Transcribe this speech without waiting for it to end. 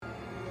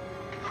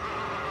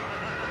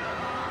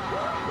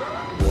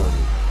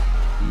Warning,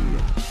 Ian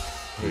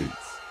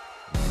hates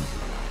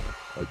music.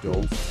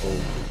 Adults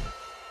only.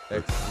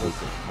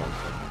 Explicit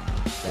content.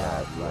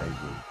 Bad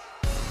language.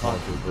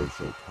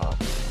 Controversial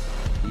topics.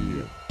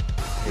 Ian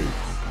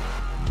hates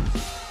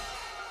music.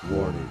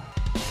 Warning.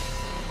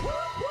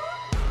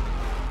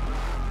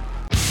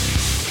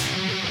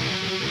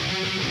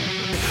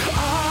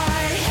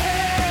 I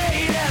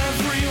hate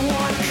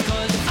everyone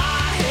 'cause I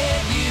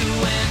hate you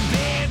and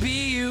baby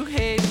you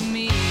hate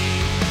me.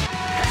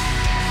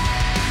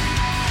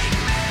 Hate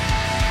me,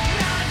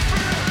 not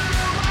for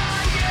who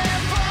I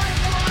am, but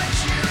what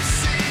you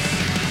see.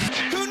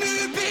 Who knew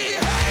to be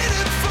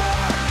hated for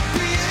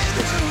being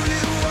who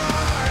you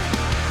are?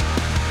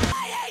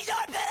 I hate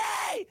your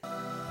pity.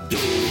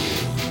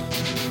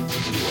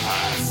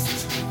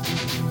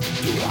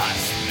 Du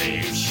hast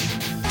mich.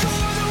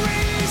 You're the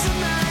reason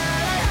that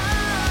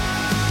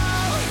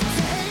I have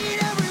to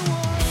hate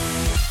everyone.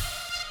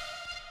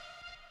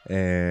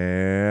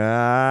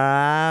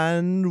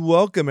 And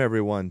welcome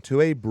everyone to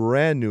a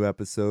brand new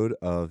episode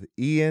of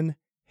Ian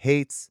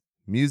Hates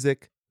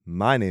Music.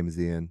 My name is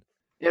Ian.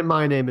 And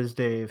my name is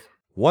Dave.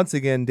 Once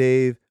again,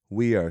 Dave,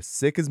 we are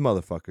sick as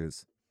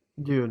motherfuckers.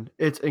 Dude,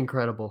 it's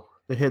incredible.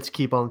 The hits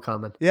keep on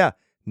coming. Yeah,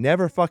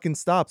 never fucking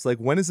stops. Like,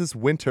 when is this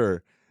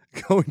winter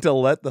going to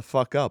let the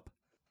fuck up?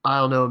 I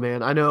don't know,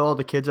 man. I know all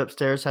the kids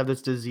upstairs have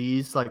this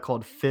disease like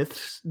called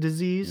Fifth's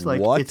disease. Like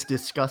What? it's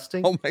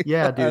disgusting. Oh my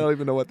yeah, god, I dude. don't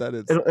even know what that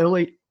is.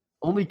 It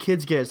only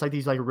kids get. It's like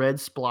these like red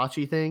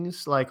splotchy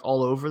things like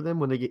all over them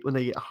when they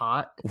get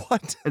hot,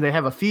 What? and they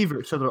have a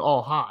fever, so they're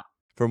all hot.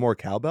 For more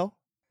cowbell?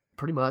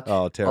 Pretty much.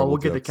 Oh, terrible we'll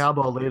get the jokes.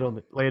 cowbell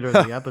later in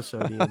the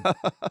episode. Ian.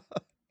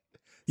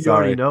 You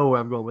already Sorry. know where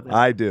I'm going with that.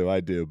 I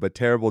do. But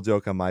terrible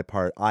joke on my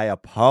part. I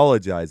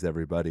apologize,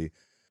 everybody.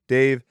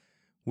 Dave,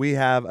 we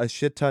have a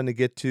shit ton to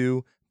get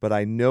to, but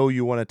I know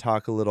you want to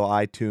talk a little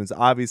iTunes.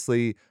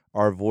 Obviously,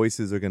 our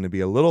voices are going to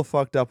be a little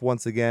fucked up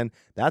once again.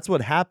 That's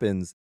what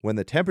happens when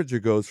the temperature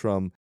goes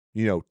from,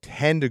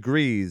 10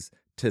 degrees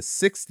to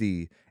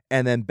 60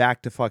 and then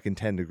back to fucking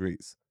 10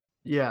 degrees.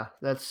 Yeah,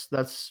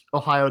 that's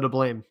Ohio to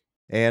blame,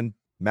 And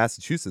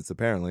Massachusetts,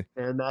 apparently.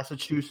 and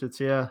Massachusetts.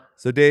 Yeah,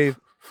 So, Dave,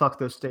 fuck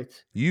those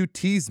states. you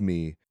teased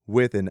me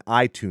with an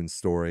iTunes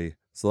story,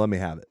 so let me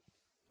have it.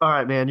 All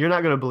right, man, you're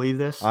not going to believe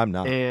this. I'm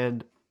not.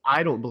 And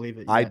I don't believe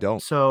it. I yet.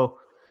 don't. So,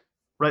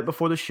 right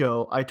before the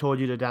show, I told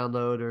you to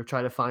download or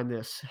try to find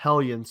this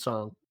Hellion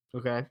song.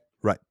 Okay.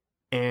 Right.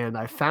 And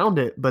I found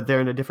it, but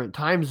they're in a different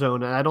time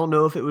zone. And I don't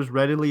know if it was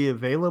readily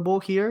available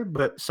here,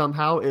 but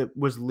somehow it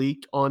was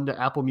leaked onto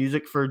Apple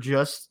Music for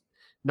just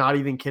not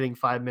even kidding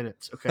 5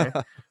 minutes. Okay.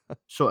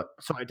 so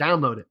I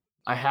download it.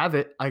 I have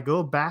it. I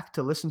go back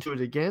to listen to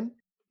it again.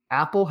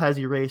 Apple has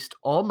erased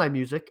all my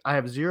music. I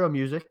have zero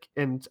music,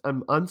 and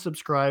I'm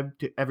unsubscribed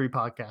to every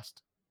podcast.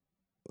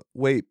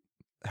 Wait,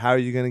 how are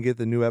you going to get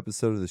the new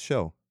episode of the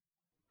show?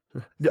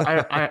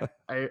 I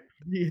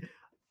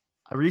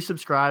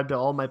resubscribed to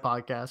all my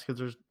podcasts because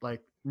there's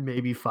like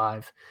maybe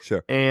 5.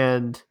 Sure.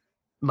 And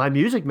my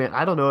music, man,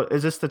 I don't know.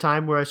 Is this the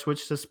time where I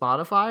switch to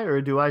Spotify,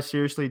 or do I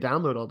seriously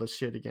download all this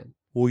shit again?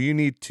 Well, you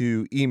need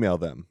to email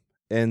them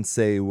and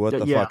say what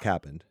the Yeah. fuck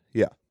happened.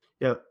 Yeah.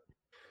 Yeah.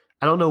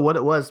 I don't know what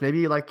it was.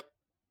 Maybe like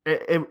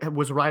it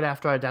was right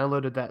after I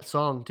downloaded that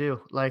song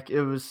too. Like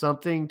it was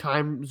something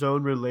time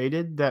zone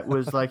related that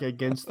was like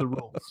against the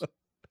rules,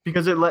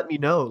 because it let me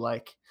know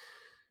like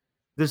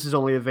this is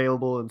only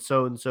available in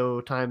so and so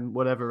time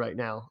whatever right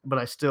now. But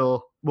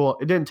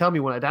it didn't tell me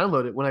when I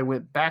downloaded it. When I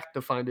went back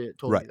to find it, it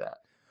told Right. me that.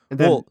 And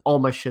then Well- all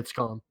my shit's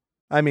gone.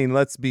 I mean,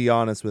 let's be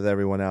honest with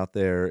everyone out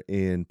there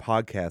in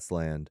podcast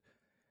land.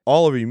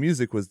 All of your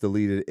music was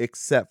deleted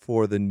except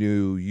for the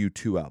new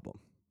U2 album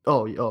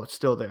Oh, it's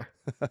still there.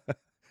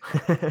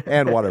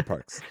 and Water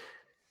Parks.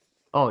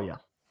 Oh yeah.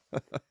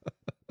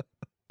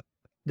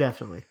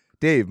 Definitely.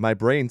 Dave, my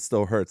brain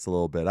still hurts a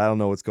little bit. I don't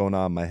know what's going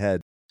on in my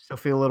head. Still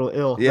feel a little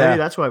ill. Yeah. Maybe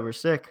that's why we're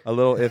sick. A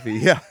little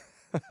iffy. Yeah.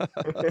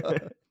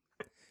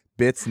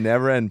 Bits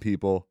never end,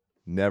 people.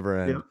 Never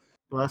end. Yep.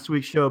 Last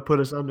week's show put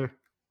us under.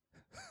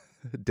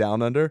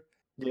 Down under?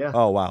 Yeah.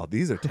 Oh, wow.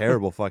 These are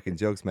terrible fucking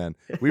jokes, man.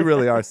 We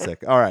really are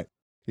sick. All right.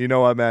 You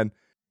know what, man?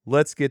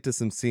 Let's get to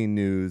some scene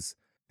news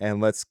and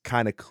let's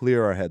kind of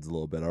clear our heads a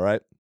little bit, all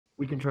right?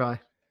 We can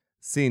try.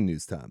 Scene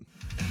news time.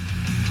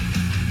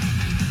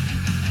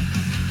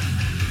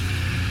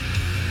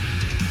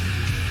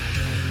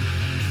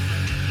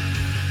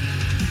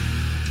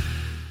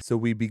 So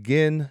we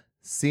begin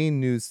scene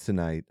news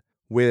tonight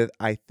with,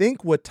 I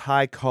think, what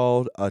Ty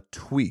called a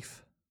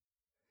tweef.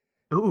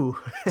 Ooh.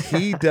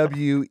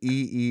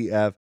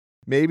 TWEEF.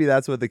 Maybe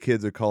that's what the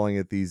kids are calling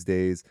it these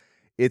days.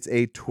 It's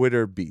a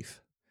Twitter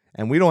beef.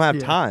 And we don't have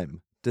Yeah.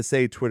 time to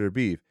say Twitter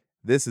beef.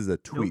 This is a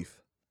tweef.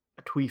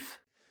 A tweef.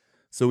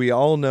 So we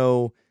all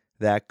know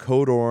that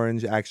Code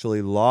Orange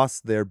actually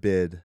lost their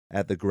bid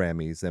at the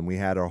Grammys, and we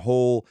had our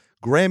whole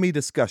Grammy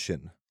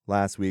discussion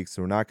last week,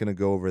 so we're not going to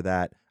go over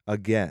that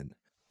again.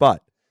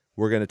 But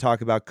we're going to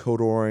talk about Code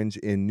Orange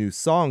in new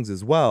songs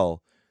as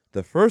well.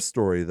 The first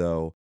story,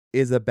 though,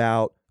 is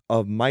about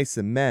Of Mice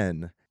and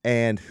Men.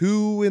 And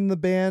who in the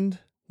band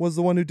was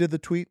the one who did the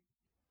tweet?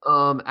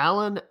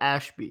 Alan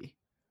Ashby.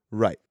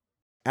 Right.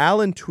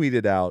 Alan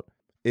tweeted out,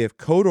 if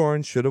Code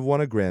Orange should have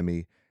won a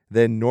Grammy,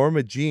 then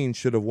Norma Jean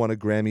should have won a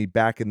Grammy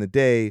back in the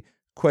day,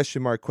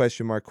 question mark,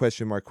 question mark,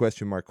 question mark,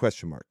 question mark,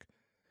 question mark.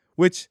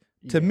 Which,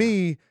 to Yeah.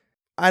 me,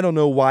 I don't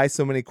know why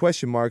so many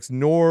question marks,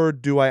 nor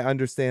do I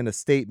understand a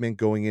statement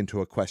going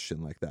into a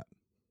question like that.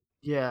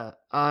 Yeah.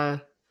 I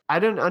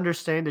didn't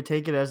understand to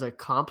take it as a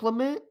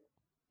compliment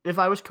if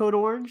I was Code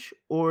Orange,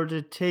 or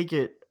to take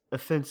it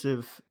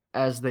offensive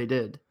as they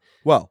did.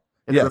 Well,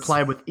 And yes. the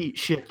reply with "eat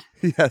shit."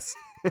 Yes.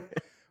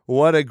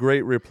 What a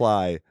great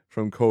reply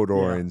from Code Yeah.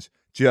 Orange.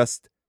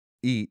 Just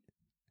eat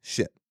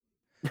shit.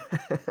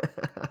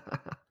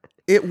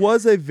 It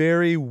was a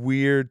very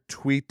weird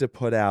tweet to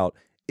put out.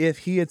 If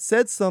he had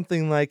said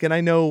something like, and I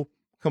know,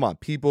 come on,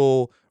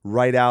 people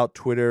write out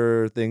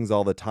Twitter things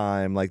all the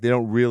time. Like, they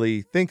don't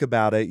really think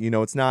about it. You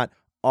know, it's not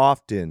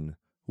often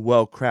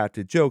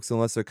well-crafted jokes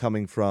unless they're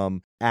coming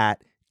from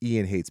at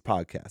Ian Hates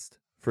Podcast.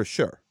 For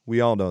sure.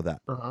 We all know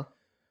that. Uh-huh.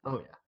 Oh,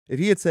 yeah. If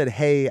he had said,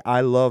 hey,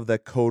 I love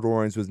that Code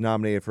Orange was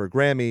nominated for a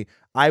Grammy,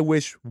 I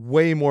wish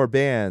way more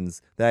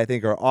bands that I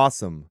think are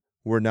awesome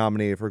were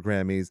nominated for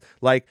Grammys,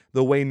 like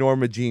the way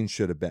Norma Jean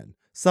should have been.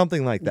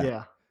 Something like that.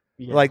 Yeah.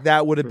 Yeah. Like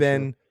that would have for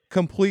been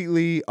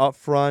completely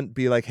upfront,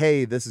 be like,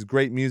 hey, this is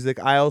great music.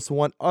 I also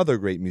want other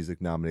great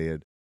music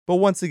nominated. But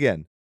once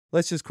again,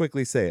 let's just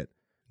quickly say it.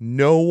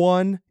 No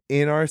one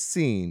in our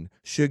scene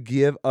should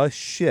give a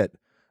shit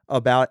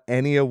about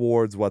any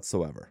awards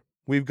whatsoever.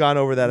 We've gone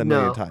over that a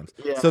million No. times.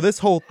 Yeah. So this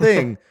whole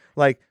thing,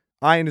 like,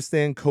 I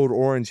understand Code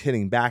Orange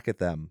hitting back at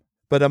them,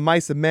 but a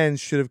Mice and Men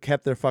should have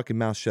kept their fucking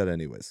mouth shut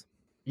anyways.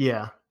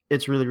 Yeah,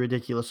 it's really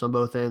ridiculous on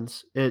both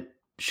ends. It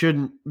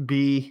shouldn't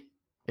be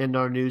in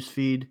our news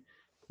feed,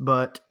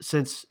 but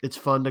since it's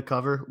fun to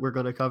cover, we're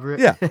going to cover it.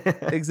 Yeah,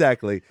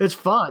 Exactly. It's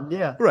fun,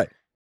 yeah. Right.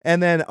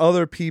 And then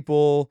other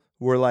people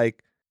were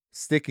like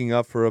sticking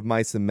up for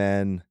Mice and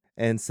Men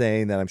and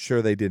saying that I'm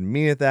sure they didn't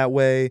mean it that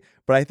way.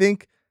 But I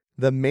think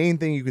the main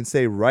thing you can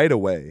say right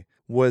away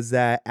was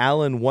that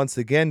Alan once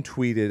again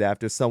tweeted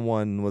after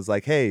someone was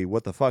like, hey,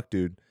 what the fuck,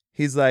 dude?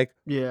 He's like,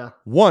 Yeah.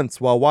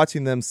 once while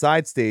watching them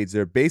side stage,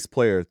 their bass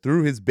player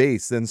threw his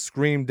bass and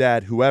screamed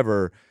at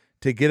whoever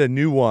to get a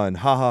new one.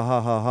 Ha ha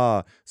ha ha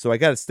ha. So I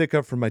got to stick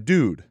up for my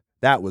dude.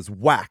 That was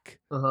whack.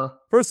 Uh-huh.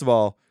 First of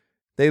all,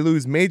 they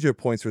lose major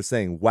points for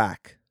saying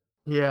whack.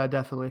 Yeah,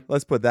 definitely.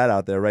 Let's put that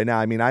out there right now.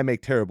 I mean, I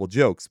make terrible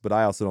jokes, but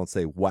I also don't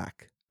say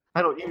whack.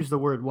 I don't use the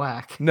word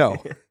whack.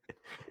 No.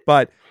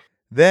 But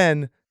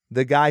then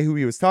the guy who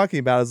he was talking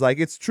about is like,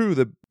 it's true.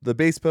 The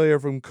bass player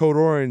from Code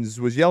Orange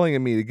was yelling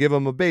at me to give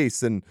him a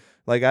bass. And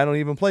like, I don't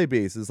even play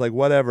bass. It's like,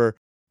 whatever.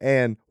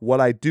 And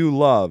what I do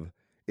love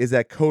is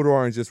that Code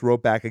Orange just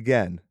wrote back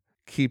again,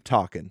 keep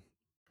talking.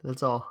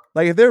 That's all.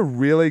 Like, if they're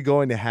really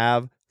going to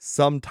have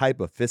some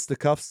type of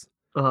fisticuffs,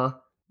 Uh-huh.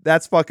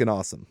 that's fucking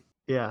awesome.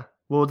 Yeah.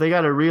 Well, they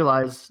got to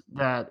realize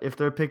that if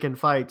they're picking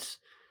fights,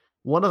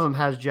 one of them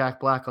has Jack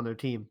Black on their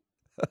team.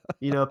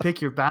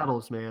 Pick your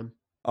battles, man.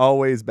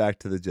 Always back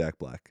to the Jack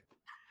Black.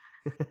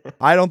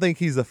 I don't think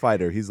he's a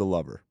fighter. He's a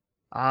lover.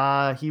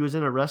 He was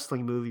in a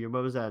wrestling movie, or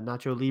what was that?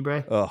 Nacho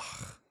Libre? Ugh,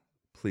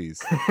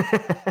 please.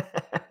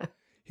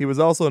 He was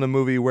also in a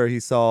movie where he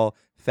saw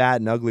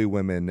fat and ugly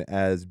women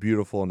as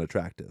beautiful and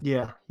attractive.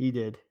 Yeah, he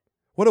did.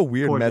 What a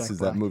weird Poor Jack message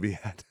that Black. movie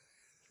had.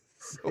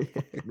 So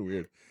fucking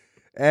weird.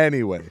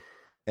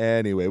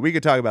 Anyway, we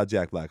could talk about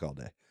Jack Black all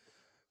day.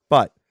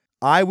 But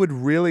I would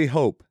really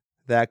hope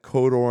that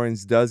Code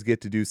Orange does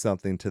get to do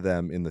something to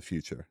them in the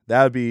future.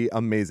 That would be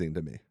amazing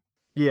to me.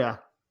 Yeah.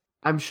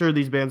 I'm sure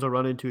these bands will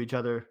run into each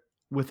other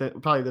with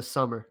it probably this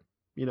summer.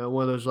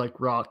 One of those like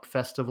rock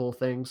festival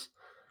things.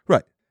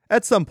 Right.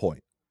 At some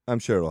point. I'm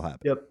sure it'll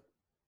happen. Yep.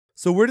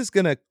 So we're just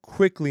going to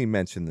quickly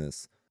mention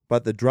this,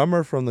 but the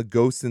drummer from The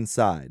Ghost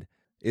Inside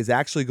is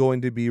actually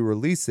going to be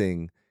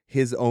releasing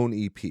his own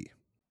EP.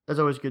 That's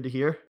always good to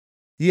hear.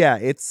 Yeah,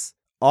 it's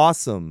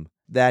awesome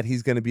that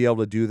he's going to be able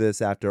to do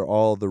this after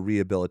all the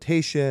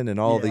rehabilitation and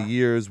all the Yeah.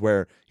 years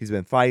where he's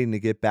been fighting to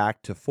get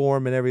back to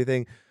form and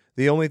everything.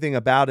 The only thing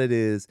about it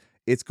is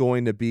it's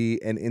going to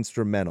be an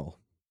instrumental.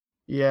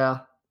 Yeah.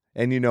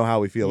 And you know how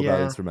we feel about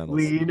Yeah.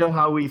 instrumentals. You know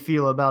how we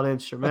feel about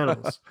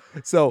instrumentals.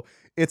 So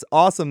it's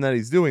awesome that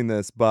he's doing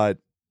this, but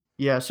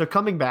Yeah. So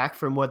coming back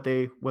from what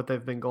they've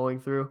been going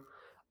through,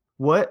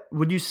 what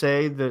would you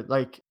say that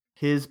like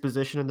his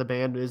position in the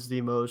band is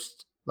the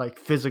most like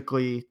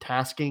physically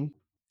tasking?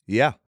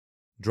 yeah,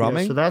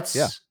 drumming. So that's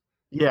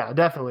yeah,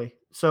 definitely.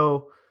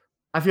 So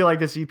I feel like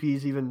this EP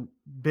is even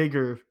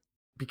bigger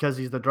because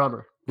he's the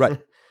drummer.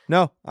 Right.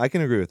 No, I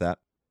can agree with that.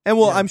 And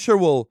well, Yeah. I'm sure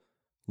we'll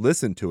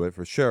listen to it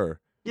for sure.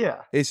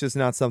 Yeah. It's just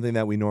not something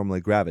that we normally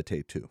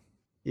gravitate to.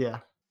 Yeah.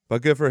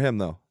 But good for him,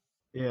 though.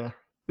 Yeah.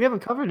 We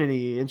haven't covered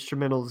any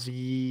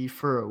instrumentals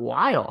for a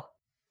while.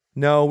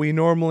 No, we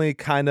normally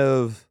kind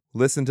of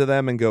listen to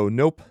them and go,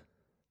 nope.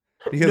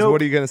 Because Nope.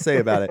 what are you going to say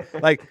about it?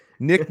 Like,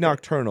 Nick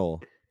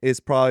Nocturnal is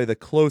probably the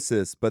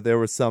closest, but there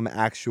were some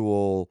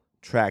actual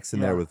tracks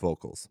in there Yeah. with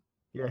vocals.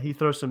 Yeah, he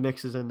throws some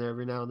mixes in there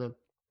every now and then.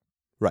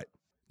 Right.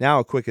 Now,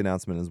 a quick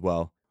announcement as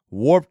well.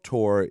 Warped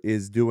Tour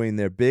is doing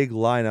their big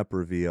lineup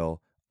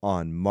reveal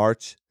on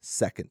March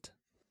 2nd.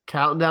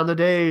 Counting down the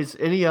days.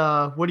 Any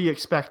what are you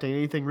expecting?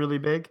 Anything really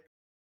big?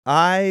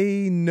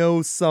 I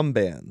know some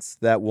bands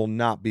that will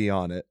not be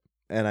on it,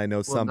 and I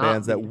know some not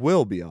bands that be.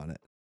 will be on it.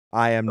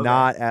 I am Okay.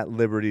 not at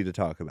liberty to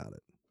talk about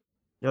it.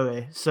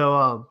 Okay.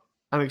 So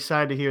I'm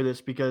excited to hear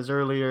this because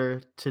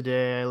earlier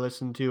today I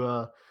listened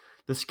to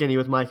the Skinny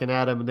with Mike and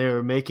Adam, and they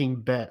were making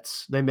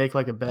bets. They make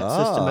like a bet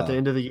system at the Ah.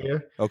 end of the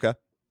year. Okay.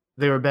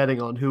 They were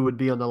betting on who would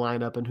be on the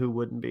lineup and who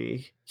wouldn't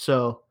be.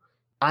 So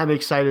I'm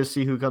excited to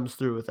see who comes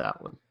through with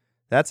that one.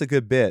 That's a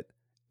good bit.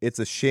 It's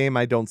a shame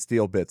I don't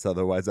steal bits,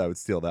 otherwise I would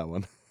steal that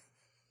one.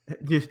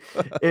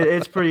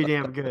 It's pretty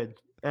damn good.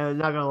 And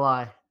not gonna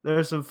lie,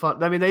 there's some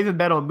fun. I mean, they even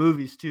bet on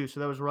movies too, so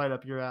that was right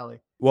up your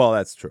alley. Well,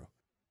 that's true.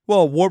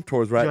 Well, Warped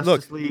Tour's right.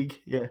 Justice Look,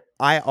 League, yeah.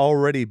 I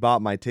already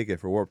bought my ticket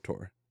for Warped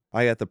Tour.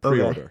 I got the Okay.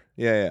 pre-order.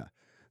 Yeah.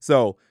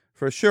 So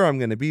for sure I'm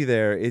going to be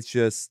there. It's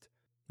just,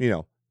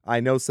 I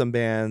know some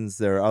bands.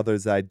 There are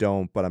others I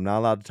don't, but I'm not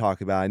allowed to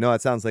talk about. I know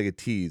it sounds like a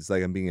tease,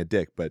 like I'm being a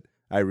dick, but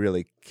I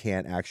really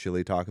can't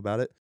actually talk about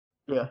it.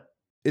 Yeah.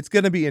 It's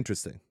going to be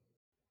interesting.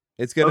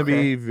 It's going to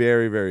be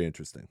very, very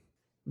interesting.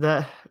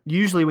 That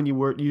usually when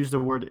you use the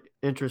word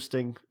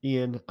interesting,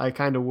 Ian, I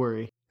kind of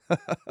worry.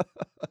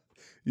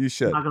 You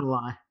should. Not gonna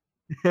lie.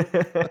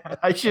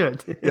 I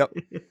should. Yep.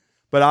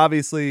 But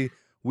obviously,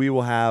 we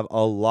will have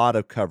a lot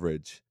of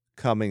coverage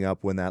coming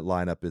up when that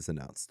lineup is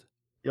announced.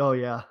 Oh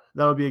yeah,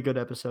 that'll be a good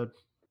episode.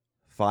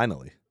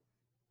 Finally.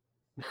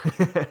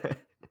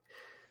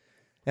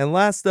 And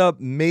last up,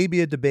 maybe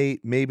a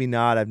debate, maybe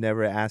not. I've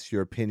never asked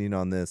your opinion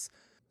on this.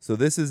 So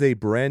this is a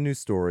brand new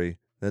story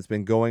that's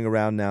been going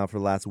around now for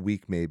the last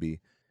week, maybe.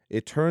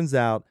 It turns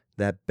out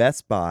that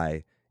Best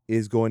Buy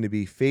is going to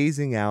be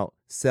phasing out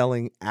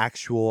selling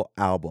actual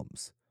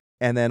albums.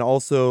 And then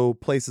also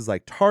places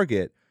like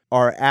Target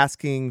are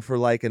asking for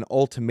like an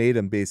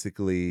ultimatum,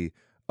 basically,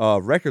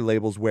 of record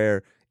labels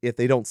where if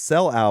they don't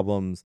sell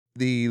albums,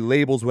 the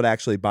labels would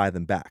actually buy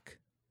them back.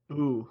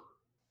 Ooh,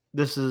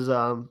 this is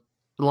a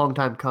long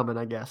time coming,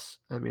 I guess.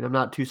 I mean, I'm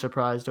not too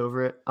surprised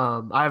over it.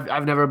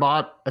 I've never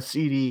bought a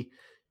CD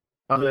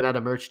other than at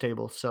a merch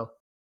table, so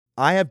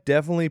I have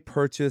definitely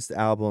purchased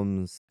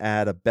albums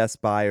at a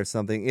Best Buy or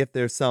something. If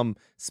there's some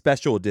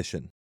special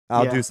edition,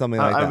 I'll do something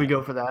like that. I would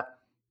go for that.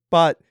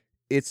 But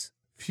it's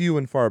few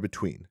and far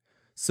between.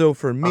 So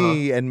for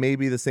me, and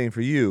maybe the same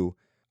for you,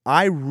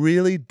 I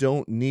really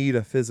don't need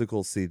a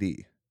physical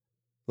CD,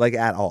 like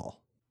at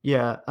all.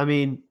 Yeah, I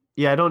mean,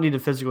 I don't need a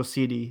physical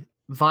CD.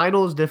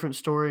 Vinyl is a different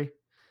story.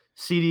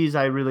 CDs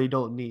I really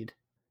don't need.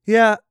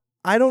 Yeah,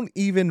 I don't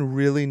even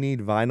really need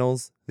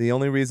vinyls. The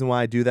only reason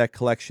why I do that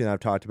collection I've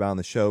talked about on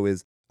the show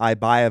is I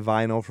buy a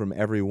vinyl from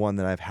every one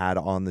that I've had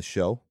on the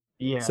show.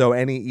 Yeah. So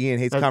any Ian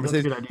Hates That's a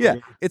conversation, good idea,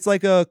 yeah. it's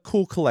like a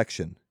cool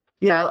collection.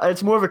 Yeah,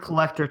 it's more of a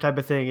collector type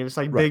of thing, and it's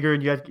like Right. bigger,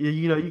 and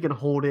you can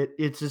hold it.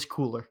 It's just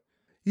cooler.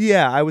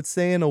 Yeah, I would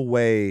say in a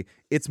way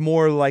it's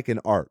more like an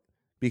art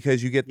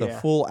because you get the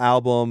full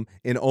album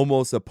in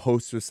almost a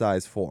poster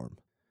size form.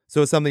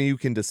 So it's something you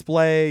can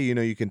display,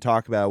 you can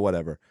talk about,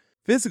 whatever.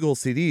 Physical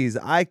CDs,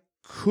 I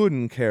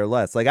couldn't care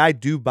less. Like I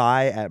do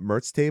buy at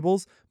merch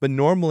tables, but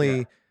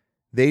normally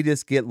they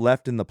just get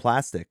left in the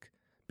plastic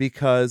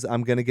because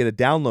I'm going to get a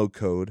download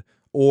code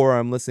or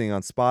I'm listening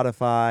on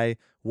Spotify,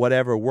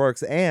 whatever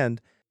works.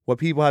 And what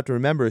people have to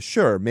remember is,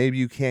 sure, maybe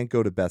you can't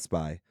go to Best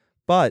Buy,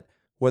 but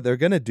what they're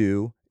going to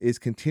do is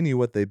continue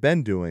what they've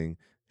been doing,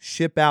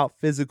 ship out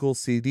physical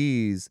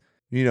CDs,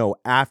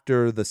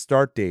 after the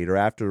start date or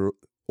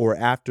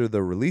after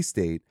the release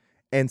date,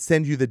 and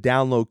send you the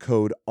download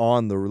code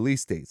on the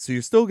release date. So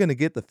you're still going to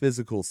get the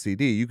physical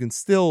CD. You can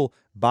still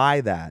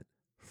buy that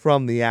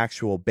from the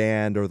actual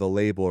band or the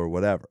label or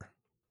whatever.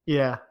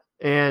 Yeah.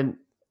 And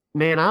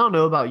man, I don't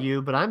know about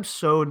you, but I'm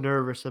so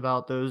nervous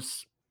about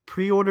those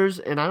pre-orders,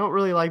 and I don't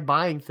really like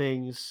buying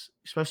things,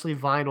 especially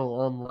vinyl,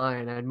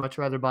 online. I'd much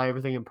rather buy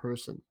everything in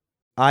person.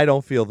 I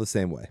don't feel the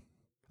same way.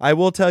 I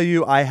will tell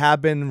you, I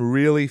have been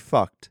really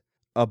fucked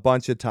a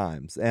bunch of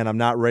times, and I'm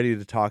not ready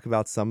to talk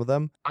about some of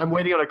them. I'm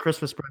waiting on a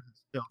Christmas present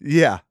still.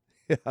 Yeah.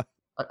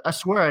 I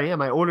swear I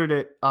am. I ordered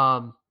it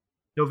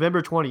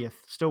November 20th.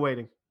 Still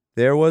waiting.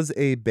 There was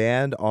a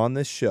band on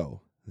this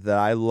show that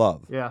I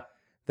love Yeah.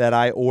 that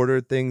I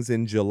ordered things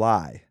in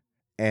July,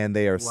 and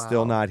they are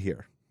still Wow. not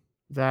here.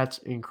 That's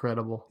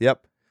incredible.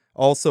 Yep.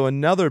 Also,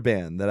 another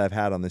band that I've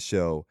had on the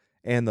show,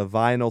 and the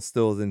vinyl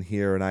still isn't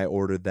here, and I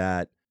ordered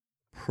that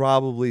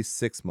probably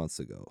 6 months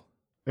ago.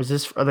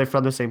 Are they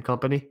from the same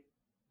company?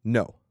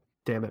 No.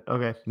 Damn it.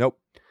 Okay. Nope.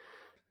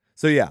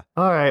 So yeah,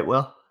 All right.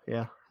 Well,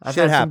 yeah. I've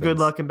Shit had some good happens.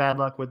 luck and bad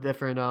luck with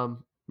different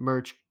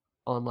merch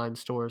online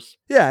stores.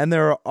 yeah, and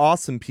there are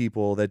awesome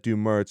people that do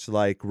merch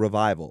like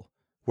Revival,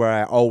 where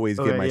I always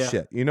get Okay, my yeah.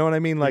 shit. You know what I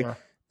mean? Like Yeah.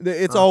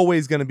 it's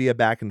always going to be a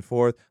back and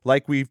forth.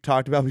 Like we've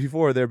talked about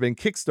before, there have been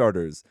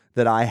Kickstarters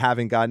that I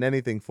haven't gotten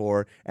anything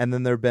for, and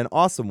then there have been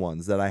awesome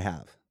ones that I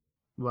have.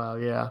 Wow.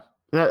 Yeah.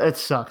 It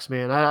sucks,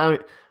 man.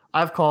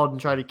 I've called and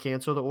tried to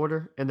cancel the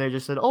order, and they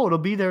just said, "Oh, it'll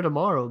be there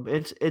tomorrow."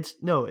 It's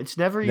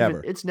never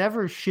Never. it's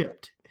never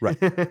shipped. Right.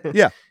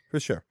 Yeah, for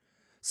sure.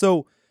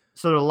 So,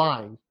 So they're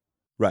lying.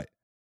 right.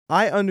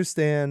 I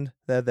understand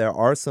that there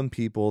are some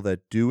people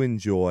that do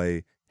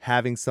enjoy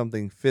having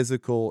something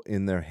physical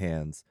in their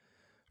hands.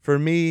 For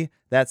me,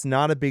 that's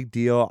not a big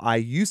deal. I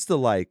used to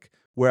like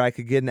where I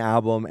could get an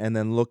album and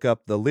then look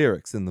up the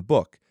lyrics in the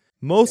book.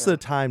 Most of the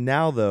time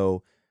now,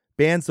 though,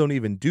 bands don't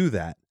even do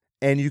that,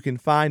 and you can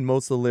find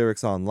most of the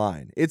lyrics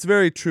online. It's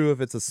very true if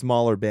it's a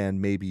smaller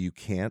band, maybe you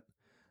can't,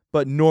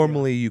 but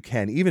normally you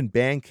can. Even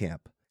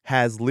Bandcamp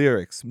has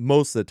lyrics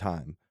most of the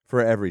time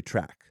for every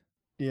track.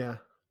 Yeah.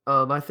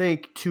 I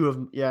think two of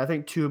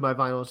my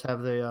vinyls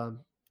have the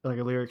like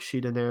a lyric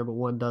sheet in there, but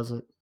one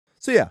doesn't.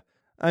 So yeah,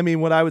 I mean,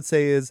 what I would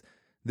say is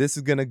this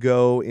is going to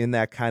go in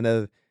that kind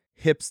of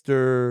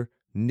hipster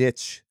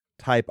niche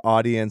type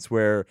audience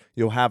where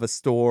you'll have a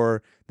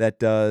store that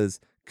does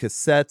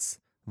cassettes,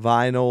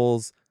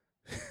 vinyls,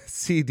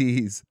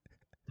 CDs,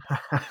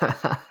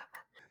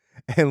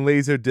 and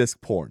Laserdisc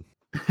porn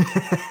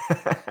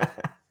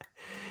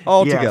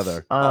all Yes,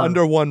 together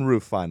under one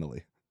roof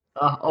finally.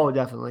 Oh,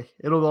 definitely.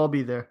 It'll all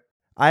be there.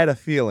 I had a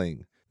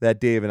feeling that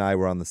Dave and I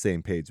were on the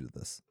same page with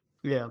this.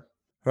 Yeah. All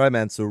right,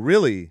 man. So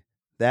really,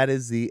 that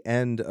is the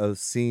end of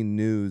Scene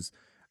News.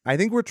 I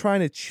think we're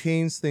trying to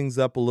change things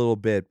up a little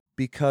bit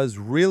because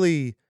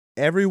really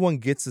everyone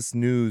gets this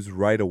news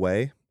right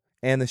away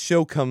and the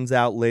show comes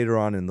out later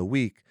on in the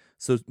week.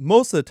 So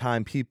most of the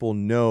time people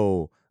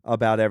know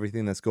about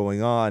everything that's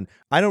going on.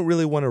 I don't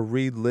really want to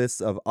read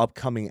lists of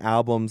upcoming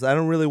albums. I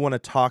don't really want to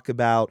talk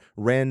about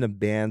random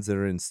bands that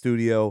are in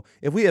studio.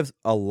 If we have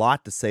a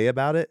lot to say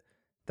about it,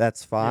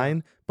 that's fine.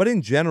 Yeah. But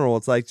in general,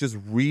 it's like just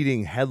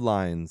reading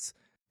headlines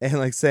and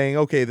like saying,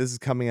 okay, this is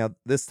coming out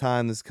this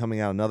time, this is coming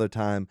out another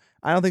time.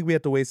 I don't think we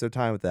have to waste our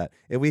time with that.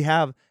 If we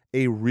have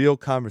a real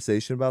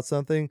conversation about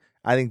something,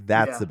 I think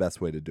that's the best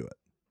way to do it.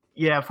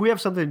 Yeah, if we have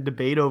something to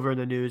debate over in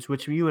the news,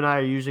 which you and I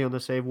are usually on the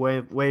same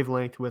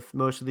wavelength with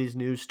most of these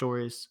news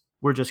stories,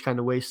 we're just kind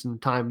of wasting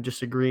time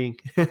just agreeing.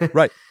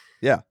 Right.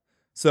 Yeah.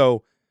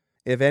 So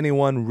if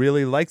anyone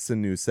really likes a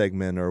news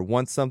segment or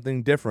wants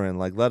something different,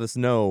 like let us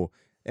know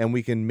and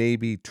we can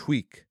maybe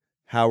tweak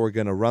how we're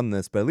going to run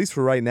this. But at least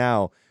for right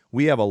now,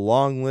 we have a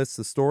long list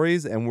of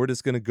stories and we're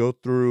just going to go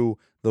through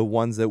the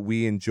ones that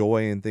we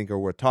enjoy and think are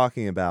worth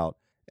talking about.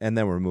 And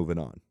then we're moving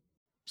on.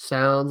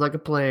 Sounds like a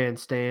plan,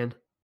 Stan.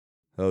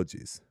 Oh,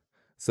 geez.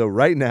 So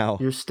right now.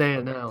 You're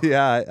Stan now.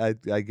 Yeah,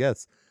 I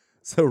guess.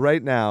 So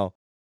right now,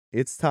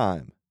 it's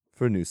time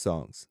for new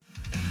songs.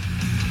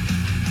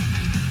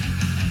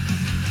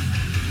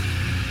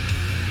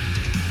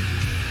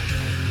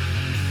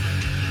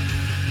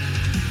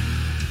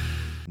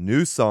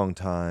 New song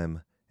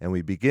time. And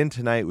we begin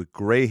tonight with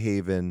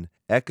Greyhaven,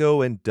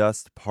 Echo and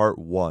Dust Part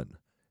 1.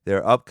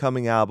 Their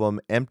upcoming album,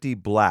 Empty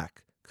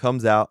Black,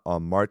 comes out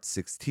on March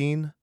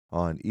 16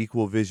 on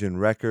Equal Vision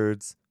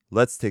Records.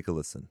 Let's take a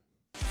listen.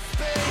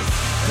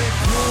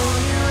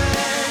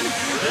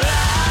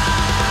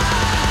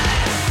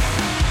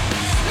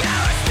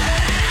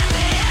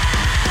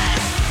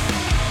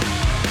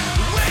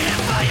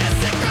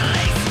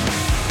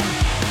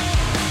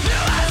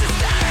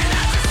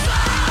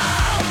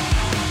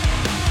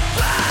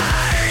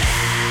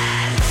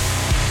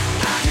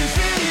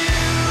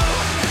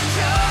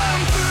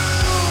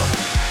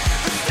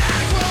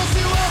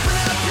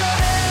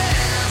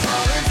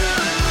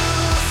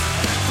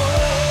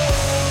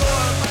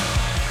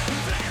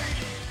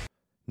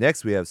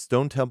 Next, we have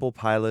Stone Temple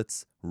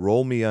Pilots'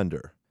 Roll Me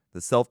Under.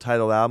 The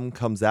self-titled album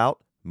comes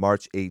out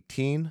March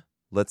 18.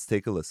 Let's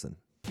take a listen.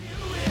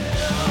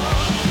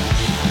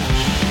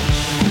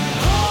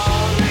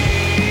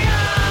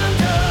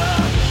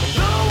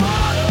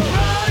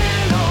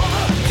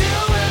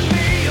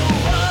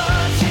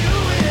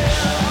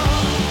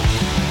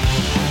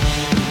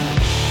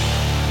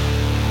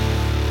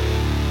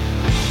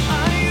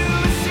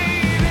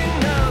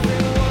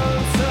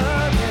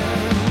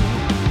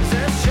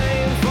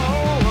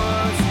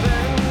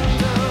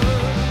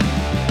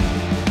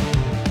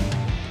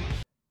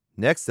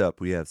 Next up,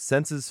 we have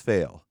Senses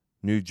Fail,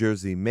 New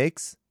Jersey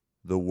Makes,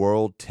 The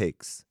World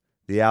Takes.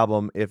 The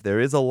album, If There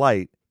Is a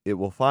Light, It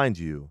Will Find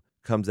You,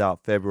 comes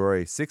out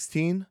February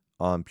 16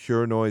 on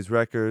Pure Noise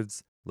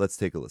Records. Let's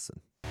take a listen.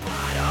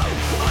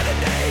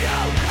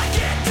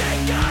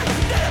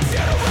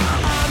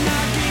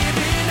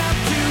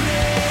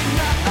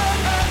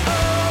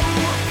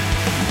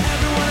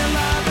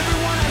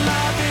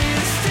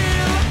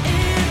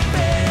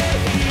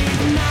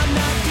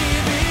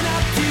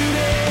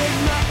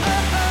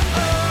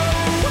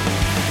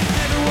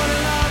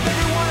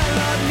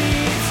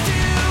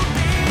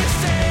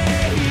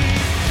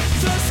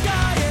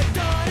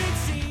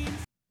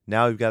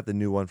 Now we've got the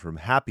new one from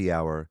Happy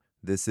Hour.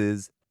 This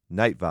is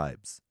Night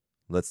Vibes.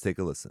 Let's take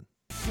a listen.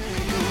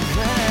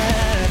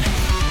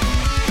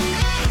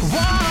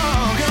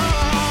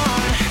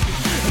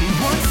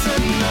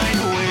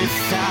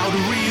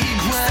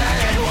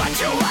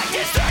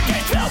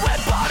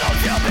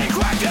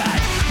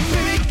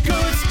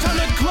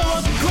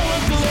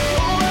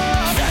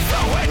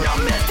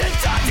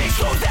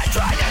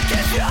 Trying to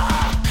kiss ya.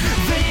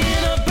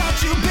 Thinking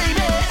about you,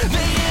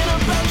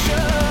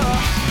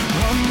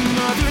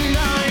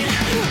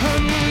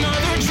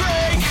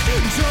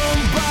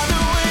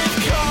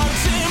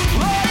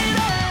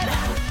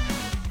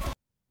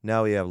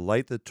 Now we have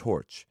Light the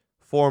Torch,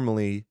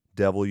 formerly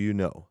Devil You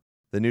Know.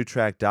 The new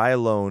track Die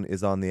Alone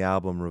is on the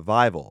album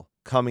Revival,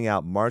 coming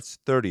out March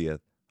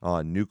 30th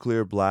on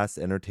Nuclear Blast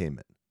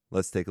Entertainment.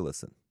 Let's take a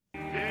listen.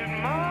 It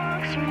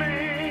marks me.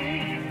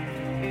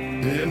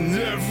 And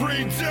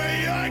every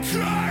day I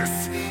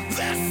curse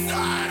the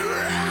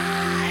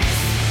sunrise.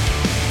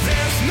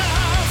 There's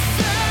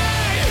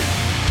nothing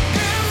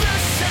in the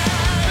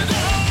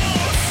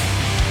shadows,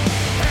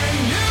 and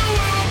you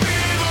will be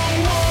the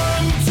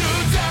one to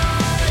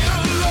die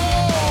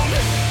alone.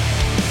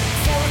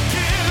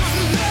 Forgive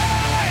me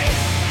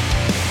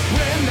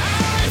when I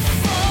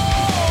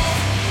fall,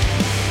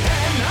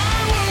 and I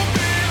will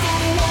be the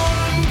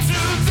one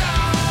to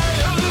die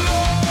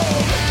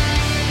alone.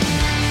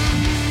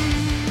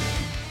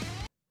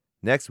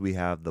 Next, we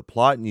have The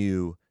Plot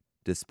New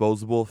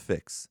Disposable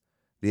Fix.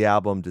 The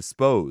album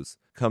Dispose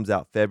comes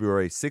out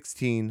February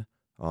 16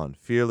 on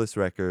Fearless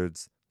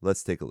Records.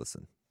 Let's take a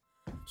listen.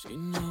 She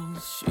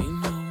knows.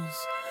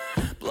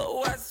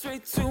 Blow right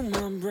straight to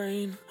my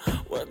brain.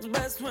 What's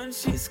best when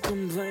she's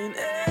complaining?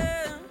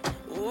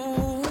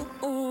 Ooh,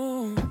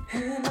 ooh.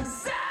 And I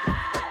said,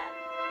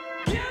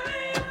 give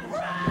me a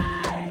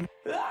break.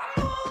 I'm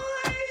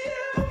only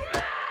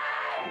human.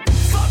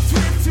 Fucked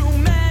with too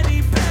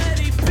many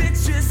petty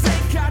bitches.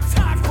 Ain't got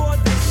time for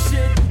this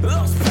shit.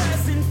 Those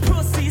peasant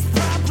pussies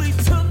probably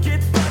took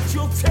it, but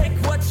you'll take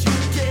what you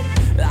get.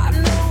 I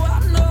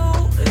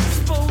know, it's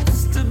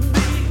supposed to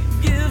be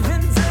give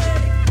and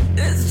take.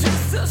 It's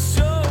just a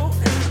show,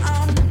 and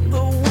I'm the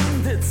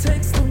one that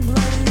takes the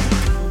blame.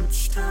 Don't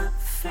stop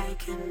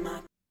faking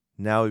my.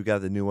 Now we've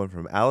got the new one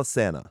from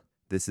Alisana.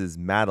 This is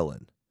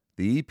Madeline.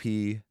 The EP,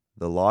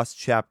 The Lost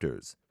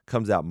Chapters,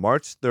 comes out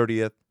March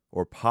 30th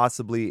or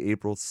possibly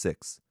April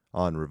 6th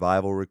on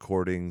Revival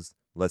Recordings.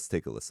 Let's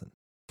take a listen.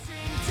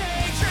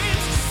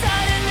 Daydreams,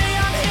 suddenly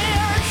I'm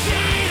here,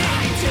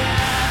 cheating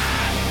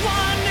death.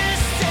 One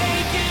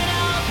mistake and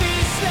I'll be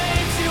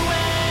slave to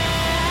it.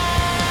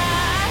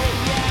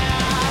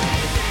 Yeah.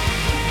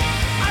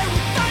 I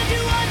will find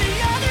you on the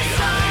other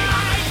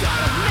side.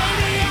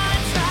 Maybe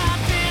I'm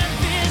trapped in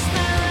this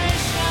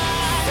narration,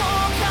 so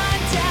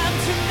condemned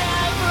to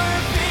never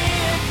be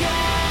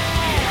again.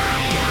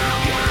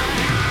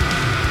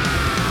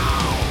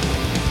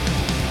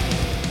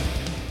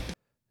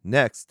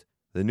 Next,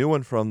 the new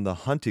one from The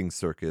Hunting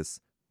Circus.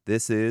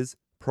 This is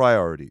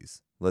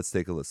Priorities. Let's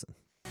take a listen.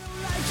 Like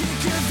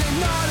it 'cause they're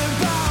not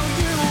about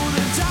you all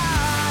the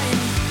time.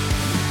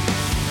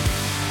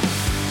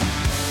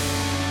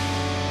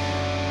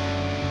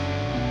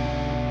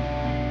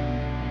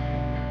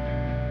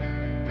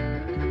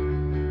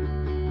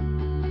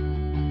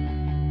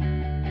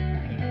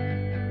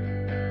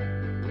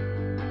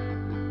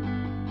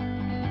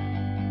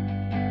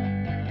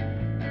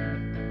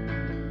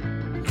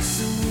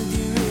 Listen with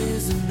your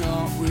ears and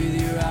not with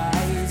your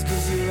eyes,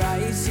 'cause your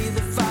eyes see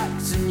the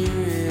facts and your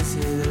ears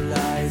hear the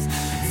lies.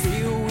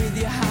 Feel with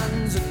your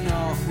hands and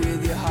not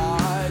with your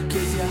heart,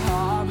 'cause your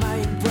heart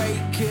might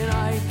break and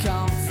I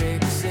can't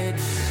fix it.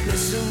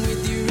 Listen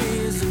with your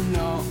ears and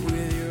not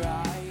with your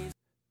eyes.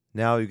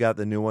 Now we've got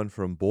the new one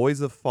from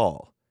Boys of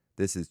Fall.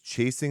 This is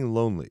Chasing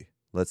Lonely.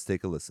 Let's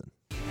take a listen.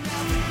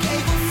 Never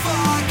gave a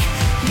fuck.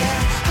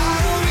 Yeah,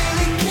 I don't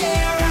really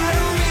care. I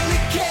don't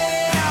really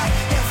care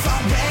if I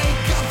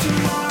wake up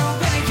tomorrow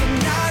and you're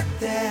not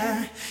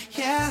there.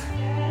 Yeah.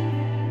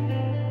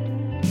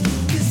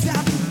 'Cause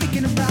I've been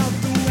thinking about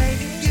the way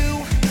that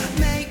you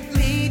make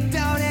me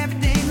doubt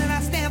everything that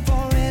I stand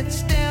for. It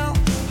still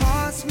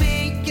haunts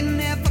me. You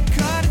never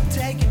could have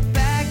taken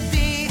back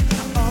the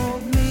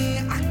old me.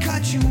 I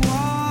cut you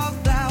all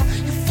out.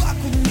 You fuck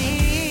with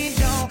me,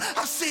 no.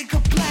 I'm sick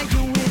of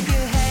playing with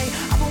you. Hey,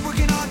 I've been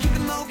working on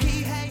keeping low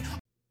key. Hey.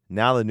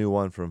 Now the new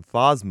one from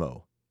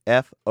Fozmo,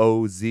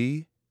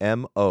 Fozmo,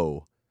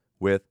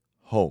 with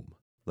Home.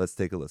 Let's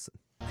take a listen.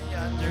 The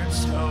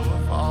undertow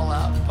of all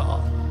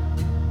outfall.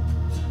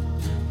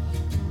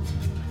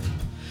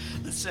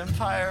 This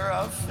empire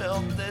of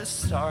filth is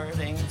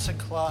starting to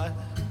clot.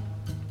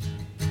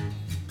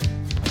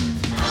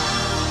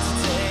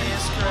 Today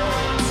is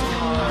great,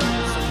 tomorrow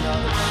is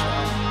another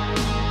shot.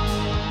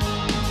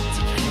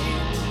 To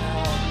paint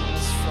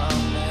mountains from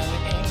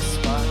an ink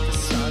spot, the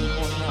sun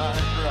will not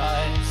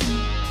rise.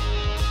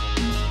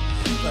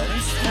 But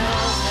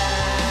until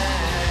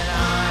then, I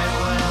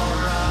will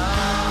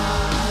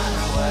run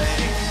away.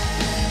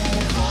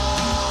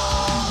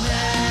 Home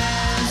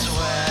is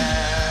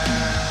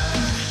where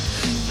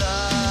the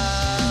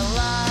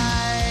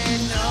light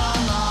no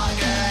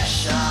longer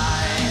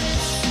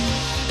shines.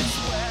 It's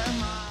where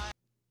my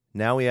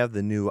Now we have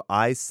the new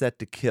Eyes Set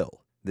to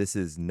Kill. This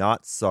is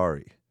Not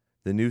Sorry.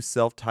 The new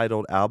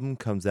self-titled album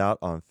comes out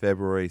on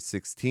February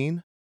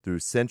 16 through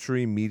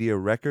Century Media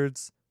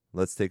Records.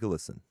 Let's take a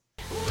listen.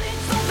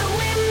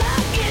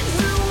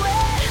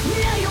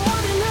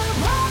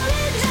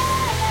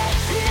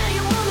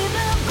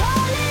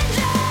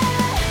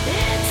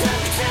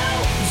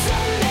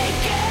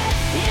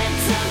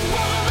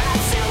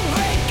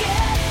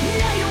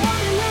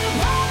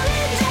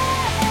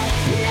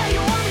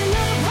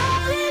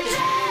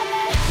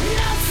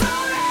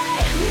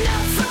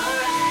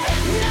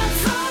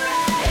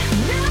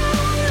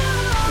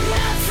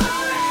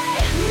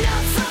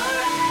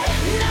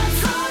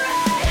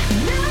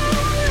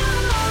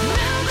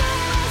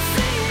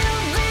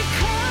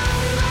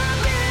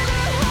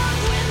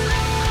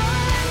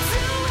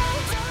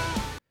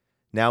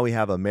 Now we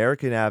have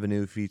American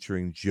Avenue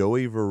featuring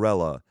Joey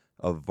Varela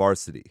of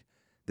Varsity.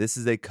 This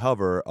is a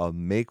cover of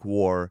Make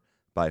War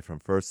by From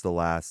First to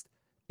Last.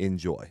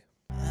 Enjoy.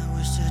 I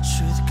wish the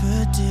truth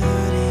could do to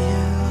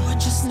you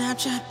what your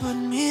Snapchat put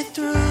me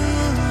through.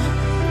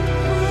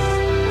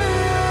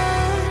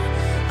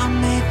 I'll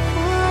make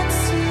war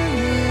to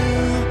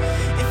you.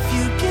 If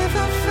you give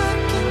a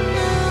fuck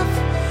enough,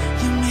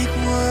 you make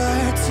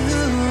war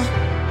too.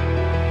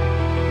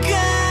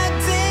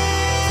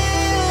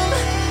 Goddamn,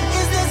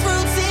 is this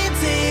routine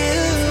to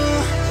you,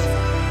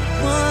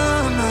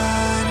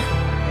 woman?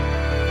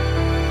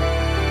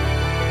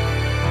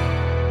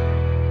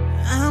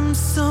 I'm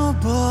so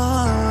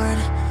bored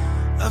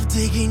of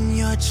digging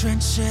your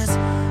trenches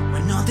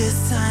when all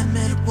this time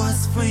it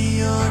was for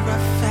your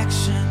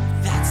affection.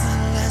 That's a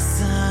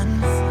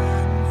lesson.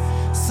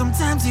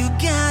 Sometimes you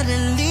gotta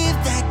leave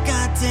that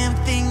goddamn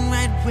thing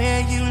right where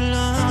you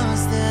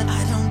lost it.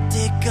 I don't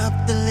dig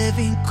up the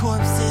living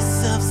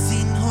corpses of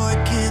seen whore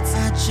kids,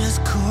 I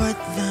just court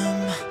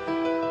them.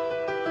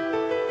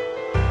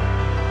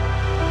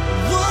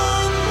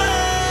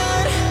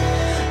 Woman,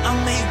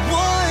 I'll make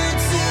war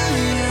to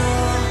you.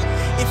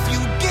 If you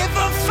give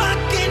a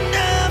fuck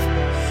enough,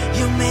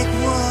 you make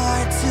war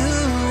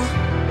too.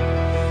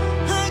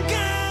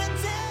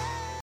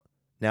 Goddamn.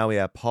 Now we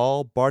have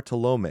Paul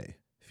Bartolome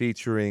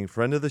featuring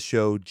friend of the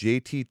show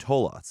JT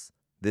Tolas.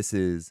 This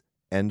is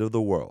End of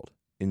the World.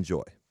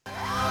 Enjoy. I'm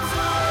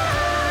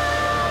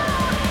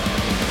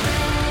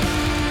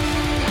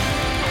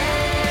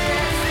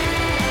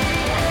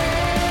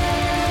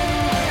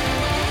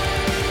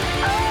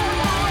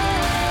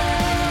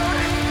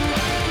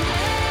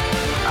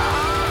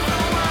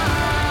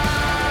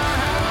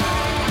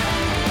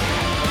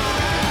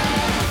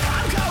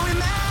going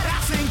mad, I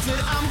think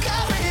that I'm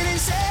going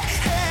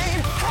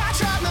insane. I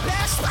tried my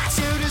best, but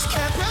you just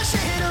kept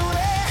rushing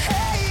away.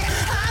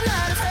 I'm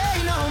not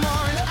afraid no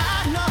more, and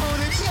I know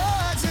that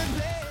you're to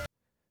blame.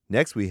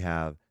 Next we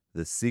have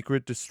The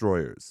Secret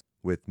Destroyers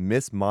with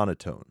Miss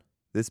Monotone.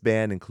 This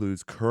band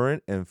includes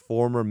current and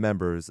former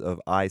members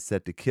of I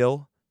Set to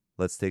Kill.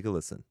 Let's take a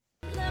listen.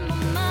 Let my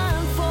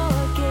mind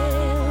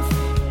forgive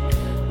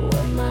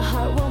what my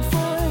heart won't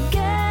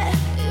forget.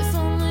 If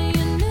only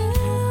you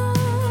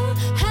knew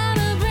how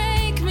to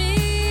break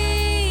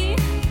me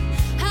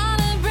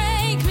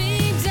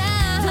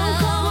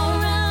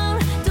down.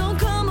 Don't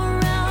come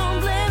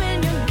around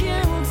blaming your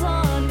guilt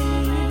on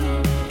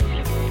me.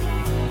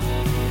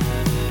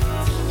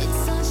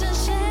 It's such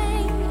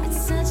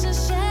a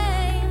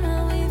shame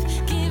how we've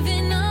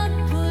given up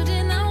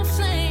putting out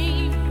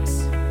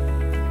flames.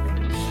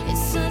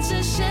 It's such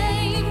a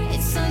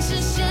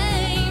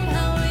shame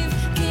how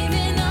we've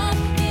given up.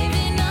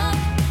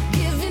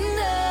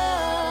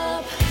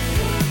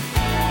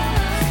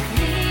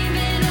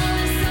 Leaving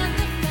us at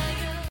the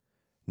fire.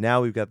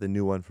 Now we've got the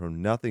new one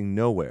from Nothing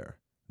Nowhere.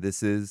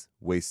 This is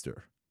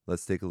Waster.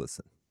 Let's take a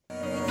listen.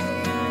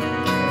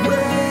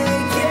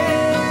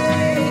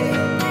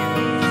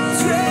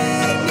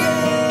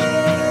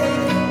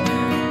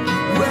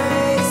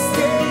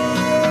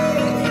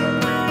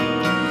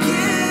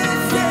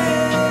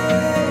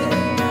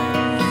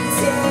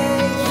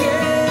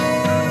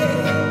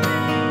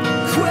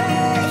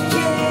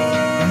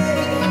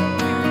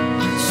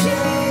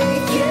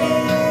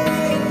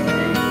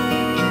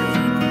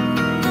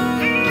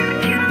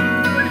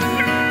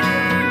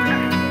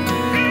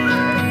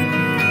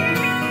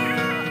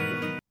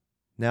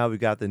 Now we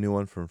got the new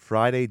one from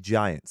Friday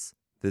Giants.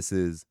 This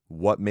is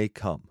What May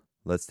Come.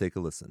 Let's take a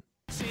listen.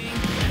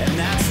 And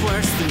that's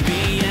worse than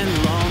being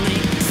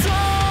lonely.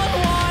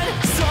 Someone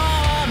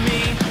saw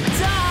me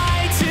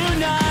die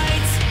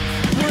tonight.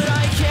 What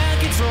I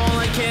can't control,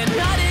 I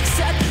cannot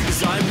accept.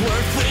 'Cause I'm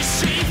worthless,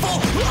 shameful.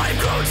 I've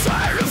grown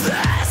tired of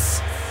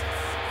this.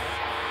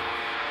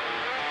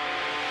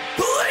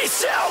 Please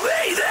tell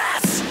me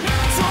this.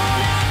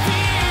 Don't have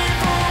fear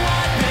for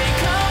what may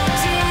come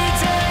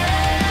today.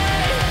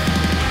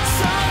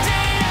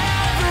 Someday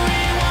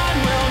everyone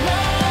will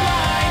know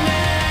my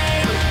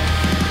name.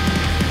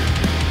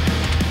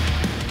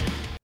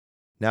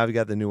 Now we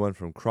got the new one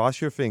from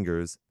Cross Your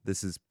Fingers.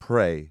 This is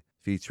Pray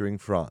featuring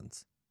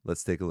Franz.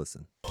 Let's take a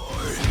listen.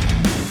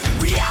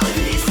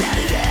 Reality is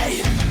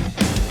Saturday.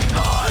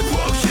 I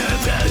won't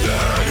give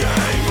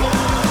it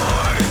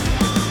anymore.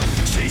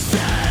 She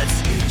said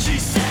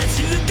she's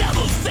the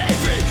devil's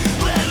favorite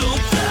little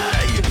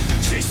thing.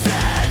 She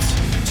said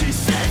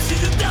she's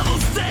the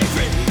devil's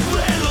favorite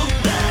little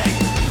thing.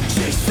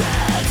 She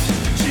said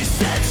she's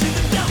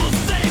the devil's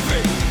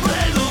favorite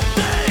little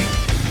thing.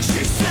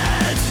 She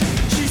said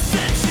she's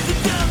the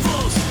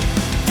devil's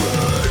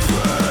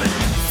favorite.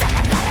 Send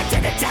a letter to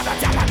the devil,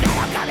 tell him that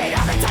I'm coming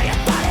over to your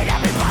body,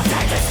 every boss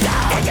take this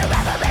down. Did you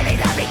ever really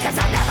know me? 'Cause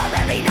I'll never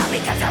really know me.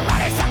 'Cause I'm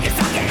running, sucking.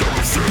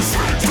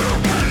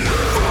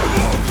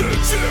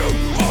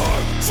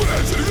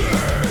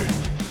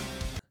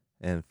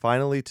 And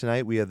finally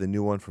tonight we have the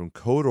new one from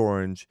Code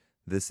Orange.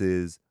 This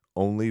is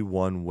Only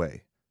One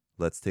Way.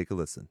 Let's take a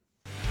listen.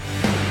 This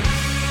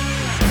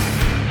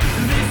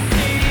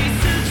city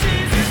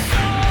searches its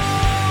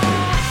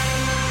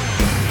soul.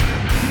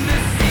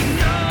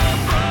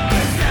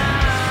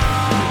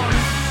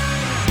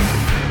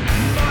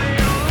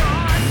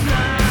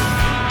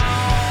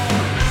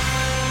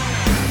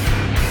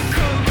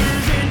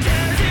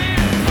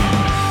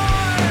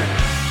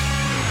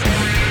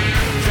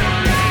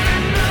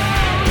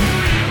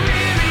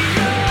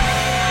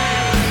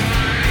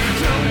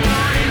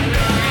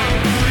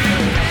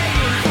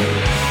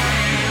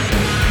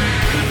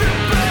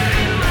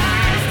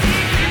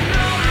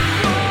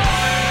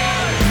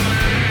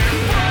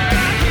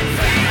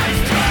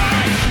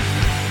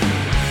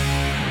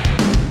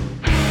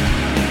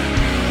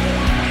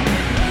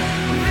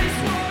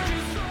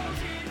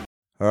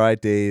 All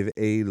right, Dave,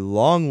 a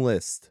long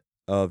list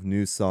of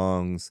new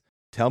songs.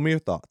 Tell me your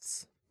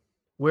thoughts.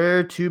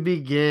 Where to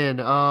begin?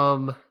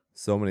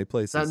 So many That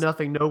places.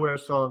 Nothing Nowhere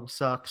song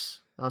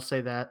sucks. I'll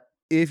say that.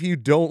 If you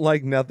don't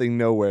like Nothing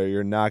Nowhere,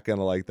 you're not going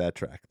to like that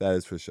track. That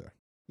is for sure.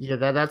 Yeah,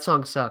 that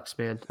song sucks,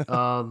 man.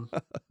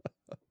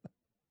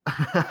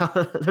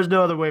 There's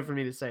no other way for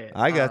me to say it.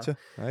 I gotcha.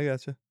 I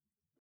gotcha.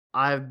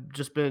 I've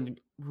just been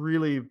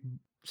really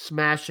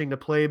smashing the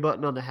play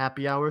button on the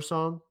Happy Hour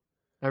song.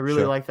 I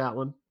really Sure. like that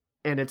one.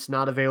 And it's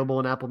not available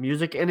on Apple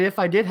Music. And if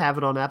I did have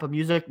it on Apple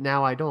Music,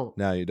 now I don't.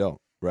 Now you don't.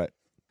 Right.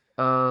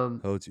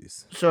 Um, Oh,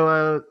 jeez.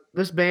 so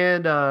this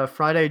band,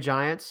 Friday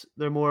Giants,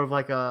 they're more of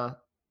like a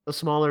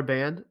smaller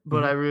band,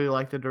 but Mhm. I really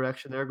like the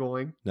direction they're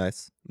going.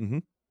 Nice. Mm-hmm.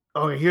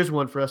 Oh, here's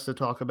one for us to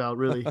talk about.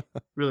 Really,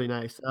 really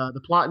nice.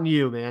 The Plot and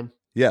You, man.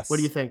 Yes. What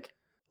do you think?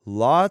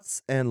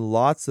 Lots and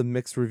lots of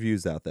mixed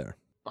reviews out there.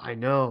 I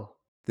know.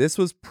 This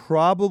was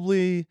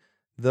probably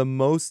the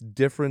most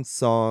different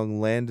song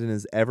Landon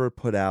has ever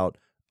put out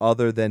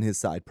other than his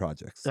side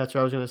projects. That's what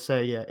I was going to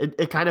say. Yeah.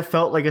 It kind of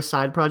felt like a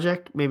side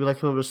project, maybe like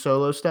some of his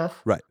solo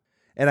stuff. Right.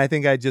 And I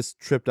think I just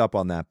tripped up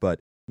on that, but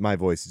my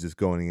voice is just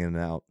going in and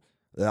out.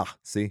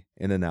 See?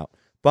 In and out.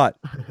 But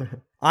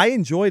I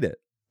enjoyed it.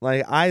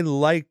 Like, I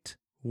liked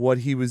what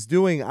he was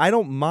doing. I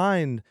don't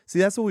mind. See,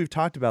 that's what we've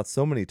talked about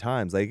so many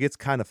times. Like, it gets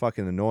kind of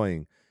fucking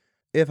annoying.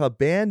 If a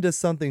band does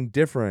something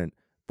different,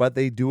 but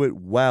they do it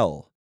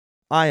well,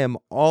 I am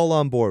all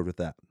on board with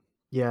that.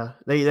 Yeah.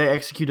 They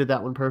executed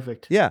that one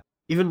perfect. Yeah.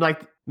 Even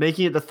like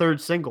making it the third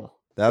single.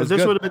 That was if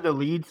this good. would have been the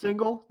lead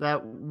single,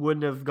 that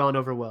wouldn't have gone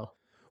over well.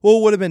 Well,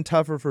 it would have been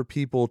tougher for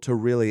people to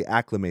really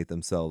acclimate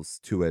themselves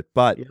to it.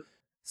 But Yep.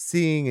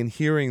 seeing and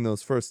hearing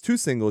those first two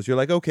singles, you're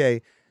like,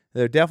 okay,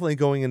 they're definitely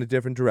going in a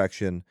different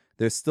direction.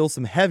 There's still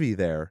some heavy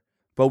there,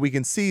 but we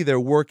can see they're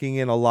working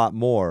in a lot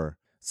more.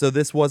 So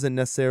this wasn't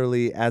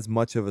necessarily as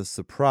much of a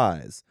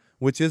surprise,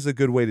 which is a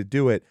good way to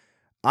do it.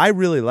 I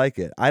really like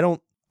it. I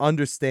don't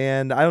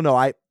understand. I don't know.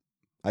 I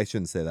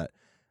shouldn't say that.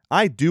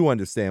 I do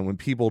understand when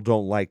people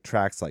don't like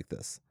tracks like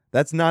this.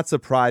 That's not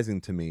surprising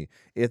to me.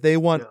 If they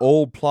want No.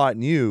 old Plot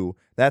and You,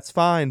 that's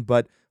fine,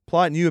 but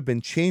Plot and You have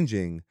been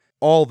changing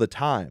all the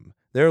time.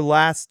 Their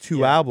last two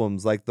Yeah.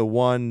 albums, like the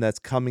one that's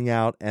coming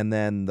out and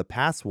then the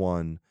past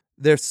one,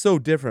 they're so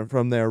different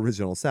from their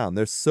original sound.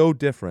 They're so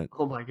different.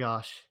 Oh my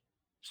gosh.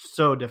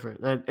 So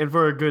different. And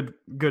for a good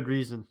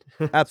reason.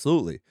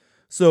 Absolutely.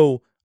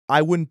 So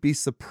I wouldn't be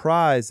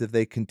surprised if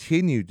they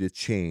continued to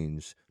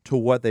change to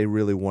what they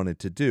really wanted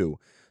to do.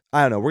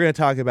 I don't know. We're going to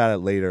talk about it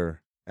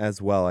later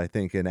as well, I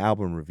think, in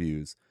album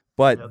reviews.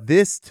 But Yep.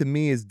 this, to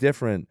me, is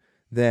different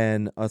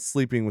than a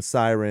Sleeping with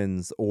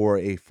Sirens or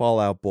a Fall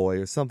Out Boy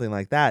or something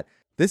like that.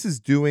 This is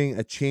doing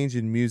a change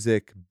in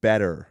music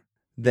better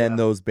than Yeah.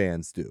 those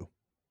bands do.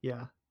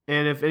 Yeah.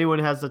 And if anyone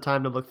has the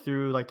time to look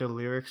through like the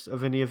lyrics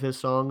of any of his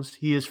songs,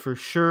 he is for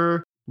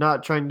sure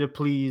not trying to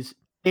please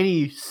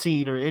any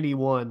scene or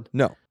anyone.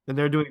 No. And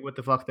they're doing what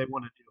the fuck they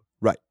want to do.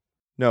 Right.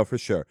 No, for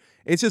sure.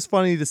 It's just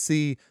funny to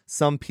see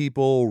some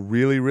people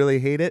really, really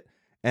hate it,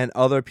 and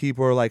other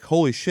people are like,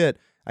 holy shit,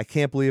 I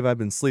can't believe I've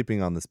been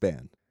sleeping on this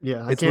band.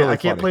 Yeah. It's I really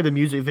can't funny. play the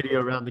music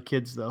video around the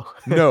kids though.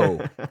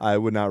 No, I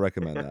would not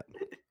recommend that.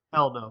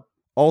 Hell no.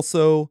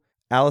 Also,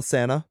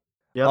 Alisana.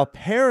 Yep.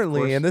 Apparently,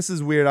 course. and this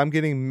is weird, I'm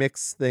getting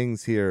mixed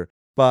things here,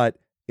 but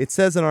it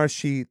says in our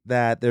sheet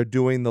that they're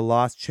doing the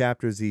Lost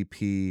Chapters EP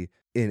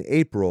in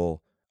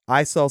April.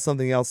 I saw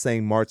something else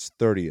saying March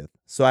 30th.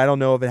 So I don't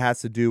know if it has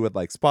to do with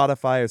like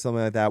Spotify or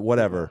something like that,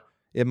 whatever.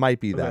 It might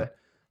be that. Okay.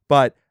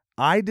 But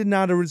I did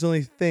not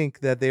originally think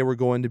that they were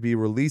going to be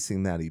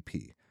releasing that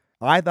EP.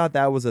 I thought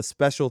that was a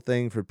special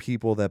thing for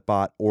people that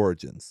bought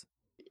Origins.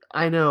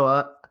 I know.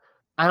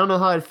 I don't know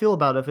how I'd feel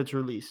about it if it's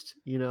released,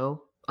 you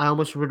know? I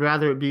almost would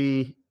rather it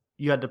be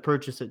you had to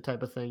purchase it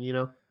type of thing, you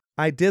know?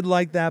 I did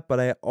like that, but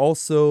I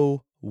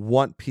also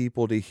want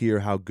people to hear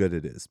how good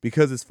it is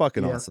because it's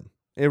fucking Yeah. awesome.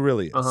 It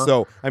really is. Uh-huh.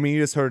 So, I mean,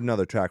 you just heard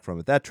another track from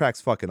it. That track's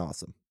fucking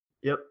awesome.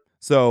 Yep.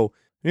 So,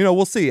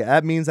 we'll see.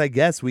 That means I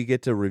guess we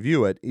get to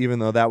review it, even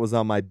though that was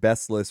on my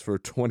best list for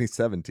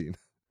 2017.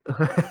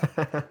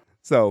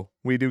 So,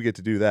 we do get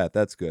to do that.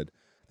 That's good.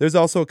 There's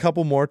also a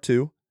couple more,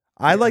 too.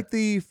 I Yeah. like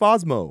the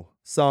Fosmo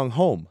song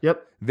Home.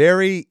 Yep.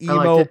 Very I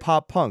liked emo it.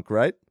 pop punk,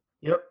 right?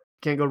 Yep.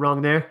 Can't go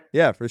wrong there.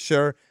 Yeah, for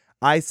sure.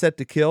 I Set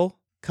to Kill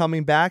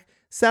coming back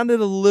sounded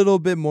a little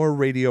bit more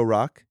radio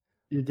rock,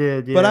 You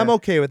did, yeah. but I'm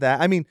okay with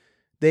that. I mean,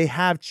 they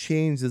have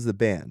changed as a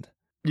band.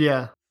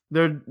 Yeah.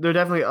 They're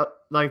definitely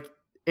like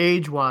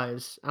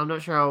age-wise. I'm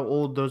not sure how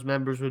old those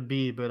members would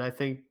be, but I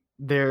think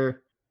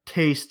their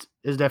taste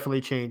is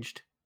definitely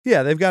changed.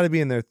 Yeah, they've got to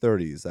be in their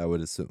 30s, I would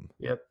assume.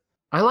 Yep.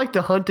 I like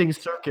the Hunting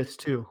Circus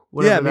too. Yeah,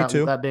 Whatever me that,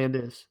 too. that band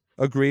is.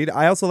 Agreed.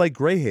 I also like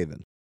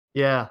Greyhaven.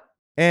 Yeah.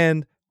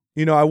 And,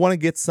 I want to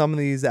get some of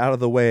these out of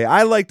the way.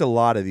 I liked a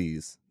lot of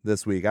these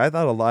this week. I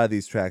thought a lot of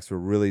these tracks were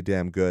really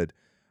damn good.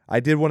 I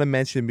did want to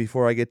mention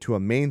before I get to a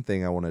main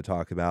thing I want to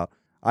talk about,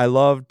 I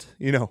loved,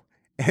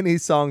 any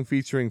song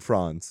featuring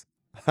Franz.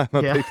 I'm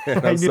a Yeah, big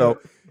fan I of. knew So it.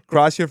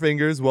 cross your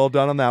fingers. Well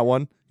done on that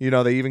one.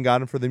 They even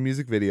got him for the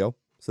music video.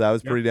 So that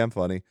was Yep. pretty damn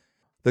funny.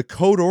 The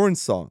Code Orange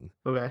song,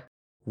 Okay.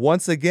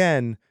 once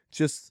again,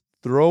 just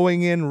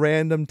throwing in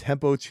random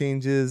tempo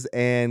changes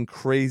and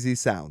crazy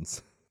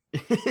sounds.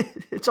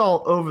 It's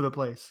all over the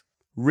place.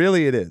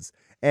 Really, it is.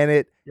 And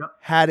it Yep.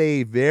 had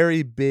a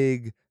very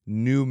big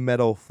new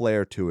metal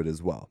flair to it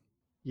as well.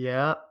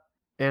 Yeah.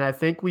 And I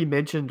think we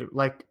mentioned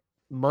like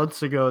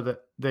months ago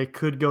that they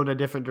could go in a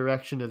different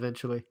direction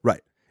eventually.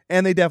 Right.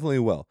 And they definitely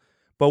will.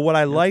 But what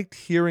I liked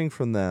hearing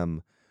from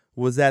them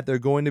was that they're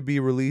going to be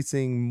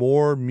releasing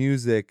more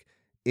music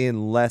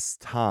in less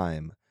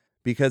time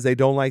because they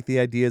don't like the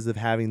ideas of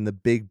having the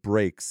big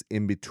breaks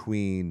in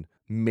between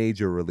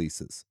major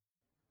releases.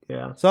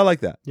 Yeah. So I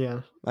like that.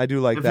 Yeah. I do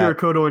like If that. you're a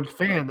Code Orange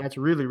fan, that's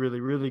really, really,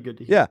 really good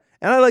to hear. Yeah.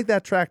 And I like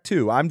that track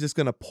too. I'm just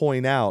going to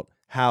point out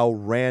how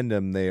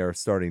random they are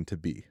starting to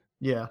be.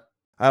 Yeah.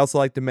 I also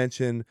like to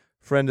mention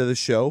friend of the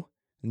show,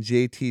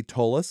 JT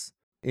Tolis,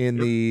 in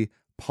Yep. the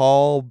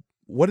Paul,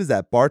 what is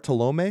that,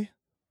 Bartolome?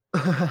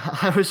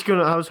 I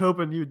was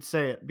hoping you'd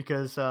say it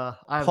because I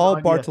have Paul no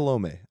idea.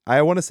 Bartolome.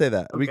 I want to say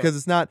that Okay. because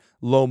it's not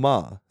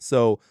Loma.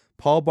 So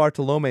Paul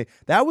Bartolome,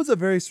 that was a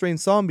very strange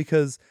song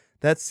because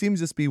that seems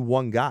just be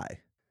one guy.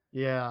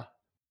 Yeah.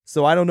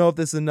 So I don't know if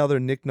this is another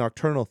Nick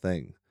Nocturnal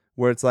thing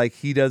where it's like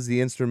he does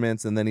the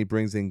instruments and then he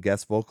brings in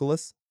guest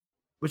vocalists.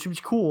 Which was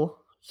cool.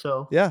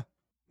 So Yeah,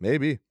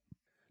 maybe.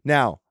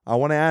 Now, I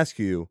want to ask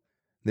you,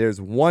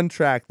 there's one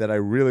track that I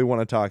really want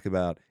to talk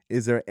about.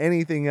 Is there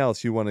anything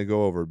else you want to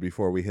go over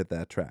before we hit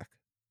that track?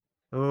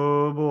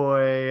 oh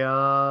boy.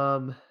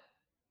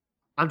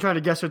 I'm trying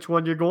to guess which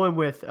one you're going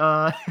with.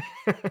 All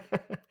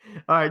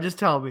right, just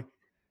tell me.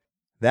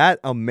 That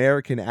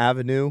American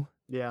Avenue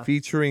Yeah.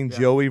 featuring Yeah.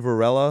 Joey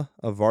Varela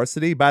of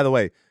Varsity. By the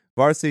way,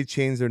 Varsity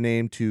changed their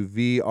name to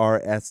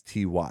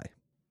VRSTY.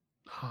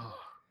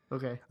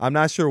 Okay. I'm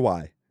not sure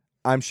why.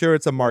 I'm sure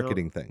it's a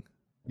marketing thing.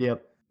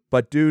 Yep.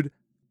 But dude,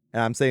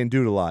 and I'm saying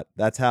dude a lot.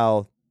 That's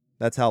how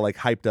like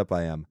hyped up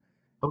I am.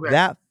 Okay.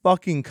 That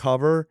fucking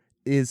cover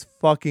is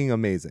fucking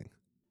amazing.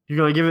 You're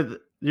gonna give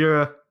it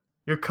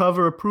your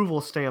cover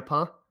approval stamp,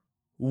 huh?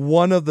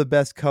 One of the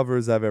best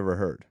covers I've ever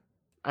heard.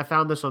 I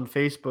found this on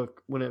Facebook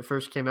when it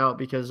first came out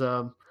because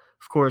of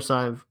course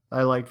I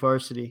like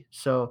Varsity.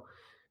 So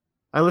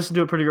I listened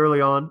to it pretty early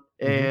on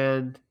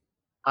and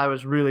I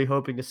was really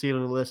hoping to see it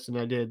on the list and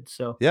I did.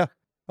 So Yeah.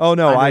 Oh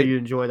no, I know I you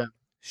enjoy that.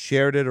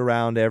 shared it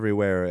around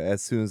everywhere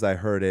as soon as I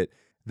heard it.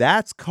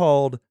 That's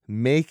called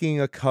making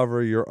a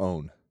cover your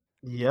own.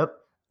 Yep.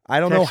 I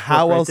don't know Textbook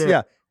how right else. there.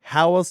 Yeah.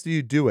 How else do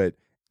you do it?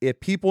 If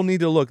people need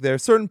to look, there are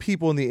certain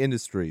people in the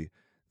industry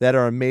that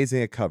are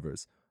amazing at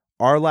covers.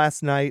 Our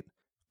Last Night,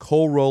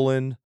 Cole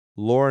Rowland,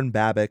 Lauren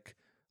Babick,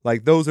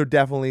 like those are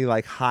definitely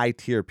like high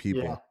tier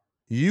people. Yeah.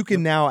 You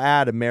can now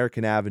add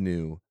American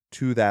Avenue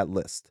to that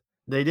list.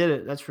 They did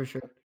it, that's for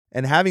sure.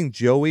 And having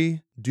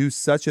Joey do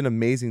such an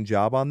amazing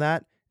job on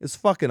that is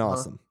fucking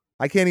awesome.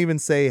 I can't even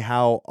say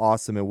how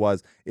awesome it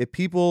was. If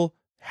people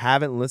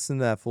haven't listened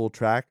to that full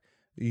track,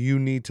 you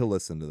need to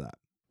listen to that.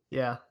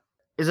 Yeah.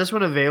 Is this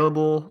one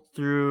available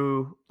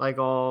through like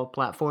all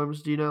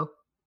platforms? Do you know?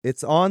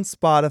 It's on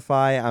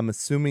Spotify. I'm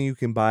assuming you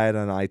can buy it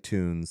on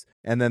iTunes.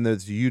 And then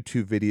there's a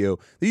YouTube video.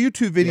 The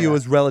YouTube video Yeah.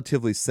 is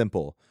relatively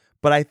simple,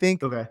 but I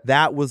think Okay.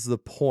 that was the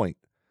point.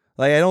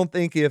 Like, I don't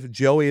think if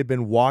Joey had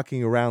been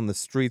walking around the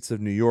streets of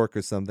New York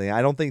or something,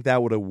 I don't think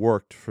that would have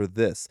worked for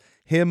this.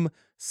 Him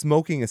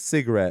smoking a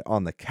cigarette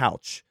on the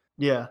couch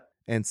Yeah.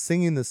 and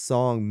singing the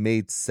song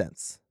made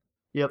sense.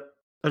 Yep.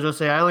 I was gonna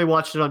say I only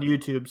watched it on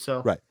YouTube,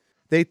 so Right.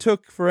 They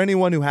took, for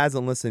anyone who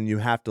hasn't listened, you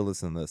have to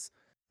listen to this.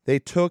 They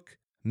took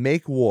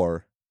Make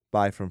War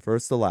by From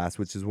First to Last,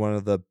 which is one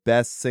of the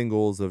best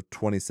singles of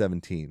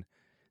 2017.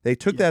 They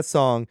took Yeah. that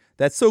song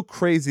that's so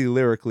crazy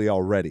lyrically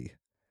already,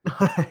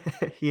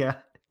 yeah.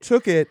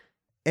 took it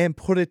and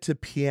put it to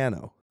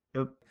piano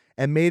Yep.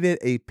 and made it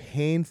a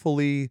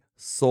painfully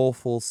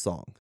soulful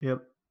song.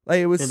 Yep. Like,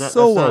 it was And so that's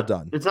well not-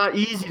 done. It's not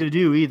easy to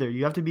do either.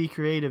 You have to be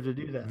creative to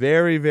do that.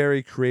 Very,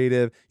 very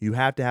creative. You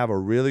have to have a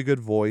really good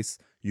voice.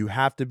 You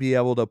have to be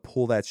able to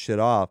pull that shit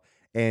off.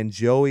 And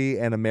Joey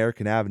and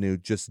American Avenue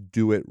just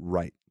do it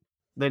right.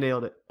 They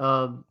nailed it.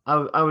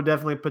 I would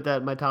definitely put that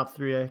in my top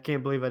 3. I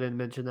can't believe I didn't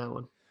mention that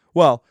one.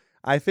 Well,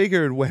 I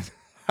figured when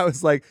I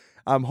was like,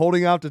 I'm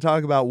holding out to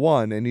talk about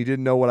one and you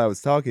didn't know what I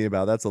was talking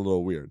about, that's a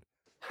little weird.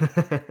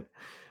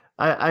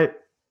 I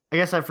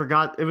guess I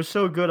forgot. It was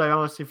so good. I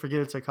honestly forget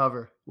it's a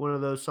cover. One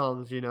of those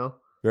songs, you know.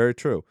 Very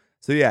true.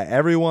 So yeah,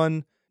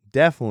 everyone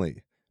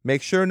definitely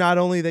make sure not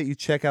only that you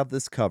check out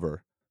this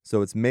cover.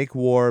 So it's Make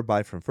War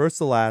by From First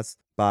to Last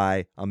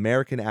by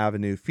American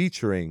Avenue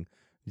featuring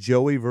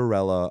Joey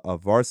Varela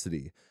of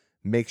Varsity.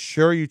 Make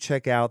sure you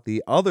check out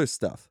the other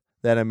stuff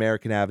that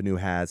American Avenue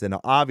has. And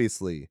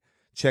obviously,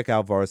 check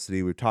out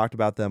Varsity. We've talked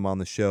about them on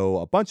the show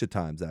a bunch of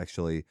times,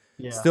 actually.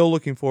 Yeah. Still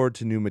looking forward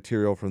to new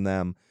material from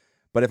them.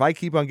 But if I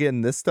keep on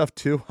getting this stuff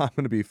too, I'm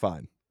going to be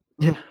fine.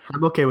 Yeah,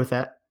 I'm okay with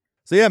that.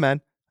 So yeah, man,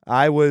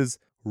 I was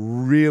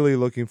really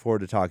looking forward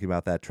to talking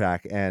about that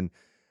track. And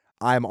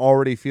I'm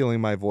already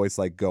feeling my voice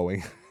like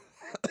going.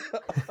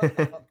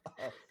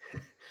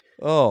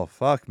 Oh,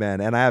 fuck, man.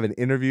 And I have an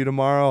interview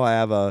tomorrow. I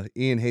have a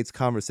Ian Hates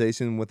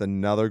conversation with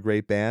another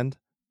great band.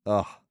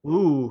 Ugh.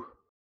 Ooh.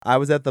 I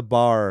was at the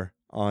bar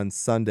on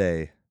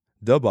Sunday,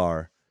 the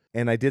bar,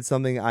 and I did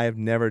something I have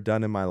never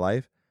done in my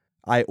life.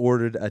 I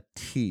ordered a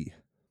tea.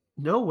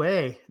 No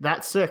way.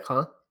 That's sick,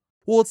 huh?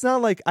 Well, it's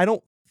not like I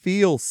don't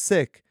feel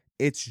sick.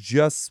 It's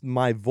just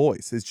my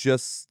voice. It's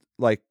just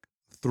like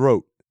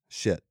throat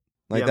shit.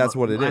 Like Yeah, that's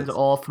what it mine's is.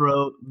 all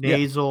throat, Yeah.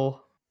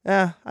 nasal.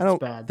 I don't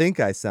bad. think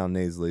I sound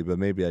nasally, but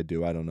maybe I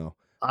do. I don't know.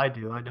 I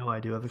do. I know I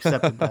do. I've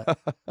accepted that.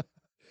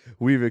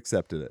 We've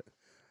accepted it.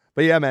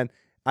 But yeah, man,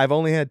 I've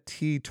only had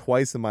tea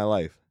twice in my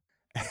life.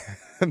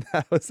 And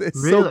it's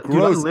Really? so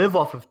gross. Dude, I live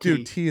off of tea.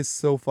 Dude, tea is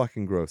so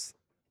fucking gross.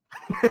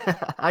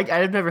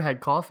 I've never had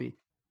coffee.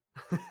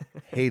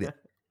 Hate it.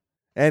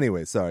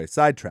 Anyway, sorry.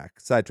 Sidetrack.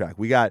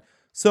 We got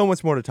so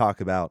much more to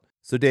talk about.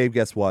 So, Dave,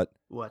 guess what?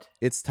 What?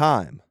 It's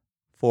time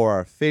for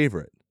our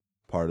favorite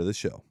part of the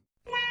show.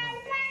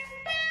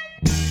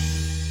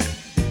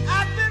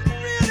 I've been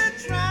really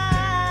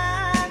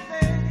trying,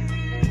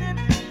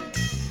 baby,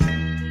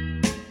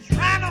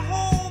 trying to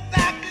hold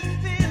back this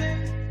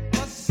feeling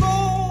for so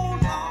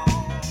long.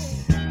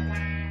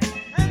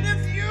 And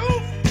if you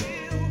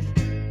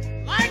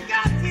feel like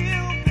I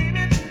feel,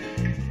 baby,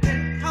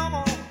 then come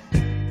on.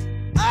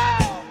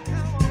 Oh,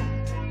 come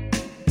on.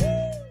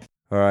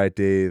 All right,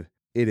 Dave,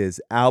 it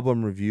is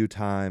album review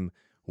time.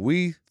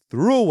 We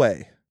threw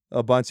away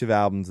a bunch of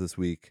albums this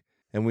week,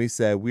 and we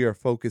said we are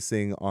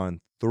focusing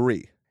on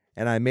 3.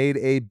 And I made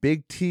a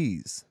big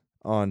tease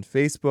on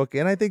Facebook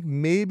and I think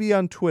maybe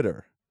on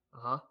Twitter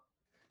Uh-huh.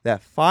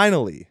 that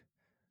finally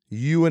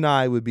you and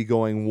I would be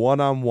going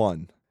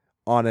one-on-one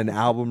on an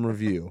album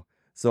review.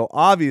 So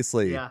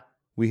obviously, Yeah.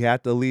 we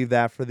have to leave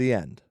that for the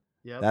end.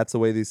 Yep. That's the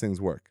way these things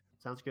work.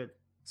 Sounds good.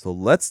 So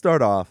let's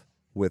start off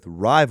with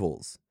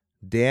Rivals,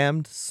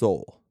 Damned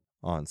Soul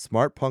on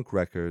Smart Punk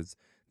Records.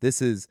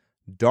 This is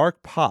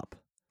dark pop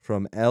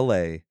from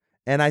LA.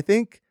 And I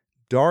think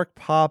dark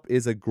pop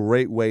is a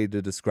great way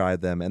to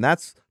describe them. And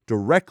that's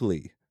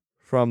directly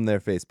from their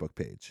Facebook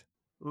page.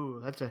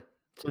 Ooh, it's a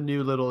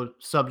new little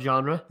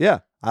subgenre. Yeah,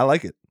 I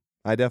like it.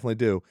 I definitely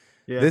do.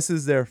 Yeah. This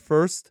is their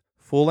first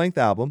full-length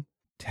album,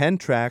 10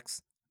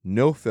 tracks,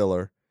 no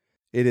filler.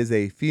 It is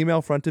a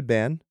female-fronted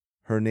band.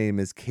 Her name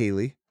is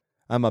Kaylee.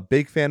 I'm a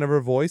big fan of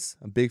her voice,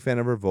 a big fan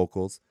of her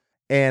vocals.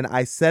 And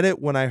I said it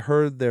when I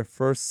heard their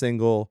first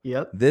single.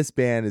 Yep. This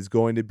band is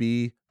going to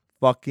be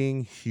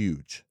fucking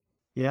huge.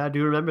 Yeah, I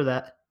do remember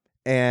that.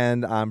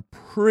 And I'm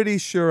pretty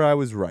sure I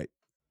was right.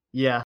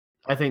 Yeah.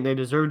 I think they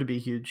deserve to be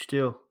huge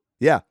too.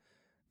 Yeah,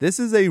 this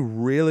is a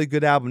really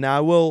good album. Now, I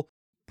will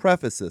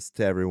preface this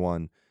to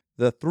everyone.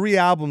 The 3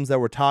 albums that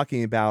we're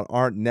talking about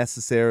aren't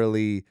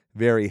necessarily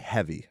very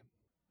heavy.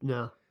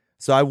 No.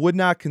 So I would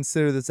not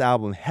consider this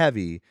album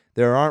heavy.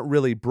 There aren't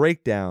really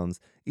breakdowns.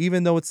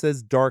 Even though it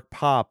says dark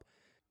pop,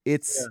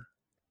 it's,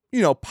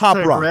 pop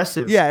It's rock.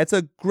 aggressive. Yeah, it's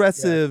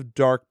aggressive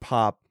dark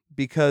pop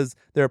because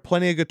there are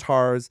plenty of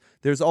guitars.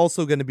 There's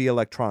also going to be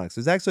electronics.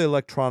 There's actually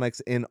electronics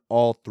in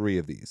all 3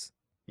 of these.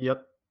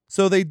 Yep.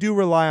 So they do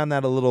rely on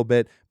that a little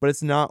bit, but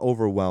it's not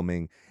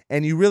overwhelming.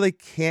 And you really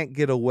can't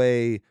get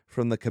away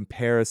from the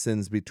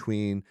comparisons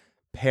between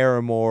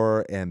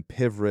Paramore and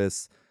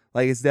Pivris.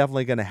 Like, it's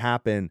definitely going to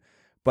happen.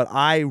 But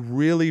I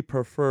really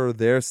prefer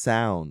their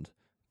sound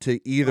to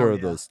either Oh, of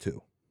yeah. those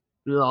two.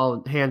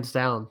 All hands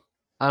down.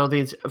 I don't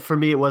think it's for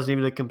me. It wasn't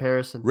even a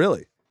comparison.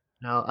 Really?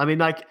 No, I mean,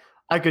 like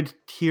I could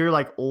hear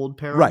like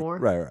old Right, Paramore,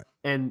 right.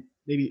 and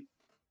maybe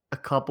a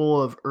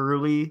couple of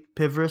early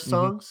Pivris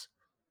songs,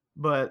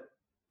 but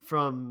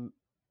from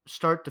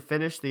start to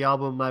finish, the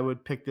album, I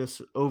would pick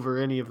this over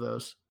any of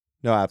those.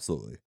 No,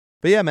 absolutely.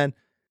 But yeah, man,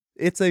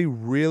 it's a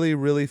really,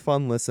 really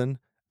fun listen.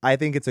 I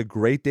think it's a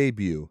great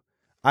debut.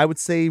 I would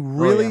say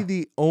really yeah.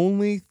 the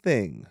only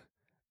thing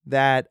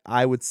that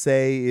I would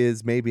say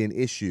is maybe an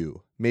issue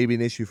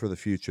for the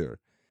future,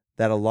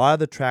 that a lot of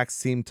the tracks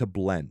seem to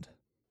blend.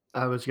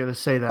 I was gonna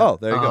say that. Oh,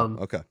 there you go.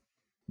 Okay.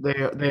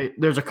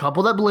 There's a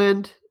couple that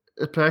blend,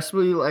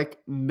 especially like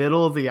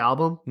middle of the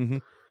album.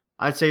 Mhm.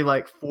 I'd say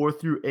like 4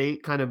 through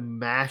 8 kind of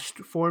mashed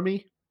for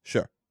me.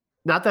 Sure.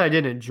 Not that I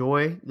didn't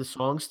enjoy the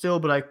song still,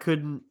 but I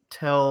couldn't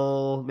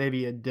tell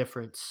maybe a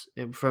difference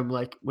from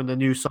like when the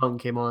new song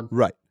came on.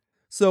 Right.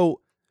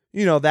 So,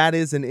 that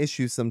is an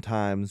issue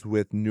sometimes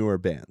with newer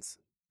bands.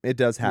 It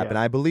does happen.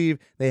 Yeah. I believe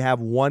they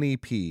have 1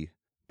 EP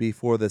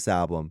before this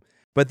album,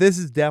 but this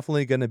is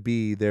definitely going to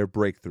be their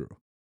breakthrough.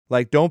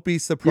 Like, don't be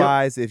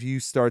surprised if you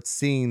start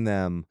seeing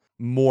them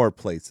more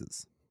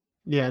places.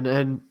 Yeah,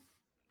 and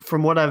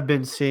from what I've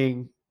been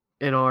seeing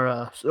in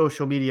our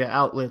social media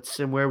outlets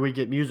and where we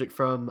get music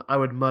from, I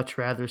would much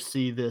rather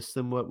see this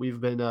than what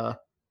we've been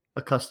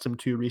accustomed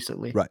to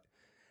recently. Right.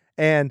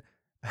 And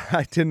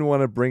I didn't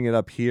want to bring it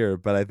up here,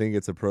 but I think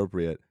it's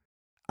appropriate.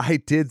 I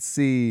did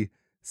see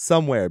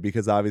somewhere,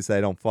 because obviously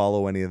I don't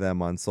follow any of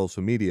them on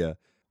social media,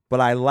 but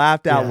I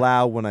laughed out Yeah.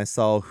 loud when I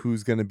saw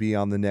who's going to be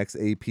on the next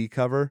AP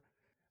cover,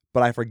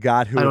 but I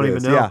forgot who I don't it even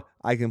is. know. Yeah,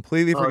 I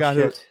completely Oh, forgot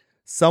who. shit.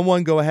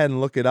 Someone go ahead and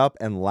look it up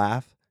and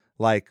laugh.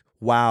 Like,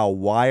 wow,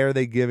 why are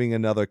they giving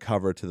another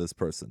cover to this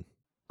person?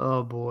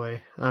 Oh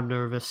boy, I'm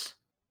nervous.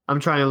 I'm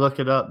trying to look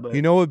it up, but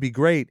You know, it would be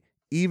great,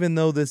 even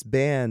though this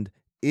band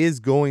is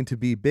going to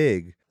be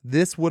big,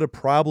 this would have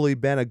probably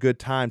been a good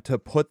time to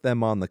put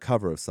them on the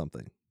cover of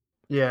something.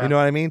 yeah. You know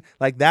what I mean?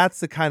 Like, that's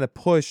the kind of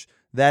push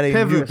that a new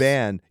Pivorous.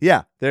 band.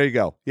 Yeah, there you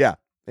go. Yeah,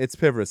 it's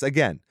Pivorous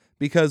again,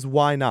 because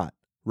why not?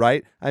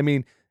 Right? I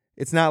mean,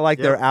 it's not like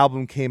their Yep.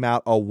 album came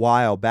out a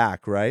while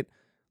back, right?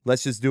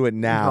 Let's just do it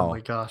now Oh my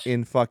gosh.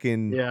 in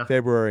fucking Yeah.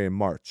 February and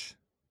March.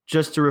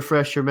 Just to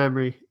refresh your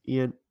memory,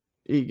 Ian.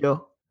 Here you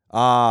go.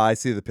 Ah, I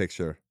see the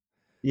picture.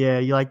 Yeah,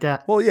 you like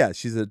that? Well, yeah,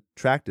 she's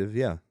attractive.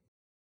 Yeah.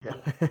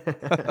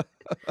 Yeah.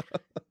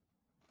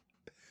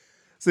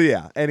 So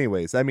yeah,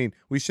 anyways, I mean,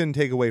 we shouldn't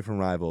take away from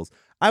Rivals.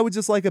 I would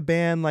just like a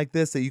band like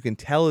this that you can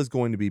tell is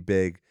going to be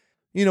big,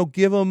 you know,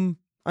 give them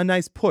a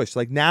nice push.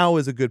 Like, now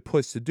is a good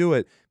push to do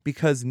it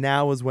because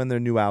now is when their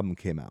new album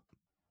came out.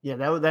 Yeah,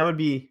 that would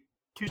be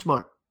too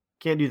smart.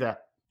 Can't do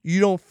that. You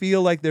don't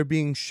feel like they're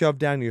being shoved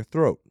down your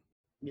throat.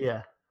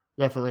 Yeah,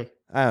 definitely.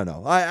 I don't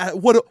know.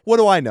 What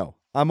do I know?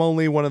 I'm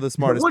only one of the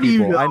smartest What do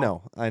you people.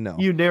 know? I know.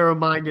 You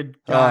narrow-minded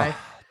guy.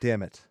 Ah,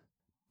 damn it,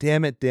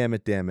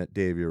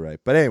 Dave, you're right.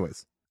 But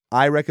anyways,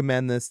 I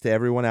recommend this to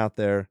everyone out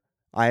there.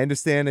 I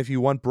understand if you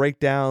want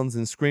breakdowns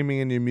and screaming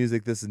in your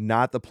music, this is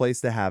not the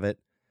place to have it,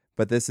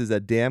 but this is a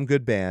damn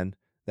good band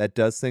that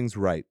does things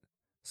right.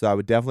 So I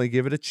would definitely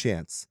give it a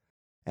chance.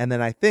 And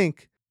then I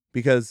think,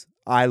 because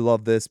I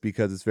love this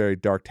because it's very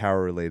Dark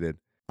Tower related,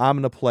 I'm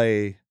going to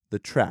play the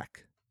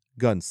track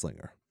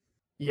Gunslinger.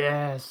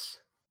 Yes.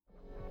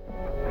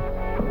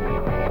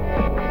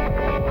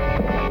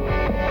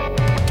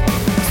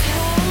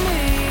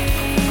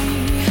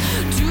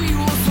 Do you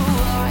also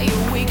lie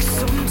awake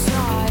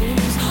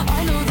sometimes?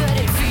 I know that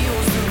it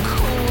feels the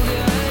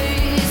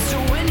coldest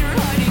when you're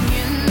hiding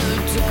in the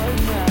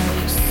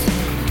darkness.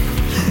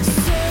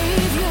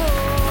 Savior,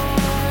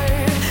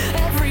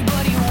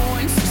 everybody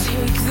wants to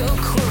take the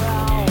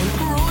crown.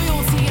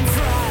 Royalty in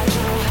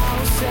fragile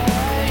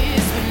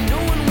houses, but no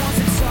one wants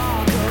to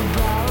talk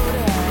about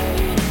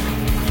it.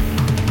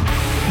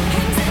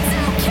 And it's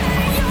okay,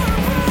 you're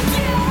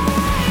broken,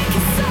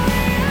 'cause I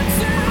am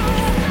too.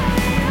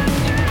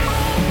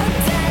 A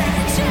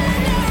dead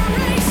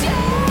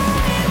generation,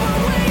 we're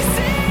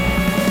wasting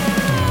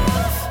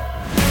youth.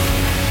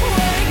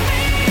 Wake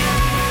me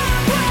up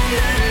when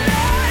the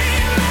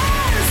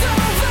nightmare's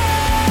over.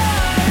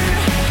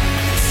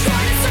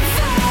 Try to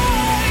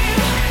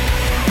survive,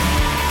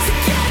 to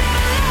get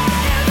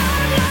alive.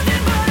 I'm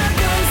nothing but a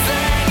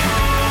gunslinger,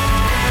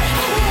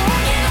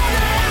 walking on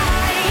the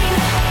line.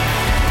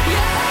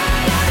 Yeah,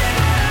 I'm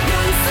nothing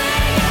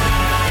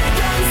but a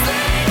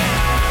gunslinger,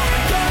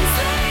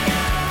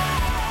 gunslinger.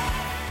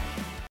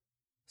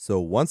 So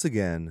once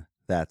again,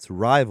 that's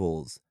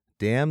Rivals,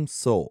 Damn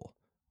Soul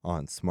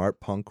on Smart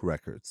Punk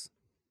Records.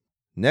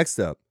 Next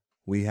up,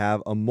 we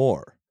have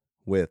Amor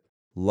with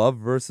Love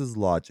vs.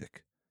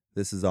 Logic.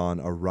 This is on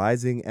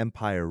Arising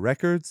Empire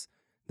Records.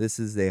 This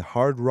is a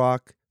hard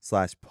rock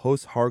 /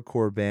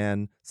 post-hardcore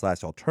band /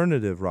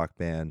 alternative rock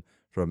band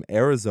from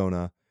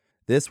Arizona.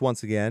 This,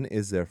 once again,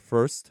 is their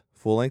first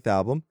full-length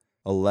album,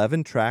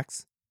 11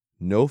 tracks,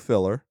 no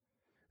filler.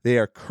 They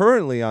are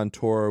currently on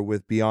tour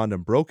with Beyond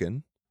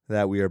Unbroken,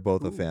 that we are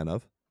both a fan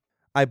of.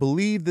 I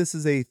believe this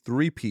is a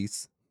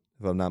 3-piece,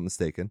 if I'm not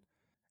mistaken.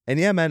 And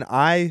yeah, man,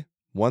 I,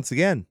 once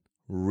again,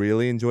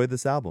 really enjoyed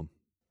this album.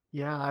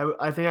 Yeah,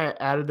 I think I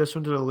added this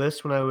one to the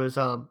list when I was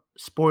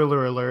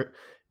spoiler alert.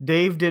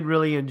 Dave didn't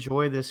really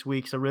enjoy this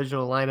week's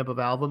original lineup of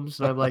albums,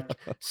 and I'm like,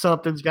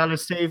 something's got to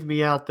save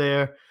me out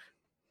there.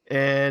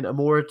 And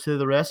Amor to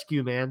the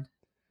rescue, man.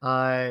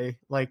 I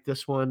like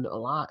this one a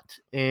lot,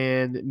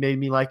 and it made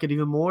me like it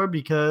even more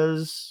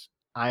because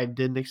I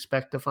didn't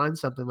expect to find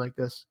something like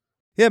this.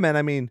 Yeah, man,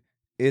 I mean,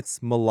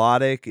 it's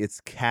melodic, it's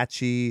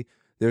catchy,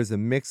 there's a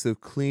mix of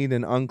clean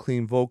and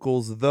unclean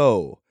vocals,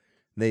 though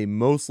they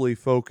mostly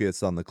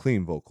focus on the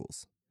clean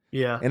vocals.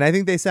 Yeah, And I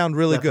think they sound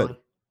really good.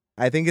 definitely.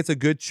 I think it's a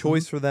good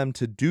choice for them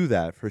to do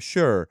that, for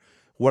sure.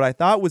 What I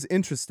thought was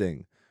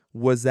interesting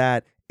was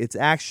that it's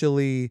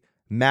actually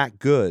Matt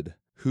Good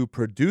who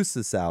produced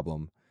this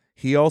album.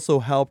 He also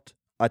helped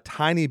a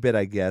tiny bit,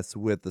 I guess,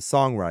 with the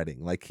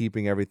songwriting, like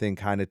keeping everything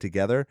kind of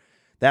together.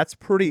 That's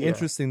pretty Yeah.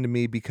 interesting to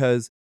me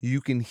because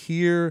you can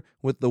hear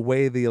with the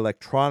way the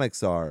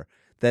electronics are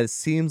that it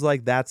seems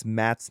like that's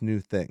Matt's new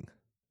thing.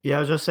 Yeah, I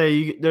was just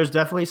saying, there's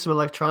definitely some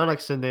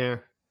electronics in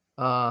there.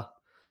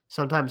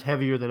 Sometimes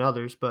heavier than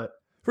others, but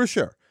For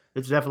sure.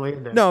 it's definitely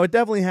in there. No, it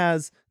definitely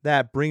has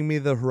that Bring Me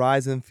the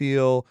Horizon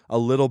feel, a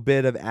little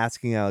bit of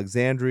Asking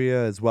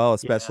Alexandria as well,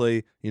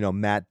 especially,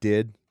 Matt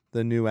did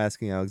the new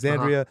Asking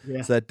Alexandria.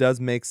 Yeah. So that does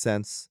make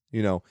sense,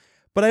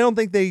 But I don't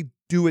think they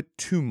do it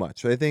too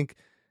much. I think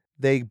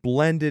they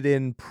blend it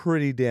in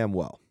pretty damn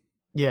well.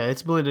 Yeah,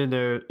 it's blended in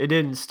there. It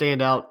didn't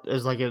stand out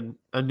as like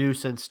a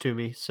nuisance to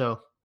me.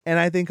 So And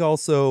I think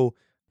also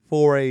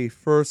for a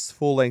first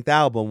full-length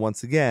album,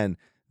 once again,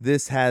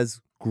 this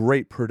has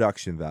great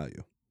production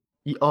value.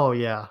 oh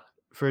yeah,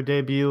 for a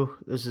debut,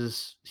 this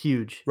is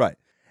huge. Right.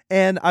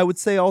 And I would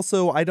say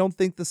also, I don't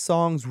think the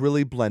songs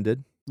really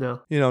blended.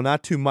 No.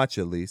 Not too much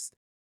at least.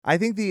 I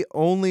think the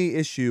only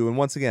issue, and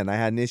once again, I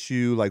had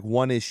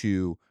one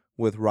issue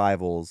with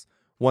Rivals.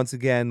 Once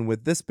again,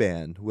 with this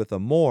band, with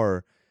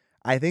Amor,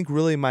 I think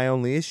really my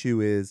only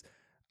issue is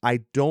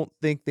I don't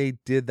think they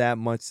did that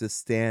much to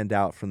stand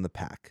out from the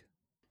pack.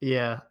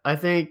 Yeah, I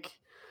think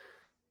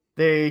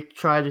they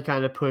tried to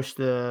kind of push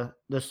the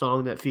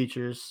song that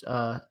features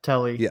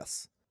Telly.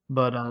 Yes.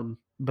 But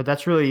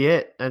that's really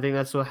it. I think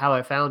that's how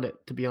I found it,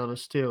 to be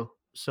honest, too.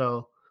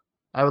 So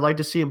I would like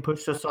to see them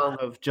push the song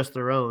of Just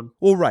Their Own.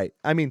 Well, right.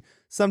 I mean,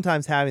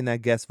 sometimes having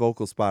that guest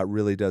vocal spot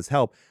really does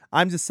help.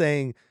 I'm just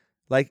saying,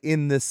 like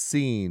in this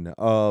scene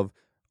of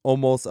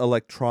almost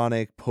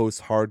electronic,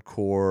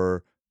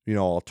 post-hardcore,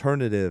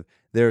 alternative,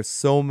 there's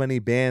so many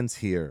bands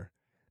here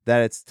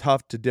that it's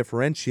tough to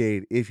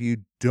differentiate if you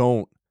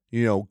don't,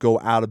 go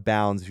out of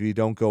bounds, if you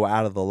don't go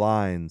out of the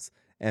lines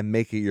and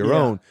make it your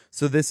own.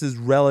 So this is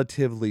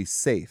relatively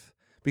safe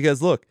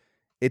because look,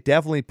 it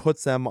definitely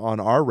puts them on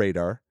our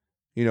radar.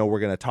 We're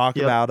going to talk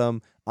about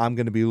them. I'm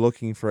going to be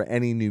looking for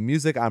any new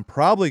music. I'm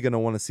probably going to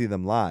want to see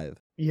them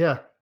live. Yeah.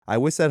 I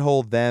wish that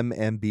whole Them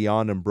and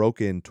Beyond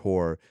Unbroken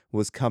tour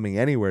was coming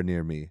anywhere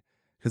near me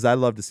because I'd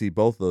love to see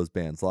both of those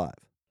bands live.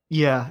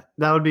 Yeah,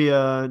 that would be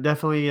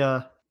definitely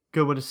a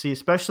good one to see,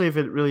 especially if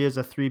it really is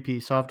a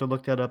 3-piece. I'll have to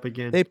look that up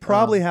again. They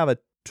probably have a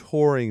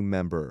touring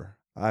member,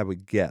 I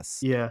would guess.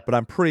 Yeah. But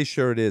I'm pretty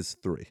sure it is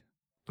 3.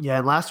 Yeah,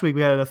 and last week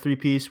we had a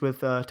 3-piece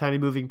with Tiny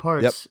Moving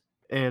Parts.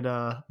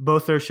 And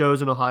both their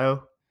shows in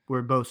Ohio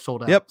were both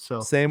sold out. Yep.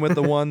 So Same with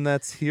the one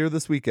that's here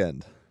this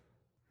weekend.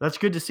 That's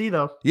good to see,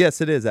 though.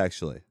 Yes, it is,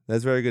 actually.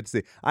 That's very good to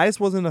see. I just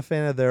wasn't a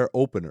fan of their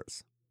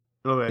openers.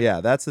 Okay. Yeah,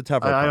 that's the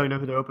tougher part. I don't know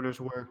who the openers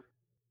were.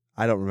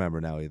 I don't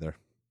remember now either.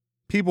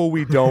 People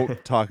we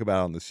don't talk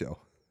about on the show,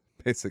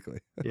 basically.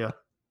 Yeah.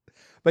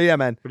 But yeah,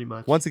 man. Pretty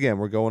much. Once again,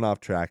 we're going off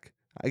track.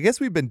 I guess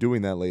we've been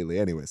doing that lately.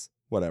 Anyways,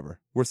 whatever.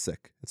 We're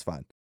sick. It's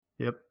fine.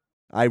 Yep.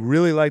 I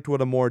really liked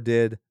what Amor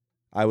did.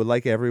 I would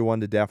like everyone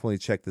to definitely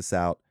check this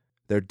out.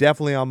 They're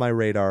definitely on my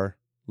radar.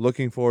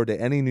 Looking forward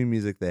to any new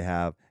music they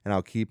have, and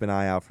I'll keep an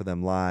eye out for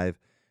them live.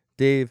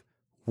 Dave,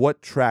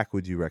 what track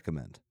would you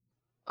recommend?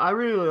 I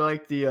really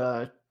like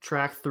the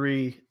track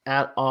 3,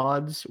 At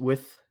Odds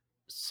with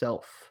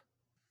Self.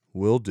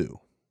 Will do.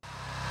 I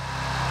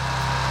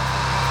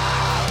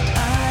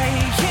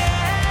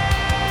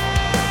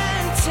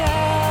can't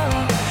tell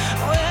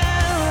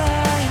where the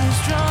line is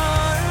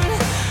drawn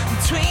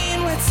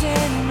between what's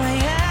in my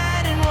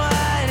head and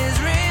what is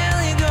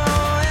really going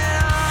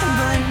on.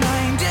 My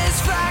mind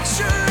is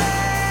fracturing.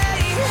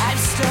 I've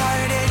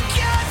started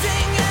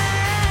giving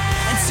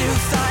in to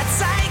thoughts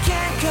I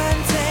can't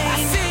contain.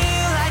 I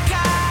feel like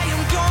I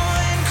am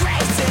going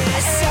crazy.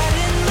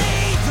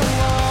 Suddenly the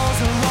walls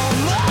are all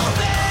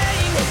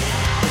moving.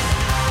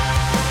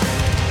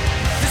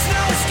 There's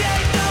no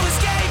escape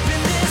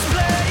in this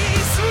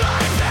place.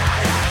 My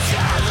bed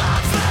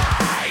cannot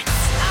fight.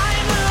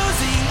 I'm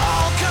losing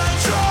all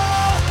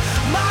control.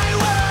 My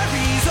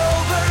worries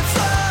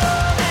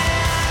overflow.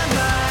 Am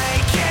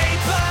I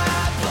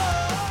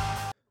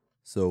capable?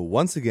 So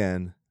once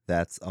again,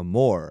 that's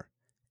Amor,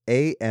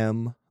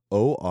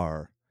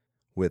 AMOR,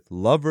 with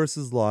Love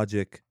vs.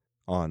 Logic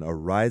on A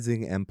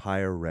Rising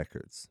Empire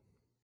Records.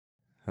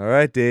 All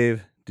right,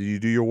 Dave, did you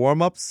do your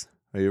warm-ups?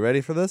 Are you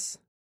ready for this?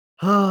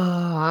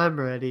 I'm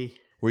ready.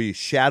 Were you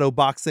shadow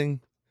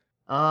boxing?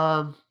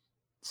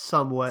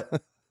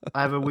 Somewhat.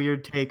 I have a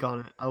weird take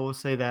on it. I will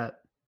say that.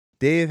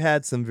 Dave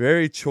had some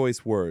very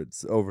choice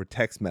words over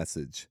text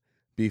message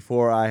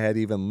before I had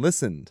even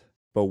listened,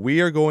 but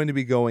we are going to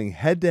be going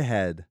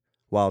head-to-head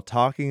while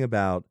talking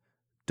about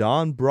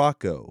Don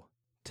Brocco,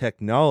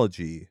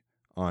 Technology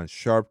on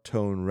Sharp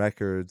Tone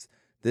Records.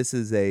 This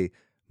is a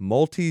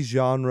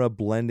multi-genre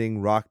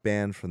blending rock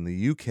band from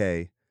the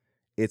UK.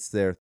 It's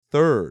their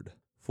third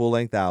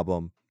full-length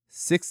album,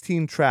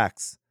 16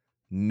 tracks,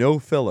 no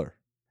filler.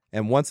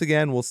 And once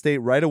again, we'll state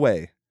right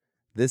away,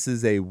 this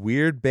is a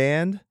weird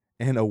band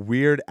and a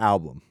weird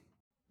album.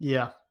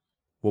 Yeah.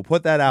 We'll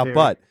put that out, Very.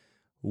 but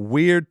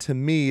weird to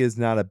me is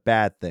not a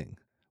bad thing.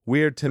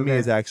 Weird to me Okay.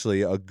 is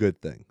actually a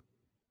good thing.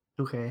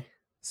 Okay.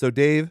 So,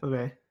 Dave,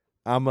 Okay.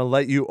 I'm going to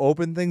let you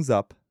open things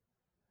up.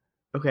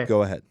 Okay.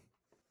 Go ahead.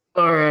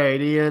 All right,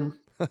 Ian.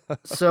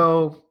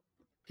 So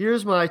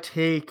here's my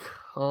take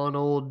on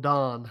old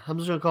Don. I'm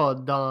just going to call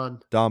it Don.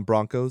 Don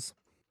Broncos.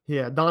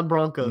 Yeah, Don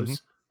Broncos.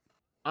 Mhm.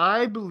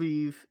 I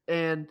believe,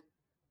 and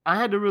I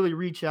had to really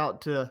reach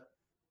out to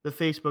the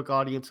Facebook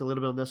audience a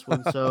little bit on this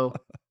one. So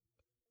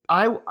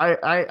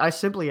I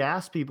simply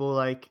asked people,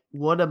 like,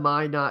 what am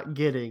I not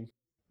getting?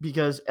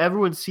 Because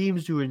everyone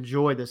seems to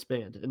enjoy this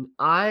band, and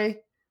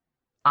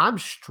I'm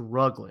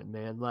struggling,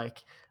 man.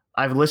 Like,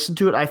 I've listened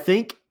to it. I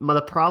think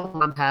the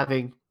problem I'm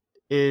having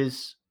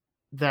is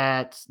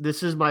that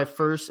this is my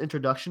first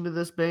introduction to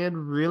this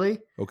band, really,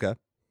 Okay.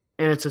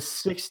 and it's a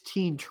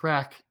 16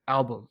 track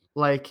album.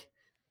 Like,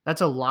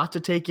 that's a lot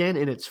to take in,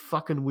 and it's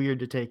fucking weird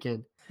to take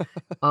in.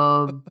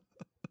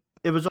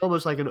 It was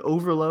almost like an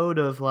overload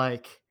of,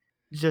 like,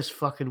 just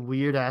fucking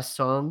weird ass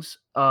songs.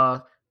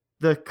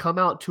 The Come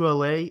Out to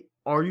LA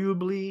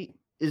arguably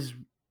is,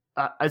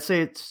 I'd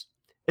say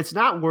it's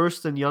not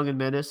worse than Young and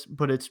Menace,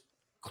 but it's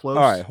close.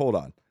 All right, hold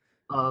on.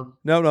 Um,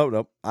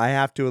 No. I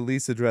have to at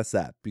least address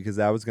that because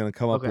that was going to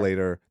come up Okay.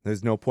 later.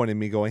 There's no point in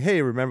me going,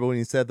 hey, remember when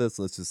you said this?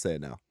 Let's just say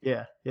it now.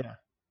 yeah.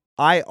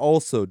 I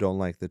also don't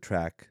like the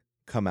track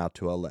Come Out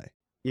to LA.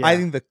 Yeah. I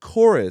think the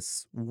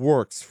chorus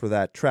works for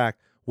that track.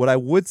 What I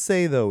would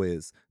say, though,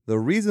 is the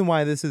reason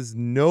why this is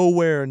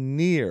nowhere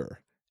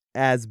near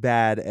as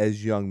bad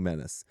as Young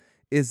Menace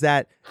is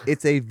that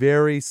it's a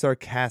very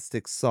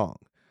sarcastic song.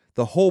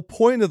 The whole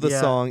point of the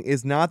Yeah. song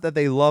is not that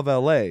they love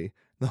LA.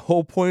 The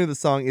whole point of the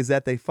song is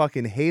that they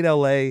fucking hate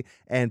LA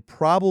and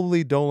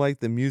probably don't like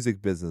the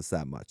music business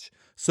that much.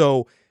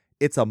 So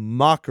it's a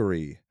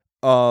mockery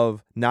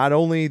of not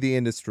only the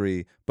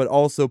industry, but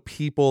also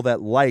people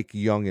that like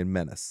Young and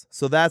Menace.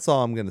 So that's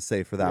all I'm going to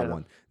say for that Yeah.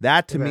 one.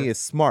 That to me Okay. is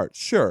smart.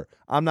 Sure,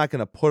 I'm not going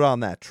to put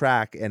on that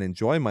track and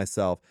enjoy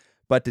myself,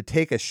 but to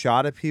take a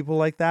shot at people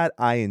like that,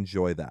 I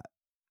enjoy that.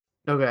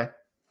 Okay.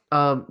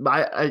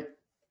 I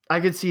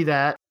could see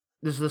that.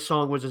 The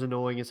song was just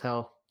annoying as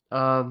hell.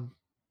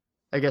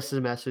 I guess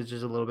the message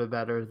is a little bit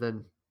better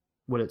than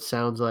what it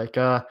sounds like.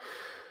 I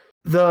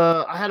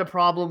had a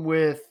problem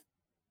with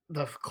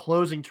the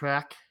closing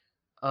track.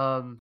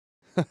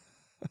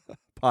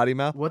 Potty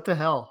mouth? What the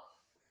hell?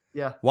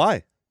 Yeah.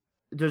 Why?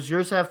 Does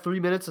yours have 3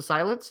 minutes of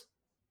silence?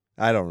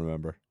 I don't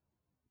remember.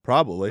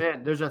 Probably.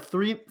 Man, there's a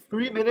three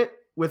minute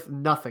with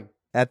nothing.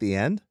 At the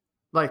end?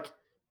 Like,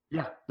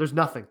 yeah, there's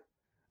nothing.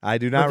 I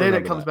do not But then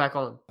remember it comes that. back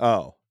on.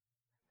 Oh,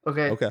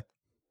 Okay. okay.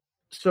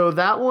 So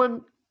that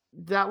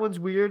one's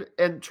weird.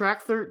 And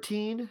track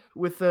 13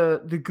 with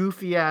the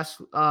goofy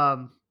ass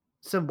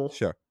symbol,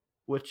 Sure.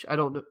 which I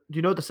don't know. Do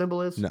you know what the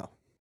symbol is? No.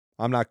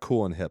 I'm not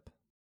cool and hip.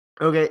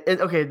 Okay.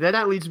 Okay. Then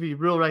that leads me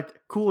real right.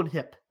 Cool and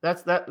hip.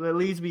 That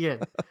leads me in.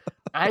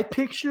 I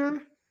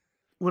picture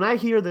when I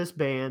hear this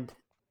band,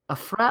 a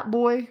frat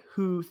boy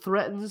who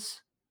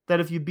threatens that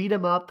if you beat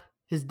him up,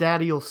 his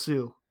daddy will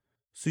sue.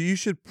 So you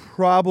should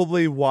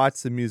probably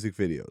watch the music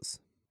videos.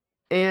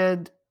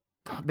 And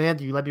man,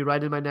 you let me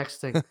right in my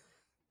next thing.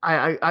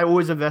 I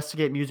always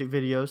investigate music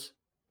videos,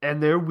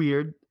 and they're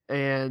weird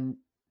and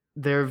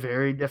they're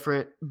very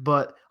different.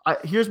 But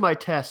here's my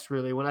test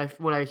really when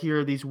I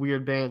hear these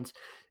weird bands,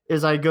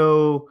 is I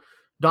go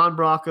Don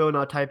Brocco and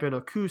I'll type in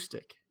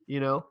acoustic.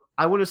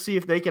 I want to see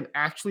if they can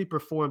actually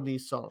perform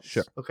these songs.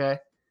 Sure. Okay.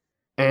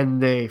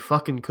 And they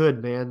fucking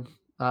could, man.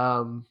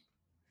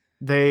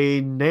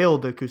 They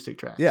nailed the acoustic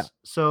tracks. Yeah.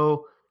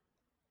 So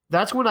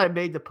that's when I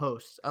made the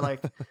post.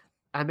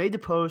 I made the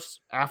post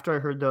after I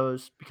heard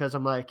those because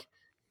I'm like,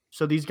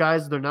 so these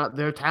guys,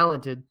 they're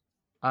talented.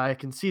 I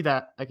can see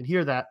that. I can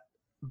hear that,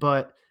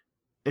 but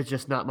it's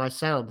just not my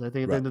sound. I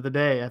think at the Right. end of the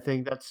day, I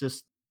think that's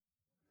just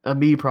a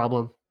me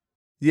problem.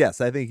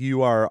 Yes, I think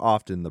you are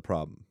often the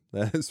problem.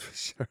 That is for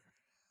sure.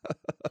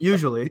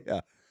 Usually.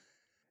 Yeah.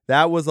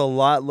 That was a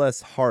lot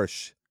less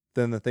harsh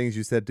than the things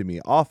you said to me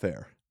off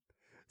air.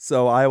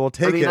 So I will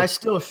take it. I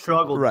still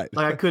struggled. Right.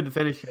 Like I couldn't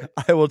finish it.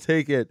 I will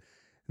take it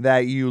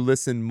that you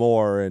listened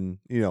more and,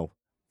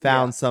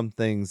 found Yeah. some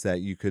things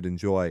that you could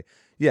enjoy.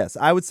 Yes,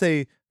 I would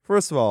say,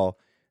 first of all,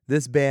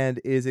 this band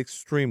is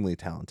extremely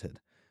talented.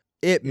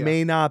 It Yeah.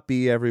 may not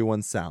be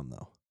everyone's sound,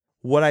 though.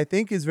 What I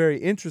think is very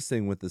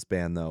interesting with this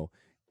band, though,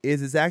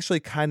 is it's actually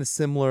kind of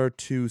similar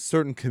to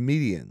certain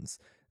comedians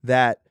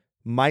that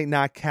might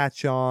not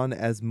catch on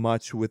as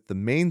much with the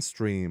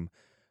mainstream,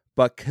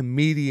 but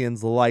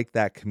comedians like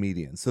that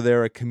comedian. So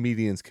they're a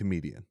comedian's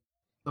comedian.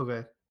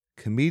 Okay.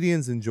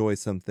 Comedians enjoy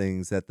some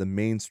things that the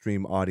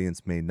mainstream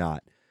audience may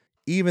not.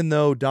 Even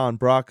though Don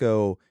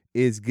Brocco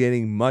is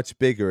getting much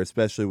bigger,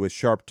 especially with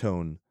Sharp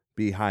Tone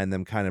behind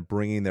them, kind of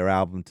bringing their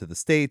album to the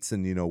States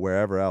and,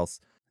 wherever else,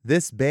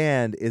 this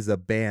band is a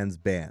band's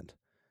band.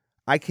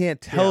 I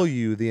can't tell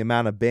you the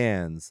amount of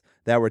bands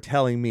that were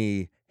telling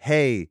me,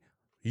 hey,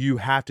 you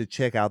have to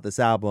check out this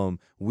album.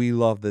 We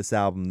love this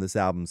album. This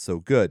album's so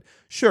good.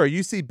 Sure,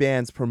 you see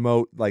bands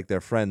promote like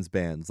their friends'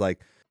 bands.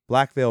 Like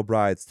Black Veil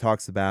Brides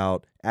talks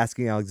about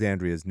Asking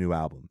Alexandria's new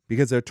album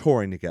because they're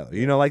touring together.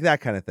 Like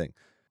that kind of thing.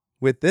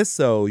 With this,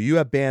 though, you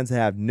have bands that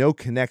have no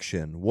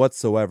connection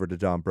whatsoever to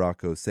Don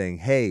Brocco saying,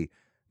 hey,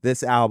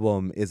 this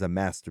album is a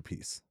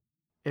masterpiece.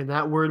 And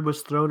that word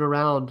was thrown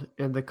around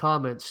in the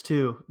comments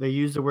too. They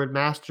used the word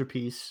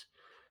masterpiece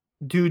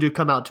due to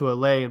Come Out to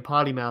LA and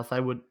Potty Mouth. I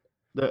would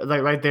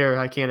like right there.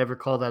 I can't ever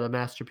call that a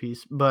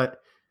masterpiece, but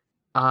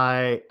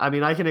I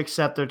mean, I can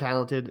accept they're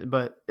talented,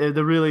 but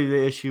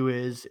the issue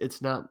is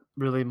it's not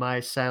really my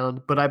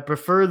sound. But I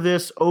prefer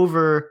this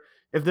over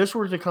if this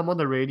were to come on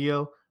the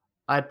radio.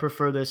 I'd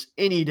prefer this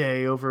any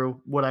day over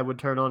what I would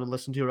turn on and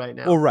listen to right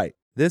now. Well, right.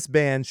 This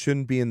band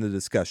shouldn't be in the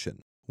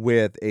discussion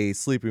with a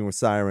Sleeping with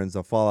Sirens,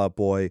 a Fall Out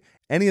Boy,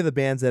 any of the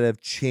bands that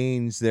have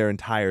changed their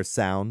entire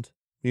sound.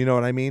 You know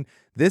what I mean?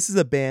 This is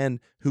a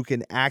band who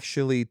can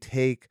actually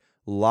take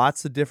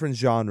lots of different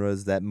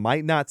genres that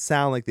might not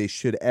sound like they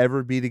should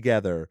ever be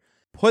together,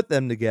 put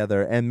them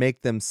together, and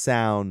make them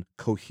sound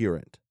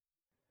coherent.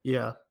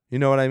 Yeah. You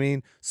know what I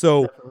mean?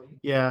 So Definitely.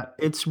 Yeah,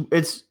 it's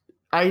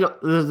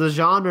the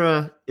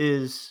genre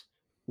is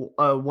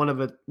one of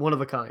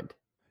a kind.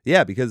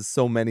 yeah, because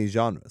so many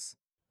genres.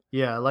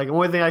 Yeah, like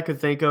only thing I could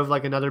think of,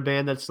 like another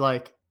band that's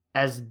like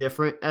as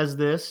different as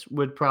this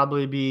would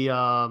probably be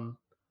oh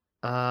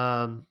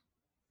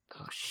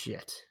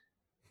shit,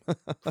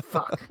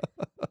 fuck,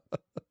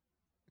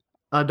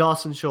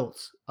 Dawson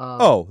Schultz.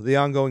 Oh, the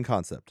ongoing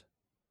concept.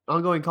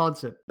 Ongoing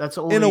concept. That's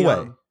the In a only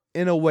way.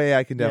 In a way,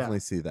 I can yeah.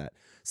 definitely see that.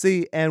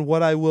 See, and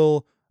what I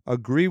will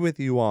agree with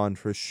you on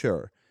for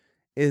sure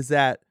is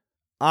that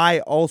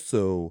I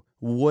also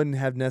wouldn't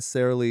have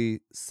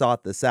necessarily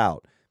sought this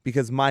out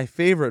because my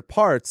favorite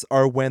parts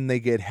are when they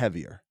get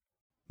heavier.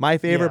 My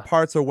favorite Yeah.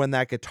 parts are when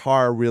that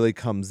guitar really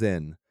comes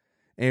in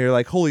and you're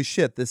like, holy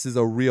shit, this is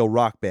a real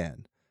rock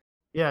band.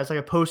 Yeah, it's like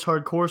a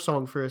post-hardcore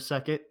song for a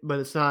second, but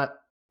it's not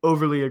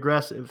overly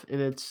aggressive,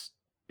 and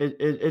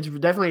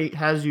it definitely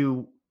has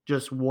you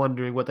just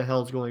wondering what the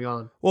hell's going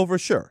on. Well, for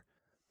sure.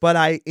 But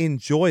I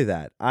enjoy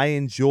that. I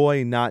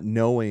enjoy not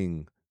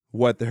knowing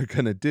what they're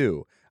going to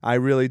do. I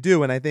really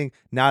do. And I think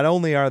not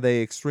only are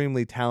they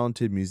extremely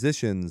talented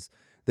musicians,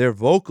 they're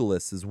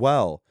vocalists as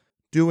well,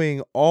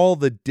 doing all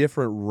the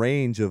different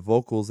range of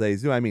vocals that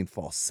he's doing. I mean,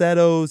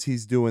 falsettos,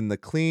 he's doing the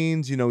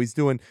cleans, he's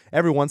doing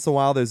every once in a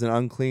while there's an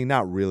unclean,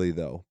 not really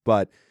though,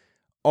 but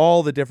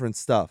all the different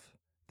stuff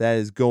that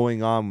is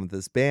going on with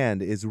this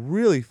band is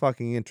really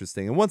fucking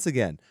interesting. And once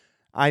again,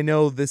 I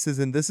know this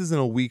isn't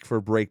a week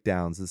for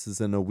breakdowns. This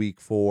isn't a week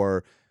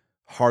for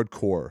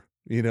hardcore.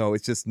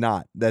 It's just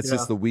not. That's Yeah.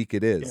 just the week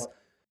it is. Yeah.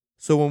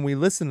 So when we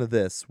listen to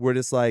this, we're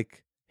just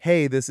like,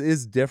 hey, this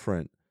is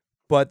different,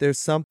 but there's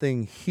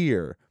something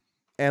here.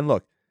 And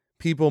look,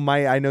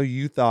 I know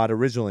you thought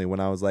originally when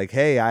I was like,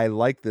 hey, I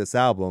like this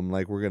album,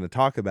 like we're going to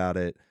talk about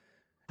it.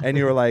 And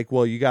you were like,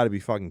 well, you got to be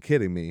fucking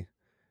kidding me.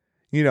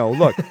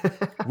 Look,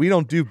 we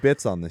don't do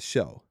bits on this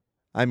show.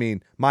 I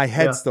mean, my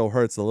head Yeah. still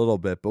hurts a little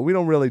bit, but we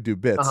don't really do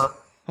bits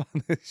Uh-huh.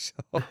 on this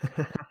show.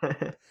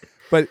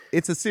 But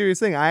it's a serious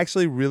thing. I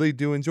actually really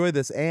do enjoy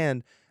this.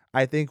 And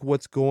I think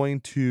what's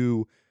going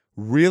to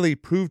really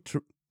prove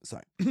to...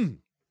 Sorry.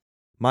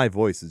 My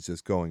voice is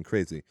just going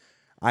crazy.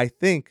 I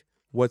think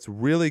what's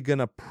really going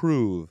to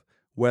prove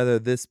whether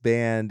this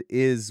band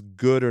is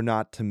good or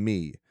not to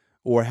me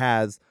or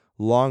has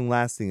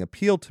long-lasting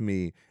appeal to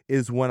me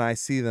is when I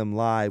see them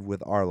live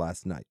with Our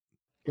Last Night.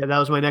 Yeah, that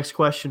was my next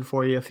question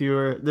for you. If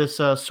this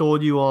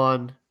sold you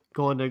on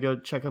going to go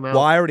check them out.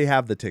 Well, I already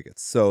have the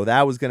tickets, so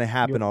that was going to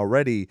happen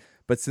already.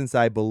 But since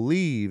I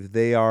believe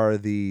they are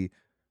the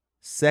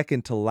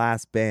second to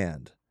last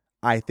band,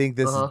 I think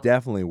this is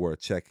definitely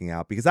worth checking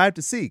out because I have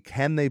to see,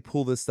 can they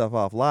pull this stuff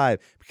off live?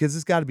 Because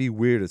it's got to be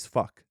weird as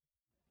fuck.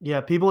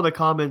 Yeah, people in the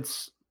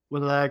comments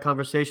when I had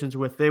conversations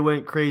with, they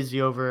went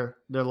crazy over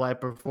their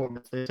live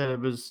performance. They said it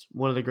was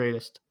one of the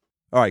greatest.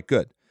 All right,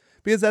 good.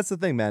 Because that's the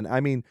thing, man. I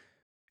mean,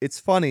 it's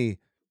funny.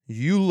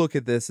 You look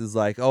at this as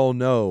like, oh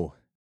no,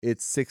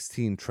 it's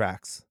 16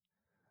 tracks.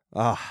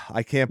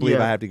 I can't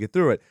believe I have to get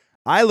through it.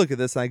 I look at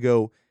this and I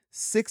go,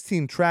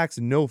 16 tracks,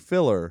 no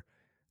filler.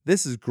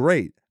 This is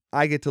great.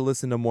 I get to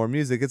listen to more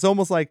music. It's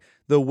almost like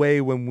the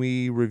way when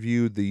we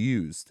reviewed The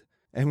Used.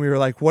 And we were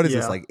like, what is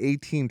this, like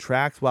 18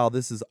 tracks? Wow,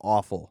 this is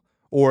awful.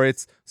 Or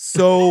it's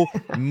so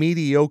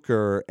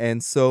mediocre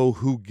and so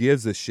who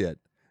gives a shit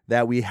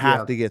that we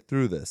have to get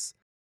through this.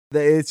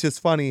 It's just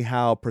funny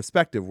how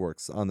perspective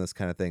works on this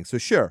kind of thing. So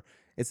sure,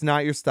 it's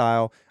not your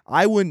style.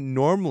 I wouldn't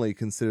normally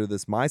consider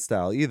this my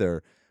style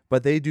either,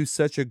 but they do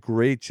such a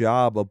great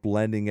job of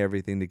blending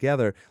everything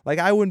together. Like,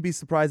 I wouldn't be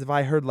surprised if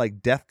I heard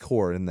like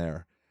deathcore in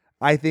there.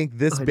 I think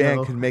this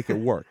band can make it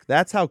work.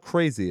 That's how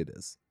crazy it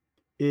is.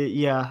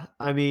 Yeah,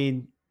 I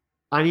mean,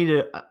 I need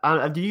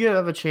to. Do you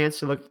have a chance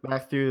to look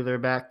back through their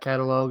back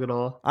catalog at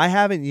all? I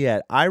haven't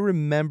yet. I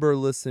remember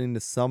listening to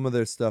some of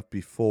their stuff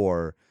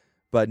before,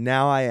 but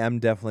now I am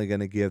definitely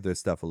going to give their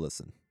stuff a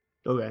listen.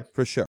 Okay.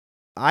 For sure.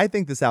 I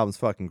think this album's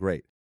fucking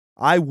great.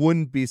 I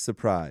wouldn't be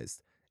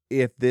surprised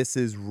if this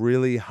is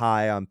really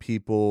high on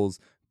people's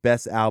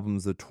best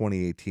albums of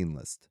 2018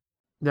 list.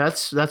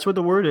 That's what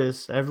the word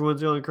is.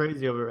 Everyone's going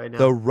crazy over it right now.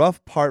 The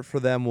rough part for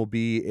them will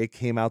be it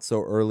came out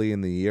so early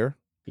in the year.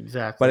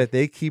 Exactly. But if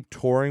they keep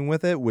touring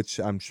with it, which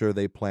I'm sure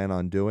they plan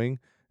on doing,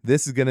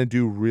 this is going to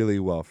do really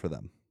well for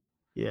them.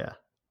 Yeah.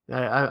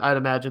 I'd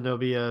imagine there'll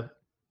be a...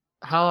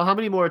 How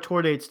many more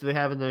tour dates do they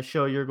have in the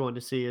show you're going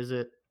to see? Is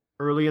it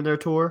early in their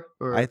tour?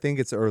 Or I think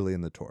it's early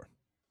in the tour.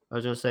 I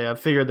was going to say, I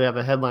figured they have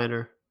a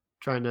headliner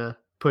trying to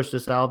push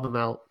this album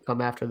out,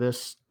 come after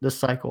this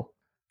cycle.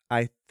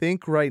 I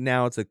think right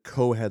now it's a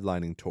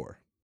co-headlining tour.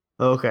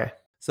 Okay.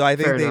 So I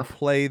think Fair they enough.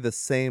 play the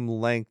same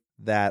length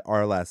that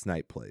Our Last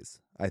Night plays,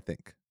 I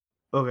think.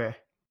 Okay.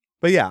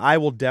 But yeah, I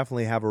will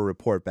definitely have a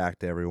report back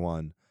to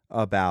everyone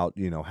about,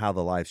 how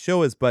the live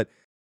show is. But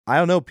I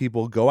don't know,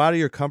 people, go out of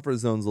your comfort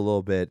zones a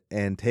little bit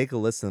and take a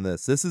listen to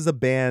this. This is a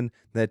band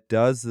that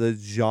does the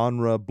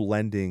genre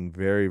blending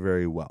very,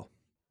 very well.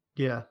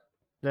 Yeah.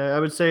 I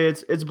would say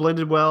it's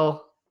blended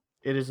well.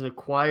 It is an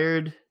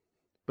acquired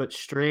but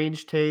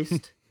strange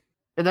taste.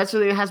 And that's the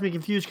thing that has me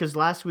confused because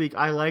last week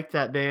I liked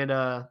that band,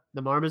 the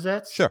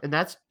Marmozets. Sure. And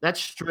that's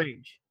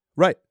strange.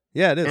 Right.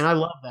 Yeah, it is. And I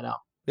love that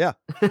Yeah.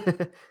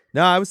 album.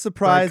 No, I was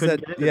surprised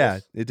couldn't that, get into yeah,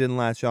 this. it didn't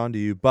latch on to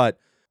you. But,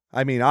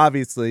 I mean,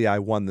 obviously, I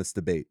won this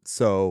debate.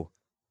 So,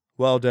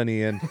 well done,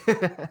 Ian.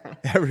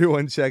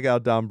 Everyone check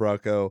out Don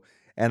Brocco.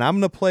 And I'm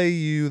going to play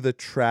you the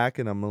track,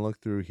 and I'm going to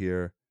look through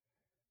here.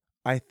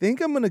 I think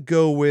I'm going to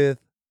go with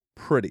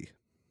Pretty.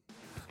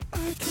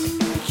 I can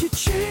make you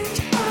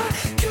change.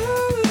 I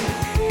could.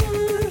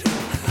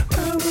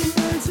 I would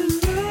like to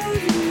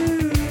love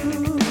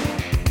you.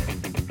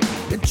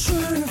 And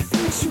try to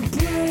fix your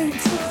brain,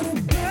 turn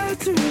it back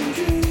to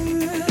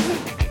good.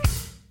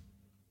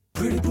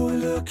 Pretty boy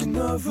looking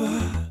over.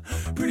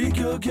 Pretty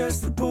girl gets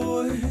the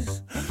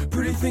boys.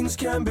 Pretty things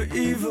can be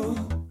evil.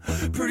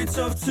 Pretty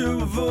tough to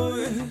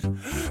avoid.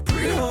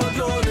 Pretty hard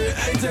on it,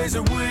 8 days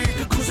a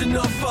week. Causing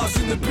enough fuss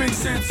in the big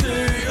city.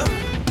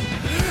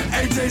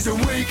 8 days a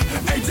week,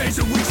 8 days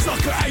a week,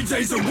 sucker, 8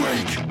 days a week.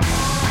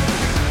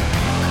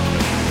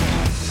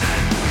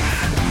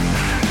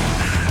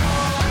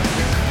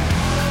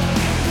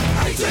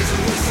 8 days a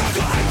week,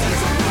 sucker, 8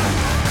 days a week.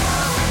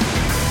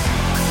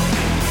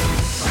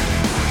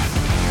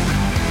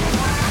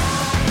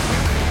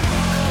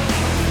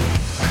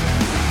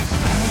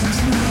 And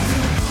now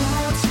the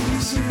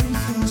party's in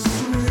full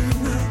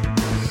swing.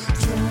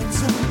 Don't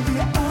tell me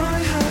I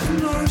have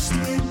no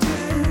sleeping.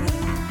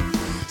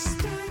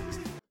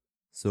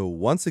 So,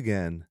 once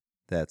again,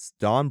 that's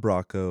Don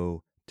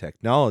Brocco,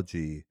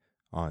 Technology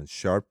on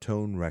Sharp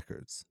Tone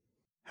Records.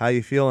 How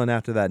you feeling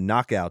after that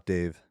knockout,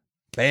 Dave?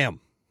 Bam!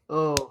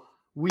 Oh,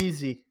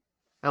 wheezy.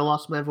 I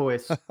lost my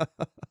voice.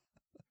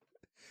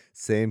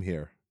 Same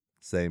here.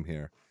 Same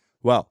here.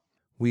 Well,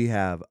 we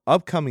have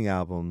upcoming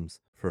albums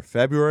for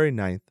February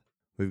 9th.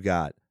 We've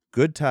got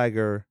Good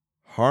Tiger,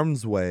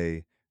 Harm's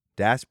Way,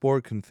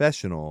 Dashboard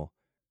Confessional,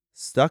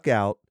 Stuck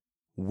Out,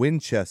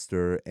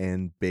 Winchester,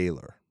 and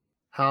Baylor.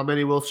 How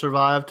many will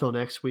survive till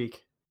next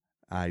week?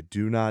 I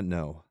do not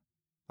know.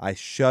 I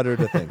shudder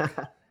to think.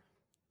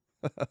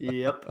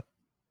 Yep.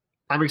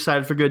 I'm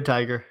excited for Good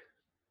Tiger.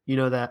 You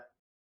know that.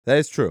 That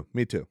is true.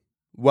 Me too.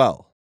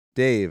 Well,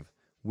 Dave,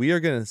 we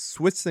are going to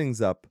switch things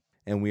up,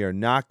 and we are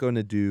not going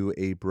to do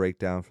a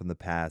breakdown from the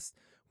past.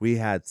 We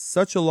had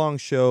such a long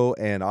show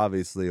and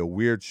obviously a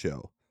weird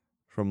show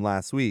from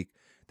last week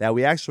that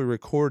we actually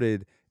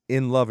recorded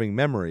in loving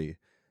memory,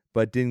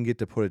 but didn't get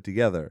to put it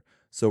together.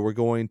 So we're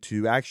going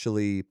to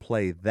actually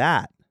play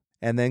that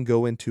and then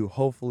go into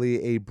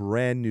hopefully a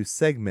brand new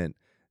segment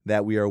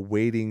that we are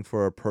waiting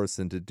for a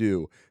person to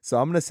do. So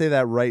I'm going to say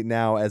that right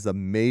now as a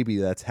maybe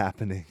that's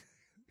happening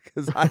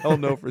because I don't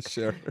know for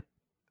sure.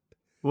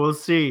 We'll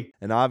see.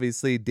 And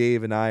obviously,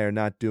 Dave and I are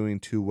not doing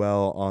too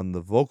well on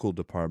the vocal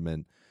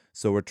department.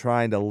 So we're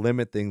trying to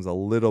limit things a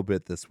little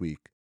bit this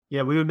week.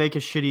 Yeah, we would make a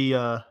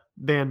shitty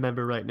band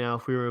member right now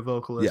if we were a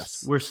vocalist.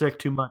 Yes. We're sick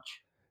too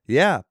much.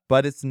 Yeah,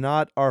 but it's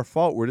not our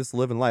fault. We're just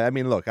living life. I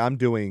mean, look, I'm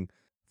doing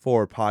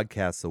 4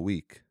 podcasts a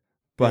week.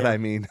 But Yeah. I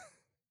mean,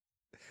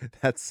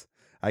 that's,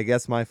 I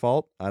guess, my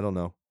fault. I don't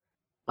know.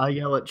 I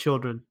yell at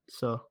children,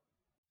 so.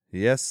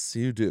 Yes,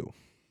 you do.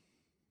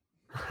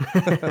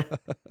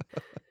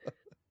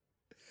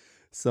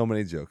 So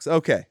many jokes.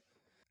 Okay.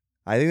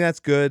 I think that's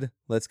good.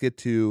 Let's get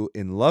to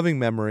In Loving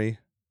Memory,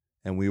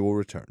 and we will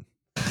return.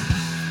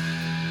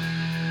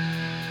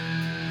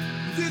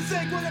 You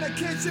think we're gonna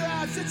kiss your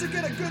ass since you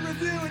get a good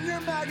review in your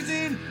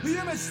magazine? Well,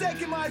 you're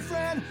mistaken, my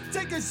friend.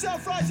 Take your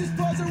self-righteous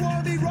buzzer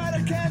wannabe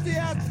writer candy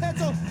ass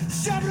pencil,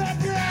 shove it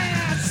up your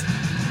ass!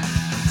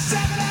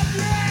 Shove it up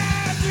your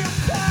ass, you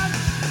punk!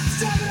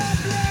 Shove it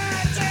up your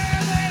ass,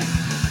 Jeremy!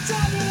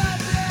 Shove it up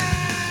your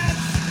ass!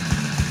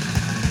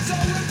 So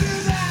we'll do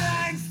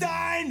that,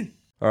 Einstein!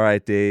 All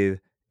right,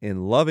 Dave.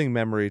 In Loving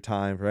Memory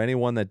time, for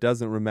anyone that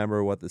doesn't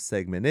remember what the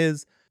segment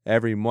is,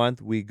 every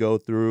month we go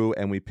through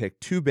and we pick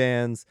 2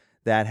 bands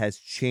that has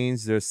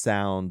changed their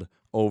sound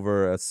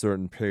over a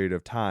certain period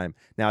of time.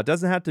 Now, it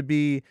doesn't have to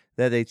be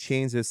that they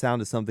change their sound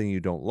to something you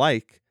don't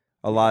like.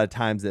 A lot of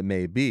times it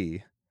may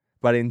be.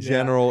 But in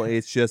general,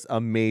 it's just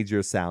a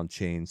major sound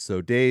change.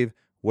 So, Dave,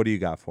 what do you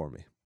got for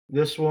me?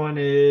 This one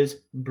is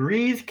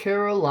Breathe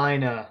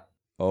Carolina.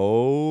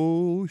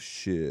 Oh,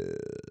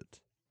 shit.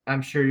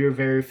 I'm sure you're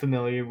very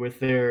familiar with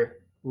their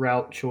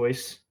route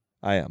choice.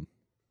 I am.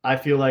 I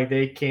feel like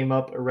they came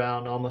up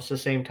around almost the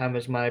same time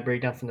as my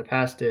breakdown from the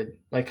past did,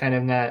 like kind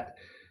of in that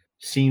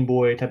scene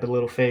boy type of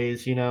little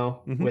phase, you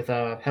know, Mhm. with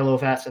Hello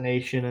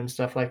Fascination and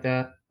stuff like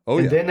that. Oh,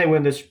 and yeah. then they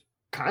went this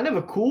kind of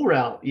a cool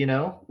route, you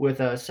know, with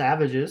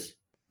Savages.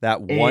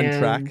 That one And-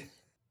 track.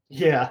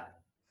 Yeah.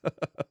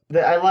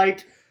 That I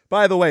liked.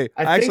 By the way,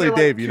 I think actually, I liked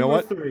Dave, you know 2 or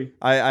what? 3.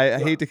 I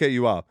What? hate to cut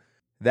you off.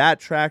 That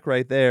track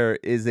right there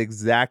is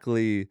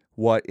exactly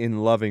what In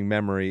Loving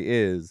Memory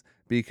is,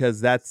 because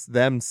that's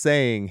them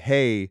saying,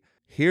 hey,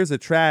 here's a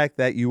track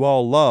that you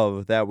all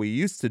love that we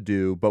used to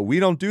do, but we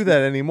don't do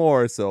that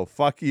anymore, so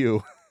fuck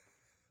you.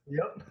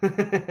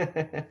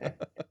 Yep.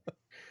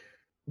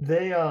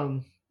 They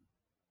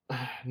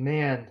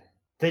man,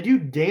 they do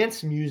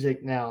dance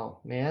music now,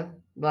 man.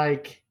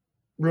 Like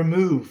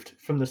removed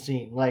from the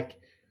scene. Like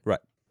Right.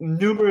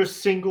 numerous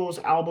singles,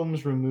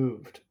 albums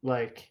removed.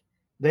 Like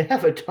they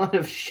have a ton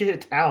of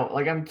shit out.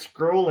 Like I'm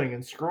scrolling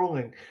and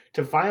scrolling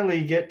to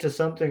finally get to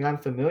something I'm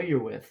familiar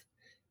with.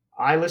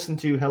 I listened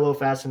to Hello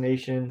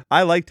Fascination.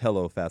 I liked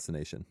Hello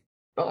Fascination.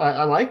 Oh,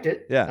 I liked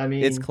it. Yeah. I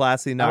mean, it's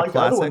classy, I not like the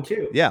other classic.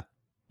 one too. Yeah,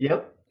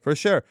 Yep. for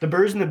sure. The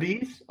Birds and the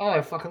Bees. Oh,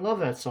 I fucking love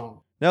that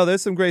song. No,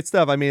 there's some great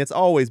stuff. I mean, it's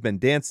always been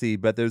dancey,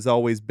 but there's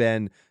always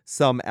been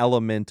some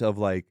element of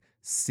like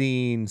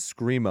scene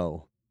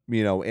screamo,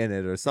 in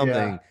it or something.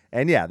 Yeah.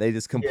 And yeah, they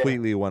just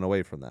completely went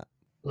away from that.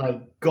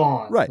 Like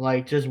gone. Right.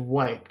 Like just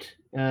wiped.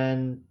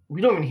 And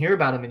we don't even hear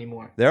about them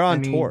anymore. They're on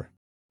I mean- tour.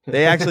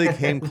 They actually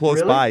came close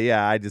Really? by.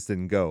 Yeah, I just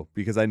didn't go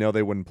because I know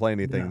they wouldn't play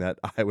anything No. that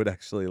I would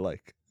actually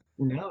like.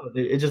 No,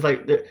 it's just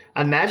like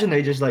I imagine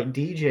they just like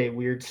DJ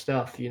weird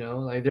stuff,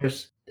 Like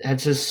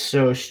it's just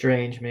so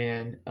strange,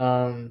 man.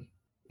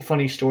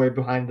 Funny story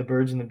behind the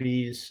Birds and the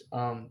Bees.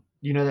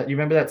 You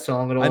remember that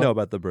song at all? I know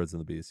about the Birds and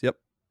the Bees. Yep.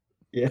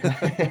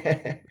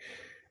 Yeah.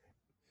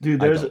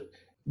 Dude, I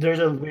there's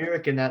a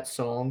lyric in that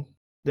song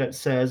that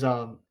says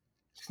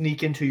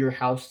sneak into your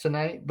house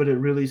tonight, but it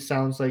really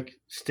sounds like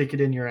stick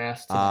it in your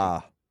ass tonight.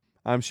 Ah,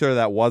 I'm sure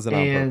that wasn't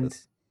on And-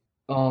 purpose.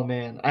 Oh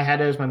man, I had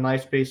it as my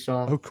MySpace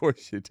song. Of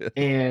course you did.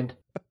 And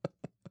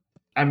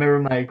I remember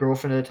my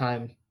girlfriend at the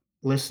time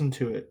listened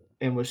to it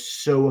and was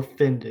so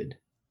offended,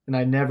 and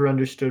I never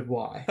understood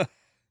why.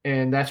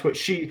 And that's what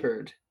she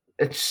heard.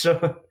 It's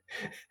so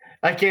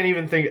I can't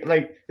even think.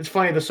 Like it's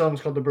funny. The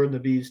song's called "The Bird and the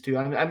Bees" too.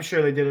 I'm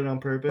sure they did it on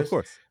purpose. Of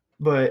course.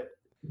 But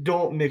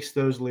don't mix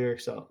those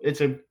lyrics up.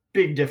 It's a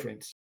big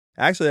difference.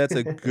 Actually, that's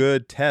a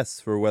good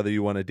test for whether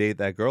you want to date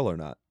that girl or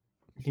not.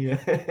 Yeah.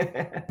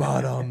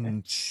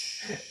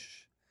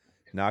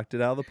 Knocked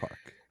it out of the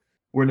park.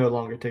 We're no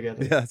longer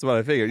together. Yeah, that's what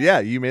I figured. Yeah,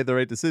 you made the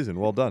right decision.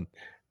 Well done.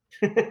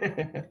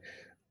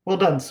 Well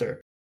done, sir.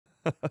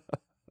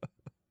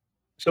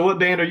 So what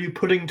band are you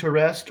putting to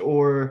rest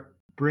or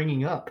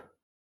bringing up?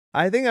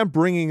 I think I'm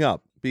bringing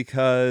up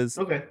because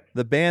Okay.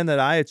 the band that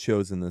I had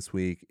chosen this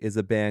week is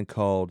a band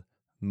called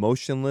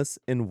Motionless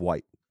in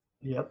White.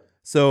 Yep.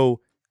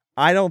 So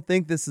I don't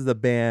think this is a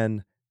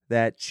band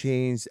that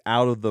changed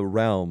out of the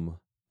realm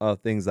of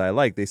things I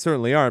like. They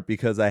certainly aren't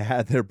because I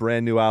had their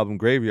brand new album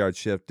Graveyard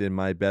Shift in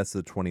my best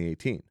of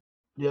 2018.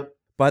 Yep.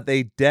 But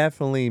they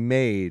definitely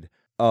made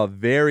a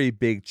very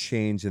big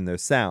change in their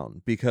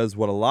sound because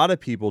what a lot of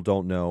people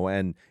don't know,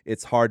 and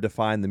it's hard to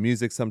find the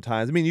music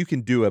sometimes. I mean, you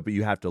can do it, but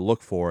you have to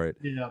look for it.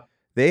 Yeah.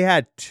 They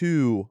had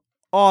 2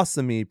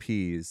 awesome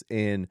EPs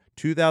in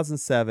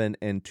 2007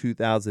 and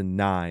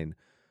 2009.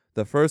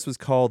 The first was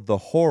called The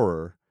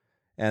Horror,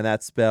 and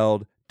that's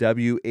spelled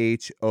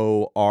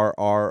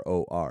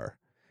WHORROR.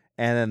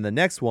 And then the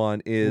next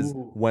one is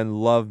Ooh. When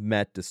Love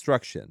Met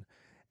Destruction.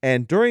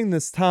 And during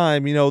this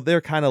time,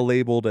 they're kind of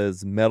labeled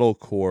as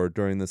metalcore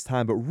during this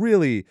time, but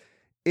really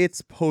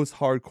it's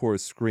post-hardcore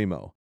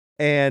screamo.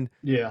 And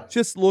Yeah.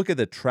 just look at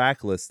the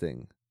track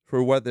listing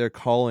for what they're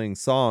calling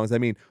songs. I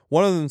mean,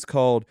 one of them's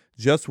called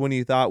Just When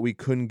You Thought We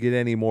Couldn't Get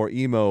Any More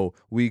Emo,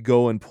 We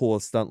Go and Pull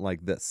a Stunt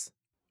Like This.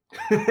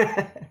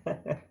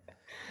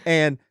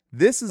 And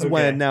this is Okay.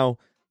 when now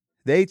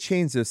they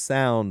changed their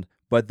sound,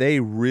 but they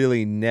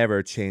really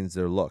never changed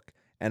their look.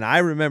 And I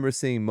remember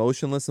seeing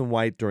Motionless in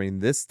White during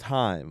this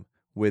time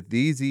with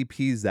these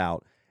EPs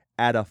out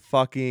at a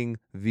fucking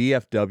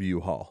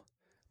VFW hall,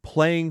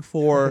 playing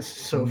for That's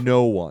so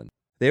no one.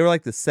 They were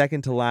like the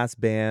second to last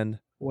band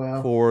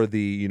Wow. for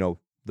the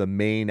the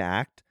main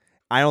act.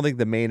 I don't think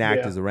the main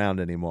act Yeah. is around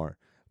anymore,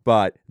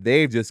 but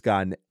they've just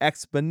gotten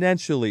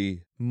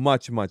exponentially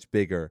much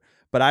bigger.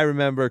 But I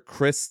remember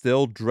Chris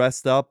still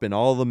dressed up in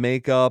all the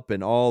makeup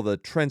and all the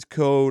trench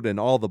coat and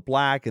all the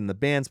black, and the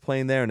band's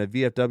playing there in a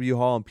VFW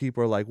hall, and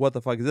people are like, what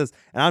the fuck is this?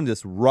 And I'm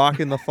just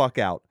rocking the fuck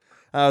out.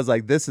 I was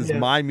like, this is Yeah.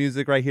 my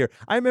music right here.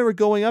 I remember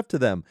going up to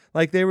them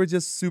like they were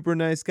just super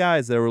nice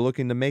guys that were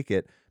looking to make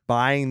it,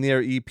 buying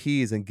their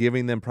EPs and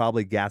giving them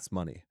probably gas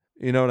money.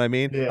 You know what I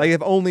mean? Yeah. Like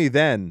if only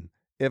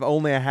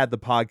I had the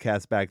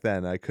podcast back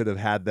then, I could have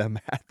had them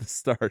at the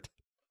start.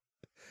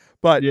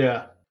 But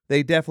Yeah.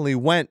 they definitely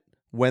went,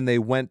 when they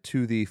went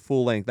to the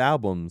full-length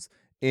albums,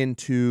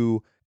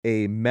 into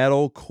a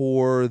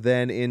metalcore,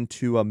 then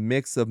into a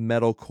mix of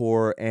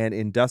metalcore and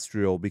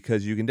industrial,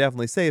 because you can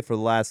definitely say for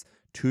the last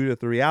 2 to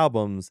 3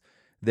 albums,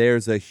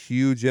 there's a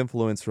huge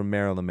influence from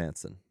Marilyn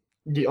Manson.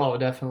 Oh,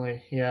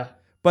 definitely. Yeah.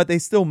 But they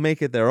still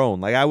make it their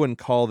own. Like I wouldn't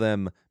call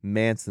them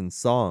Manson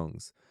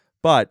songs,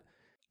 but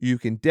you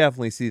can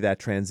definitely see that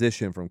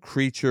transition from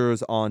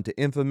Creatures on to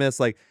Infamous.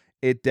 Like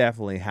it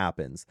definitely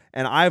happens.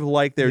 And I've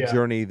liked their Yeah.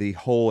 journey the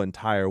whole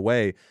entire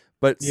way.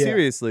 But Yeah.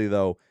 seriously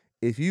though,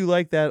 if you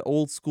like that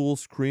old school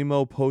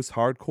screamo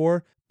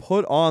post-hardcore,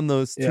 put on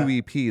those 2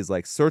 Yeah. EPs.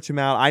 Like search them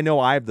out. I know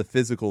I have the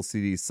physical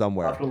CDs I'll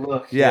somewhere. have to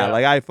look. Yeah,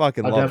 like I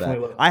fucking I'll love that.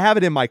 definitely look. I have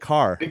it in my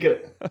car. Because,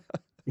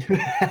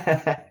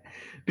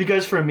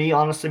 because for me,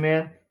 honestly,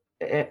 man,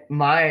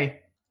 my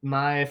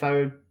if I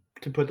were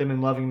to put them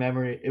in loving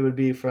memory, it would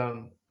be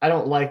from. I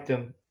don't like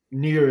them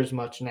near as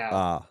much now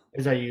Ah,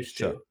 as I used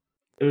to. sure.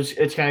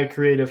 it's kind of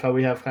creative how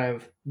we have kind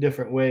of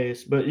different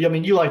ways. But I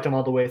mean, you liked them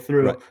all the way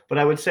through. Right. But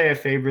I would say I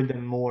favored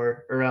them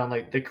more around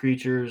like the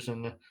Creatures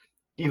and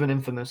even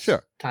Infamous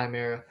Sure. time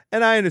era.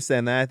 And I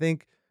understand that. I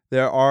think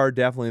there are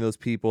definitely those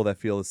people that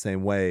feel the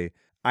same way.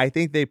 I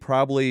think they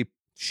probably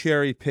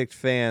cherry picked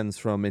fans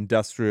from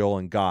industrial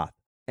and goth,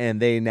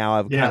 and they now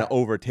have kind Yeah. of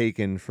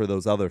overtaken for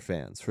those other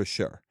fans for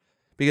sure.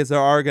 Because there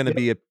are going to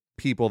be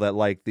people that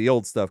like the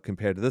old stuff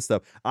compared to this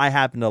stuff. I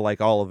happen to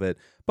like all of it,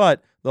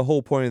 but the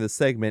whole point of the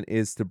segment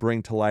is to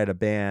bring to light a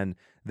band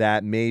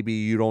that maybe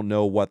you don't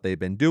know what they've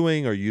been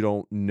doing or you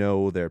don't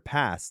know their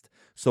past.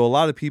 So a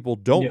lot of people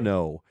don't Yeah.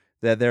 know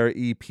that there are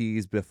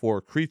EPs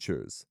before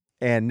Creatures.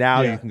 And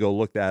now you Yeah. can go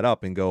look that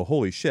up and go,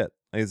 holy shit,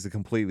 it's a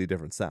completely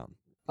different sound.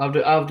 I'll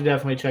have to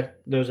definitely check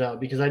those out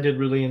because I did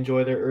really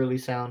enjoy their early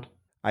sound.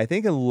 I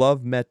think in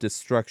Love Met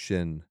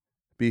Destruction,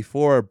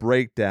 before a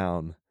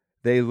breakdown,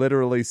 they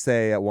literally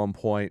say at one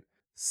point,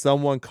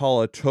 someone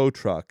call a tow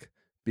truck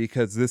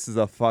because this is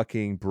a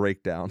fucking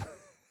breakdown.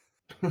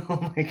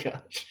 Oh my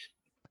gosh.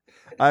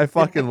 I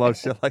fucking love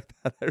shit like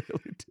that. I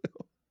really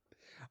do.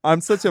 I'm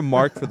such a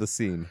mark for the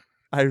scene.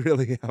 I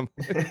really am.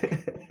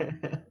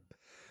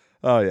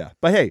 Oh, yeah.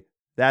 But hey,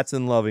 that's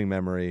in loving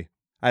memory.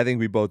 I think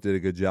we both did a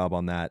good job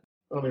on that.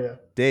 Oh yeah.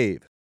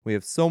 Dave, we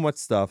have so much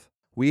stuff.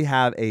 We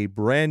have a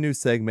brand new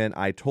segment.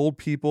 I told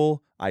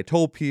people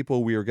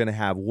we were going to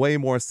have way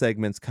more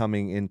segments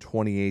coming in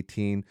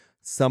 2018.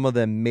 Some of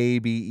them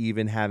maybe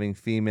even having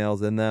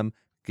females in them.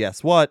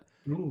 Guess what?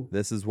 Ooh.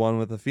 This is one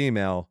with a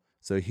female.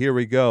 So here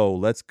we go.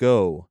 Let's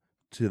go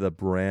to the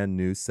brand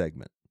new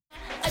segment.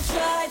 I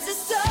tried to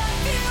stop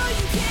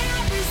you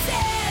can't resist.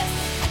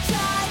 I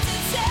tried to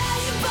tell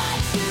you, but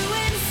you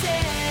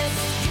insist.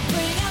 You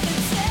bring out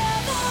the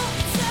devil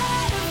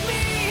inside of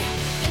me,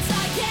 and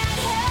I can't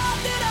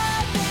help that I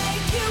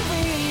make you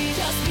read.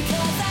 Just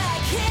because I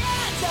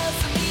can't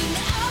doesn't mean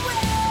I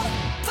will.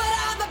 But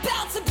I'm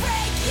about to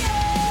break you.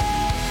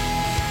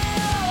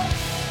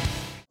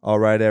 All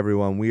right,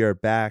 everyone, we are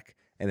back.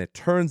 And it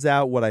turns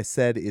out what I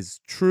said is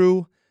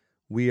true.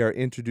 We are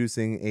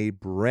introducing a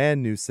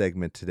brand new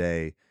segment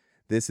today.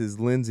 This is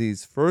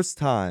Lindsay's first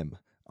time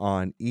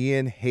on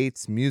Ian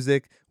Hates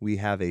Music. We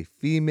have a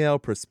female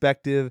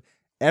perspective.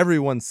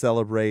 Everyone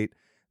celebrate.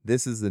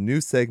 This is the new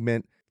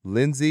segment.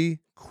 Lindsay,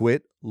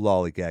 quit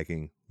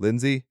lollygagging.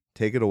 Lindsay,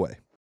 take it away.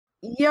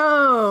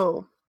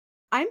 Yo,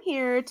 I'm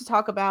here to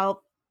talk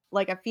about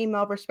like a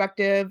female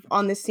perspective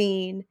on the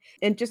scene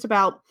and just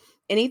about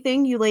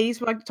anything you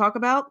ladies would like to talk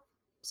about.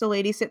 So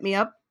ladies, hit me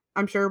up.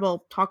 I'm sure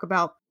we'll talk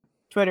about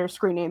Twitter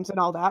screen names and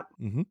all that.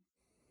 Mm-hmm.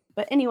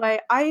 But anyway,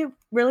 I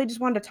really just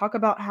wanted to talk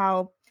about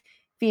how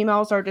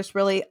females are just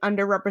really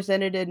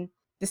underrepresented in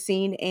the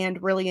scene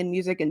and really in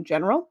music in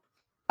general.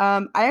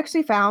 I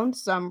actually found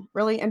some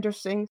really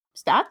interesting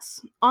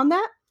stats on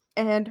that.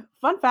 And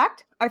fun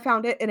fact, I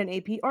found it in an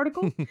AP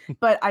article,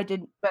 but I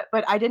didn't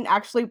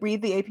actually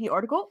read the AP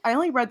article. I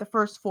only read the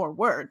first 4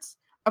 words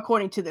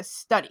according to this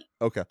study.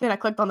 Okay. Then I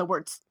clicked on the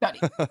word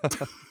study.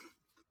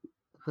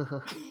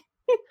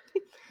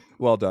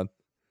 Well done.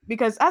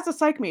 Because as a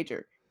psych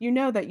major, you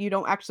know that you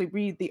don't actually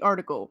read the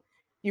article,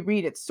 you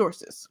read its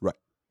sources.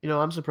 You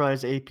know, I'm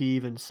surprised AP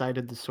even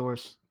cited the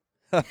source.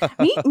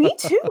 Me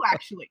too,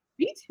 actually.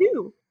 Me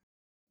too.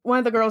 One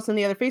of the girls in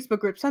the other Facebook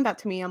group sent that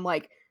to me. I'm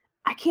like,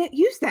 I can't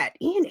use that.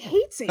 Ian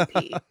hates AP.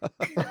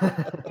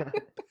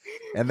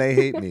 And they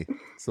hate me.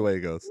 That's the way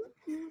it goes.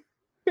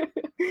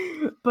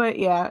 But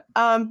yeah,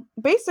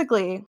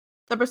 basically,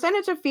 the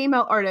percentage of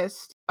female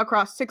artists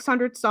across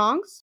 600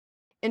 songs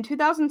in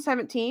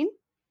 2017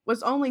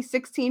 was only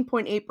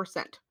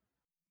 16.8%.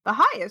 The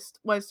highest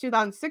was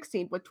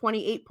 2016 with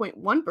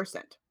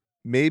 28.1%.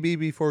 Maybe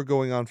before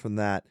going on from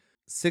that,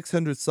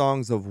 600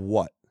 songs of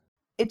what?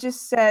 It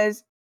just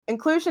says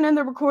inclusion in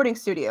the recording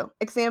studio,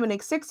 examining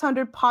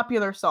 600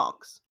 popular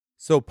songs.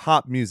 So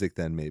pop music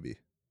then, maybe.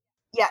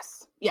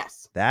 Yes.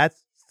 That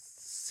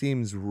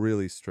seems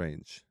really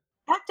strange.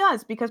 That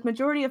does, because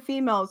majority of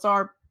females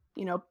are,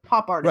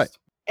 pop artists.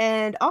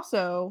 And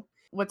also,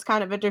 what's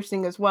kind of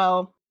interesting as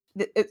well,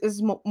 it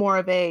is more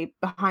of a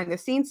behind the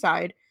scenes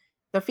side.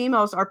 The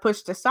females are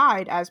pushed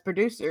aside as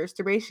producers.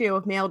 The ratio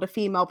of male to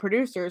female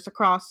producers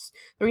across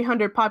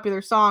 300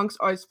 popular songs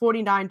is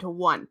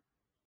 49-1.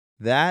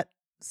 That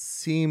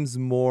seems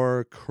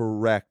more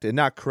correct. And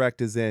not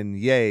correct as in,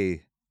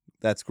 yay,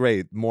 that's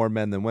great, more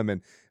men than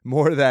women.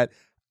 More that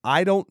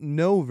I don't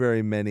know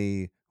very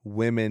many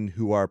women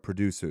who are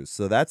producers.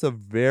 So that's a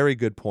very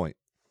good point.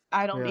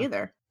 I don't Yeah.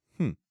 either.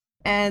 Hmm.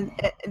 And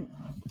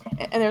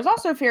there's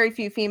also very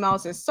few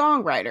females as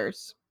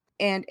songwriters.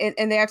 And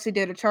they actually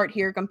did a chart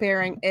here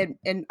comparing,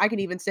 and I can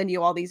even send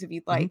you all these if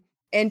you'd like.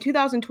 In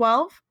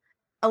 2012,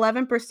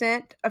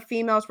 11% of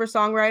females were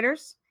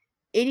songwriters,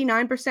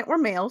 89% were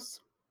males.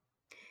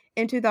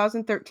 In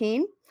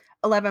 2013,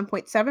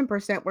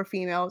 11.7% were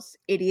females,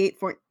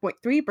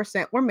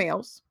 88.3% were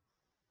males.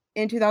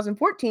 In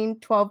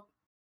 2014,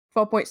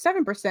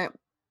 12.7%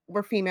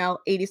 were female,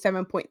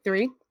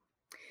 87.3%.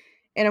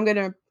 And I'm going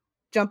to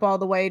jump all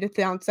the way to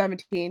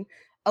 2017.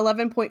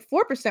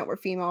 11.4% were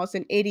females,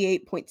 and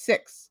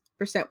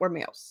 88.6% were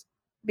males,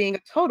 being a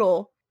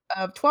total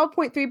of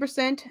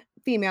 12.3%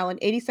 female and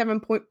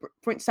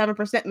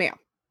 87.7% male.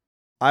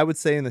 I would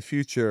say in the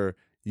future,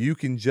 you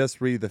can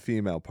just read the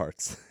female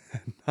parts.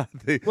 Not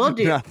the, Will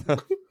do. not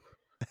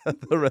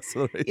the rest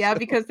of the ratio. Yeah,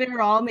 because they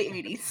were all in the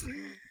 80s.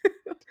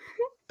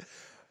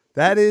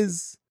 That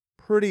is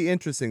pretty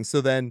interesting.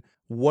 So then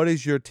what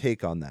is your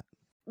take on that?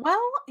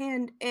 Well,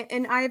 and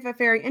I have a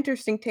very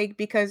interesting take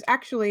because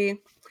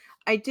actually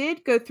I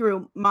did go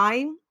through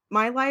my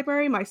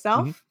library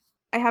myself.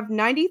 I have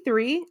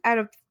 93 out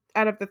of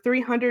the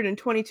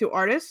 322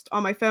 artists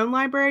on my phone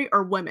library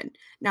are women.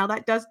 Now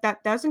that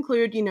does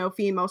include,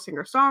 female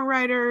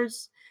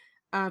singer-songwriters,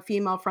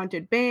 female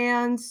fronted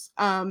bands,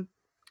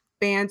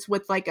 bands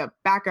with like a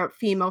backup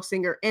female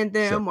singer in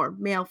them, or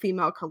male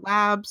female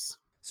collabs.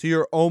 So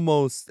you're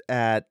almost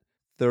at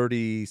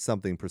 30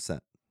 something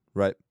percent,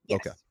 right?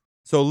 Yes. Okay.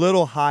 So a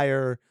little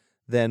higher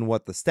than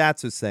what the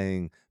stats are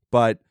saying,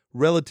 but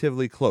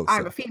relatively close.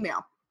 I'm a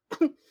female.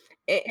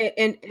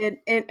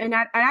 and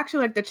I'd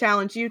actually like to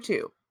challenge you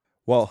two.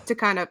 Well, to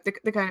kind of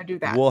do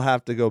that. We'll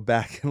have to go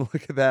back and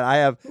look at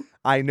that.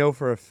 I know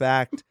for a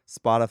fact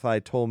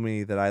Spotify told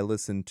me that I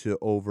listened to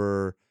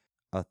over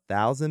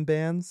 1,000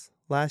 bands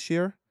last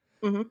year.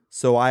 Mm-hmm.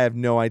 So I have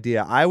no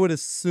idea. I would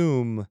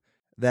assume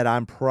that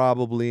I'm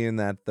probably in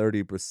that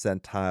 30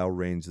 percentile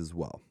range as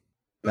well.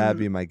 That'd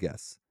be my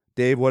guess.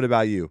 Dave, what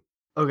about you?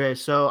 Okay,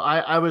 so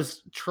I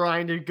was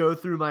trying to go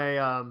through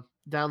my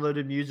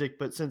downloaded music,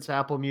 but since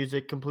Apple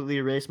Music completely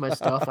erased my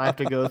stuff, I have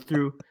to go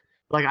through.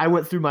 Like, I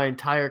went through my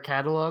entire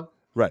catalog.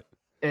 Right.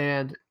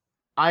 And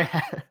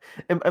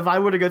if I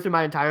were to go through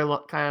my entire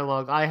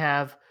catalog, I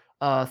have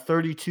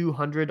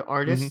 3,200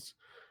 artists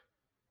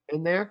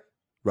in there.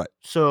 Right.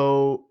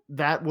 So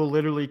that will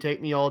literally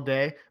take me all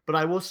day. But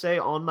I will say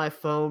on my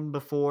phone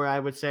before, I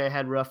would say I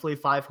had roughly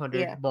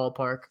 500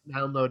 ballpark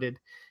downloaded.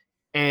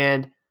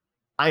 And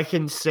I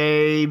can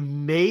say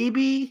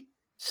maybe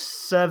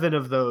 7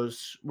 of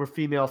those were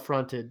female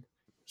fronted.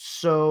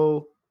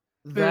 So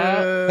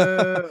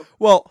that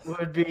well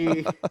would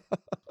be.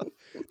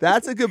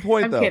 That's a good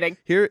point, I'm though. kidding.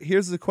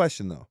 Here's the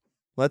question, though.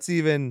 Let's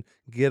even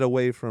get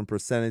away from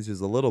percentages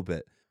a little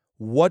bit.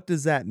 What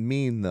does that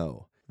mean,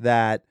 though,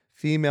 that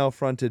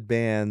female-fronted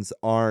bands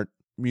aren't,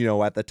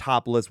 at the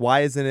top list? Why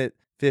isn't it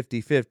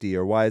 50-50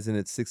 or why isn't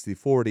it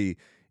 60-40?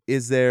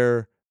 Is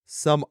there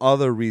some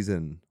other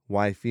reason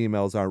why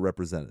females aren't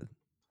represented?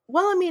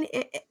 Well, I mean,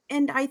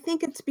 and I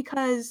think it's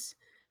because,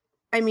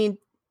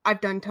 I've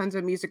done tons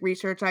of music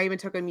research. I even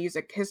took a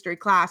music history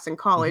class in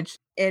college.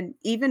 And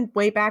even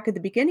way back at the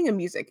beginning of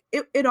music,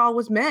 it all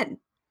was men.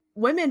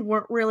 Women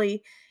weren't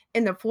really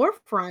in the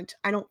forefront,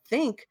 I don't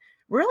think,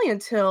 really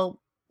until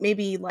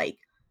maybe like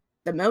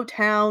the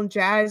Motown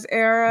jazz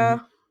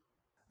era.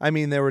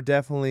 There were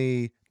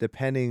definitely,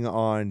 depending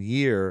on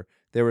year,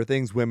 there were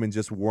things women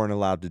just weren't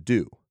allowed to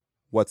do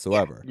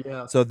whatsoever.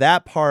 Yeah. So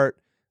that part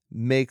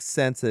makes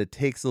sense that it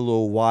takes a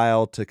little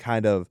while to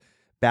kind of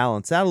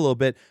balance out a little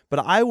bit. But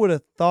I would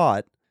have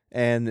thought,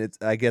 and it's,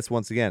 I guess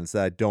once again, it's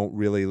that I don't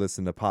really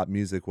listen to pop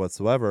music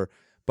whatsoever,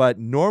 but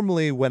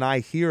normally when I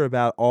hear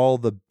about all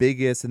the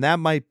biggest, and that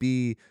might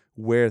be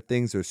where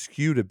things are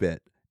skewed a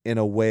bit in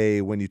a way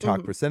when you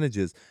talk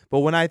percentages, but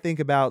when I think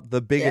about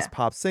the biggest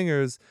pop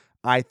singers,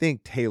 I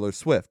think Taylor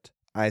Swift,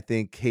 I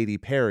think Katy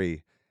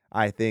Perry,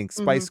 I think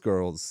Spice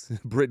Girls,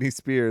 Britney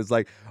Spears,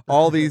 like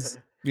all these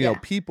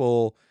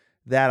people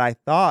that I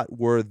thought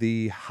were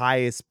the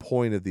highest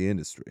point of the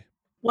industry.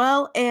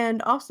 Well,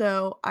 and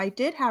also I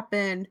did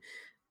happen,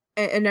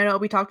 and I know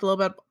we talked a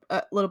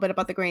little bit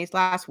about the Grammys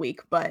last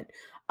week, but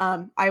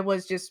I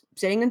was just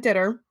sitting in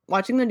dinner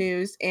watching the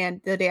news,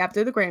 and the day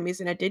after the Grammys,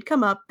 and it did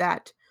come up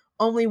that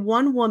only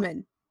one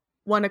woman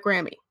won a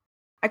Grammy.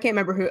 I can't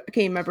remember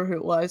who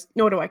it was.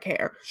 Nor do I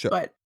care. Sure.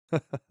 But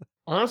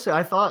Honestly,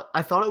 I thought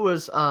it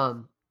was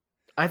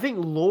I think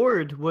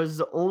Lorde was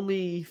the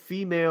only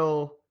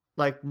female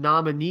like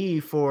nominee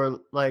for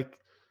like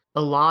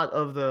a lot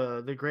of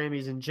the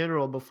Grammys in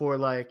general before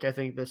like I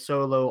think the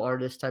solo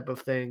artist type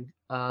of thing.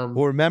 Well,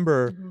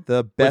 remember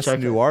the best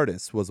new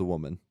artist was a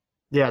woman.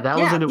 Yeah, that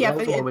was a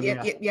woman.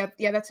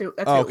 That's who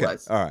it okay.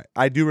 was. All right.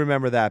 I do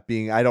remember that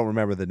being, I don't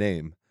remember the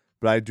name,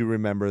 but I do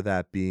remember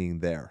that being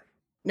there.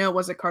 No,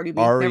 was it Cardi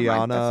B?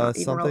 Ariana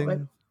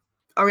something?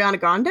 Ariana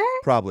Grande?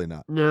 Probably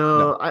not.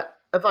 No.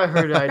 If I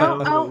heard it, I know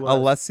who it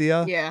was.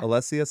 Alessia? Yeah.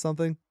 Alessia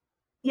something?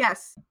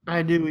 Yes.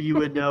 I knew you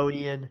would know,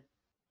 Ian.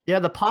 Yeah,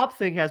 the pop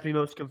thing has me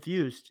most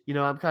confused.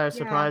 I'm kind of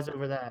surprised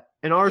over that.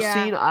 In our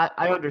scene, I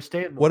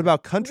understand more. What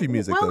about country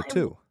music though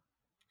too?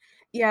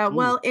 Yeah,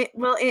 well,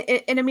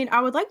 and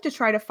I would like to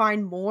try to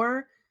find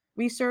more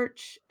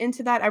research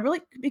into that.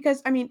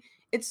 Because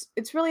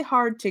it's really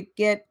hard to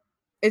get.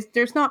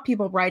 There's not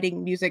people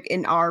writing music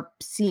in our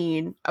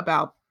scene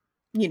about,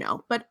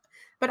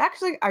 but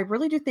actually, I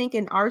really do think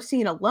in our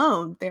scene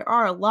alone, there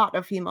are a lot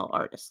of female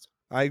artists.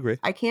 I agree.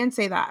 I can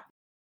say that.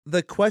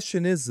 The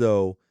question is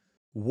though,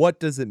 what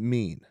does it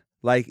mean?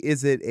 Like,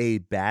 is it a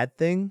bad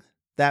thing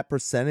that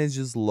percentage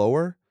is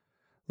lower?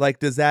 Like,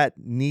 does that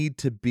need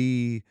to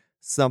be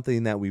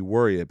something that we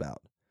worry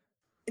about?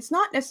 It's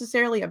not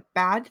necessarily a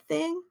bad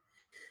thing,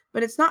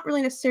 but it's not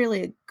really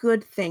necessarily a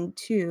good thing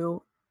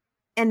too.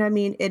 And I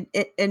mean,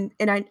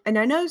 I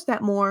noticed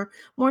that more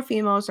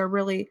females are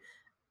really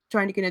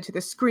trying to get into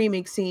the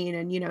screaming scene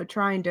and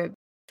trying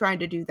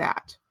to do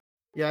that.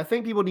 Yeah, I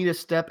think people need to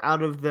step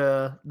out of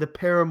the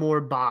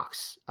Paramore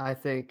box. I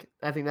think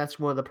that's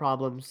one of the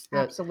problems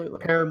that Absolutely.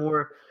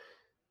 Paramore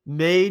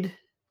made,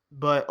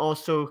 but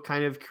also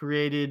kind of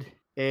created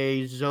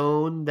a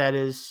zone that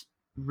is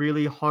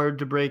really hard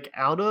to break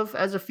out of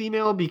as a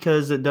female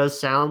because it does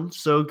sound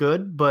so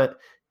good, but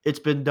it's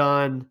been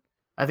done.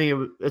 I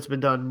think it's been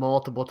done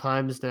multiple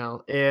times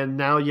now, and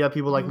now you have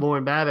people like Mhm.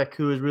 Lauren Babick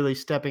who is really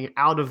stepping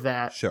out of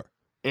that, Sure.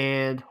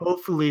 and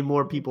hopefully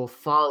more people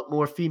follow,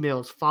 more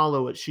females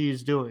follow what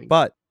she's doing.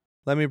 But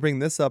let me bring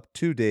this up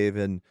too, Dave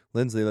and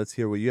Lindsay. Let's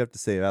hear what you have to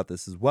say about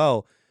this as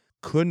well.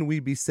 Couldn't we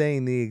be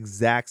saying the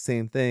exact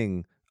same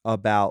thing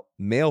about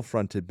male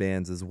fronted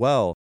bands as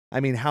well?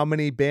 I mean, how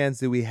many bands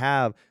do we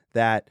have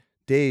that,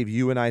 Dave,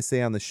 you and I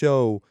say on the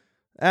show,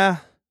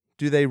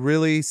 do they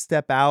really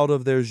step out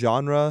of their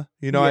genre?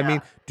 You know what I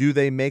mean? Do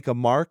they make a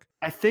mark?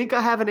 I think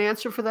I have an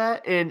answer for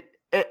that, and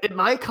it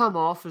might come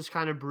off as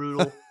kind of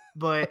brutal,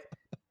 but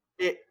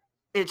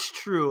it's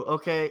true,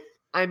 okay?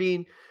 I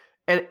mean,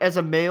 and as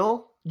a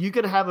male, you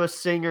could have a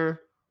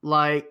singer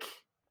like,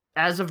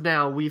 as of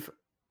now, we've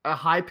a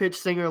high-pitched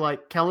singer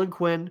like Kellen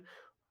Quinn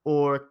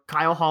or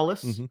Kyle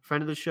Hollis, Mhm.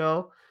 friend of the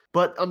show.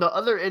 But on the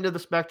other end of the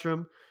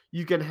spectrum,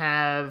 you can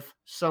have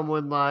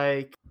someone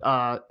like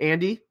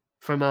Andy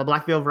from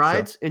Black Veil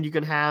Brides, and you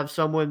can have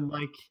someone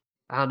like,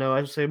 I don't know,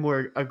 I'd say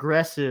more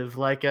aggressive,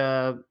 like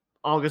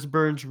August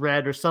Burns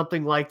Red or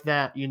something like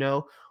that,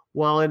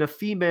 While in a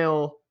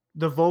female,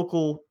 the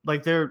vocal,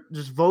 like they're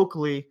just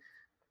vocally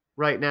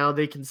right now,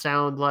 they can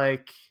sound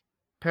like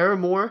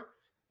Paramore.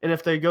 And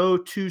if they go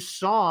too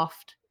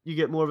soft, you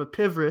get more of a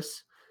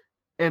Pivris.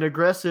 And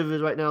aggressive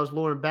is right now is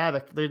Lauren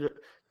Babick.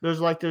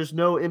 There's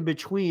no in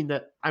between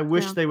that I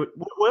wish Yeah. they would.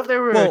 What if they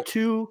were Well,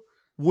 two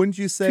Wouldn't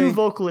you say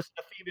vocalists,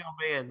 a female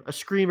band, a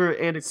screamer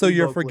and a so? clean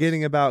You're vocalist,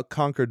 forgetting about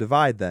Conquer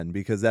Divide then,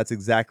 because that's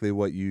exactly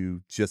what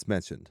you just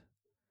mentioned.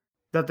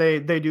 that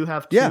they do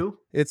have two? Yeah,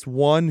 it's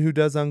one who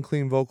does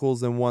unclean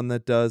vocals and one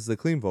that does the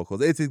clean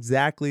vocals. It's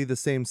exactly the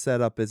same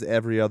setup as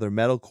every other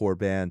metalcore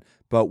band,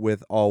 but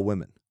with all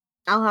women.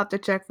 I'll have to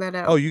check that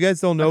out. Oh, you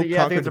guys don't know I think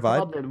Conquer it's a Divide?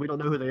 problem. We don't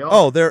know who they are.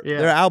 Oh, their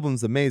Yeah.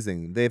 album's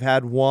amazing. They've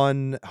had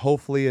one,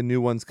 hopefully a new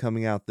one's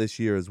coming out this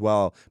year as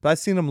well. But I've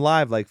seen them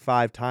live like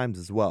 5 times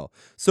as well.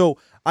 So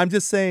I'm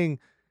just saying,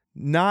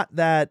 not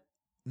that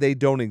they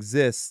don't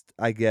exist,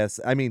 I guess.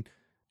 I mean,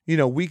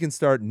 we can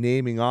start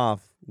naming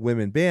off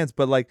women bands,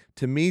 but like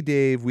to me,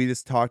 Dave, we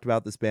just talked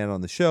about this band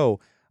on the show.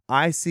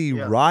 I see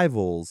Yeah.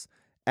 Rivals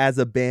as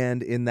a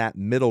band in that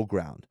middle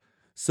ground.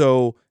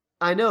 So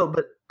I know,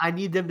 but I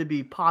need them to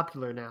be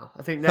popular now.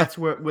 I think that's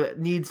where it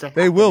needs to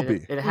happen. They will and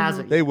be. It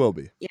hasn't. they yet. will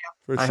be. Yeah.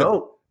 For I sure.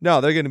 hope.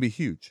 No, they're going to be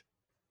huge.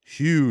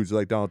 Huge,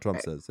 like Donald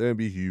Trump says. They're going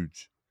to be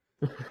huge.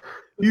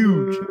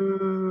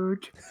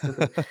 Huge.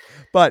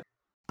 But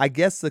I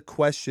guess the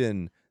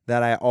question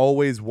that I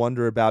always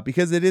wonder about,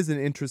 because it is an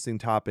interesting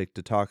topic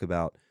to talk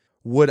about,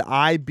 would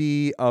I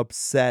be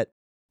upset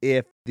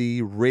if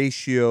the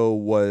ratio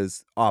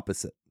was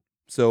opposite?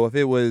 So if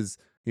it was,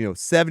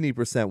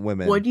 70%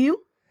 women. Would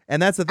you?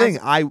 And that's the thing.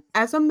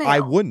 As a male? I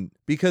wouldn't,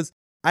 because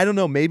I don't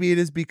know. Maybe it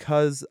is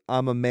because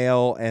I'm a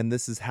male and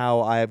this is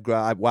how I have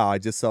grown. Wow, I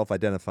just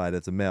self-identified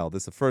as a male.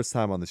 This is the first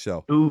time on the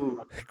show.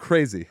 Ooh.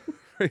 Crazy.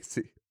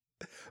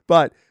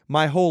 But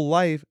my whole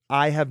life,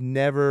 I have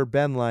never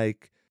been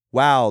like,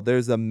 wow,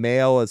 there's a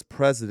male as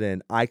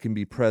president. I can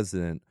be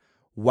president.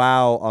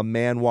 Wow, a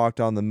man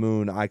walked on the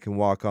moon. I can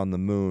walk on the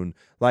moon.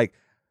 Like,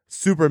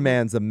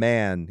 Superman's a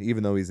man,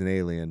 even though he's an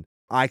alien.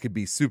 I could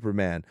be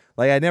Superman.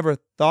 Like, I never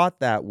thought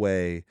that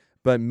way.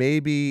 But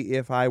maybe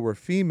if I were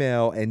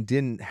female and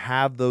didn't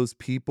have those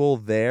people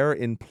there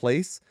in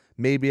place,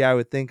 maybe I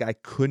would think I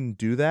couldn't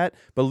do that.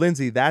 But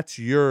Lindsay, that's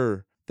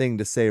your thing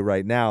to say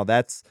right now.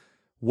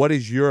 What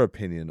is your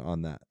opinion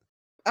on that?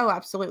 Oh,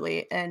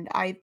 absolutely. And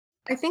I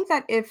think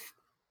that if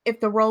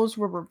the roles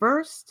were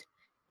reversed,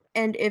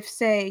 and if,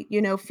 say,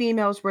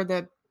 females were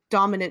the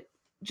dominant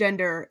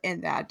gender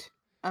in that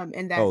Oh,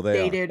 they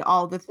they are. did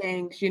all the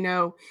things,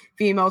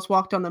 females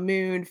walked on the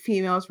moon,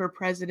 females were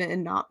president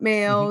and not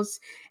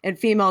males, and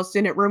females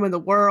didn't ruin the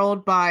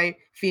world by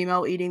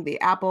female eating the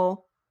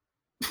apple.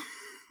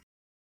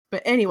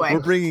 But anyway, We're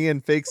bringing in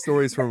fake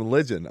stories from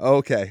religion.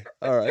 Okay.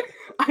 All right.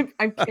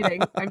 I'm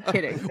kidding. I'm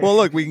kidding. Well,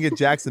 look, we can get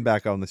Jackson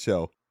back on the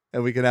show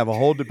and we can have a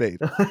whole debate.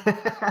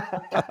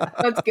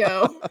 Let's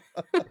go.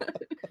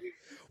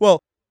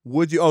 Well,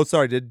 would you? Oh,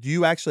 sorry. Did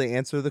you actually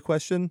answer the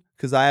question?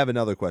 Because I have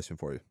another question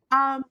for you.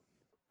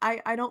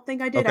 I don't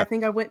think I did. Okay. I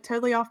think I went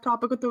totally off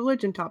topic with the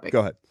religion topic. Go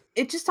ahead.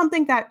 It's just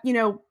something that,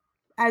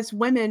 as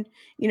women,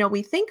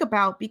 we think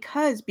about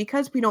because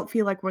we don't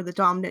feel like we're the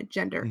dominant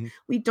gender. Mhm.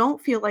 We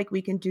don't feel like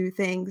we can do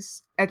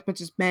things as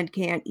much as men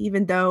can,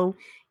 even though,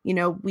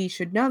 we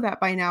should know that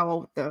by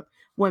now with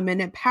women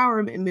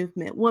empowerment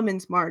movement,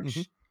 women's march,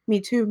 Mhm. Me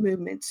Too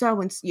movement,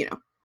 so and you know.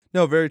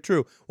 No, very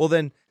true. Well,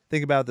 then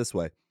think about it this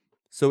way.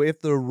 So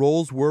if the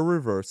roles were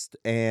reversed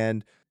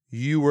and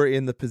you were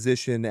in the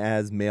position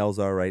as males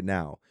are right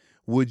now,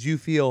 would you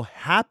feel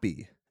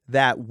happy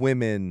that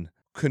women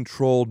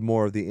controlled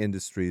more of the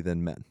industry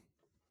than men?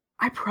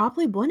 I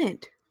probably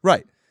wouldn't.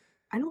 Right.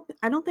 I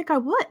don't think I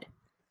would.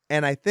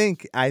 And I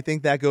think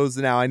that goes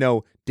now. I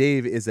know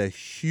Dave is a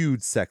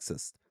huge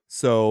sexist.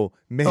 So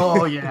maybe,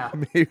 Oh, yeah.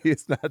 maybe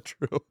it's not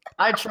true.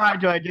 I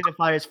tried to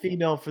identify as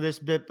female for this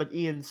bit, but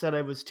Ian said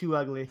I was too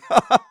ugly.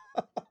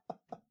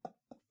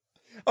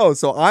 Oh,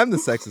 so I'm the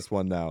sexist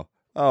one now.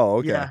 Oh,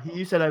 okay. Yeah,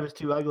 you said I was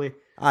too ugly.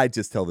 I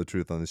just tell the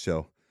truth on the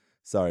show.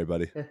 Sorry,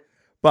 buddy.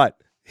 But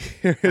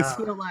here's,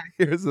 You don't lie.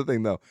 here's the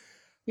thing, though.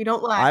 You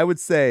don't lie. I would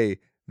say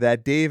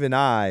that Dave and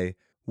I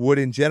would,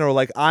 in general,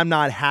 like, I'm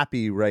not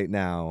happy right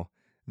now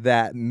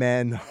that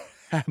men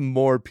have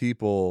more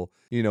people,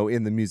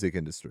 in the music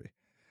industry.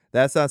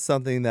 That's not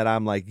something that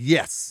I'm like,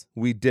 yes,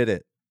 we did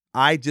it.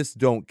 I just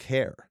don't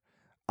care.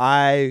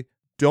 I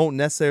don't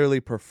necessarily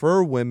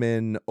prefer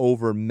women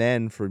over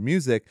men for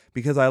music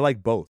because I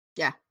like both.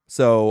 Yeah.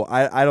 So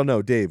I don't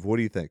know, Dave, what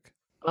do you think?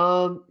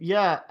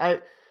 Yeah,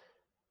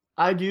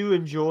 I do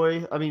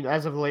enjoy. I mean,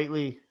 as of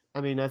lately,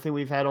 I think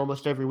we've had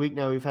almost every week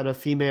now. We've had a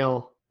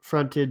female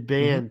fronted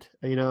band.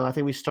 I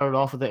think we started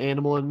off with the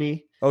Animal and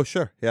Me, Oh,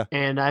 sure. Yeah.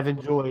 and I've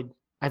enjoyed.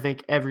 I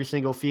think every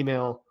single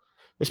female,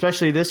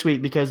 especially this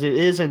week because it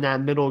is in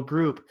that middle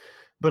group.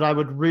 But I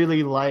would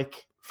really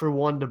like for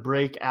one to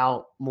break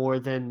out more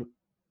than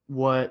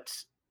what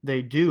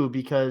they do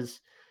because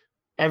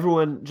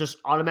everyone just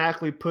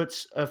automatically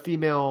puts a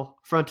female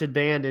fronted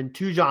band in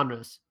two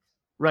genres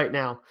right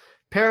now,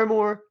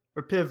 Paramore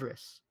or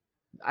Pivris.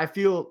 I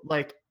feel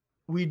like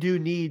we do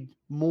need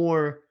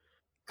more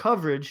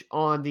coverage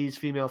on these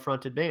female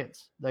fronted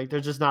bands. Like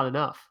there's just not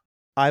enough.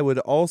 I would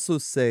also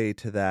say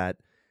to that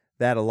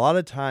a lot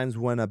of times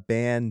when a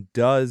band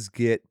does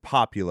get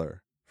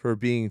popular for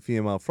being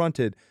female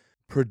fronted,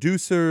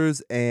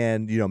 producers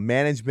and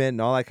management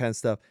and all that kind of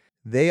stuff,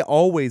 they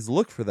always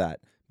look for that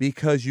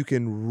because you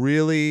can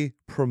really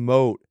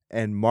promote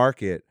and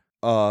market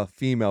a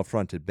female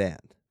fronted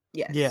band.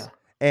 Yes. Yeah.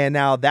 And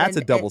now that's a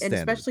And- double and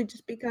standard. especially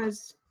just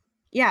because,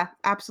 yeah,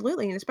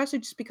 absolutely, and especially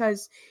just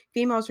because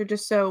females are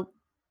just so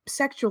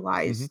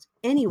sexualized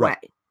anyway.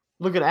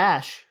 Look at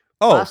Ash.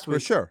 Oh, last for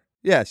week. sure.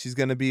 Yeah, she's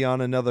going to be on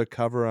another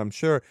cover, I'm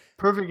sure.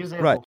 Perfect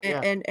example.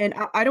 Yeah. And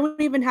I don't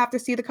even have to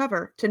see the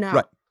cover to know.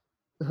 Right.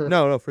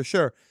 No, for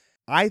sure.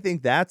 I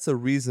think that's a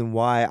reason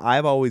why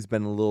I've always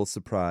been a little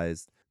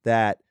surprised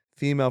that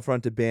female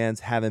fronted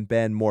bands haven't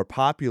been more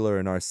popular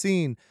in our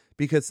scene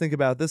because think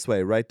about it this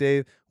way, right,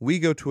 Dave? We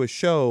go to a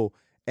show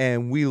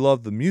and we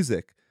love the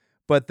music,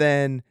 but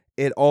then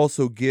it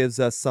also gives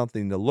us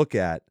something to look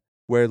at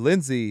where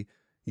Lindsay,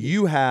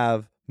 you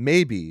have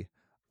maybe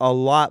a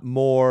lot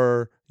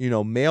more,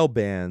 male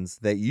bands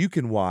that you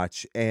can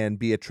watch and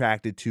be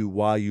attracted to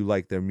while you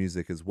like their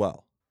music as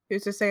well.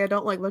 Who's to say I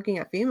don't like looking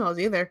at females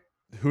either?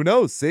 Who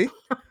knows? See?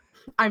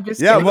 I'm just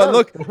Yeah, kidding. but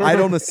look, I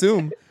don't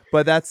assume,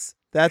 but that's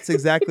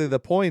exactly the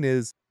point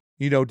is,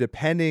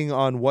 depending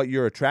on what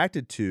you're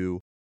attracted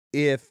to,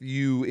 if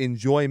you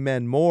enjoy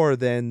men more,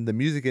 then the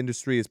music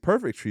industry is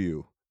perfect for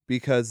you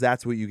because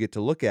that's what you get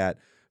to look at.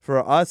 For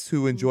us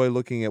who enjoy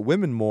looking at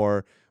women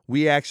more,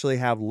 we actually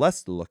have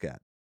less to look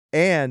at.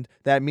 And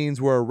that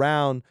means we're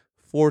around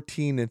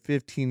 14 and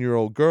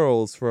 15-year-old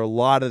girls for a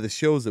lot of the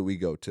shows that we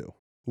go to,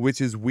 which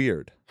is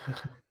weird.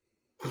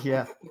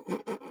 Yeah.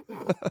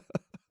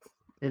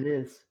 It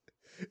is.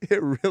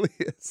 It really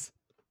is.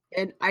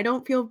 And I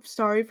don't feel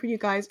sorry for you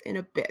guys in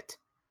a bit.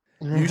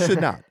 You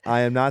should not. I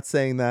am not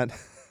saying that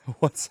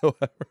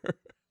whatsoever.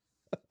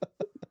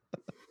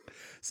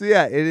 So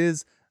yeah, it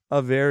is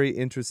a very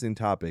interesting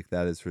topic,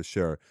 that is for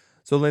sure.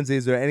 So Lindsay,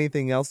 is there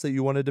anything else that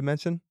you wanted to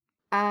mention?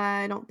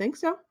 I don't think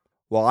so.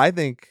 Well, I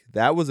think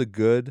that was a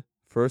good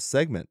first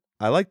segment.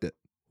 I liked it.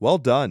 Well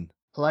done.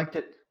 Liked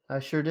it. I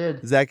sure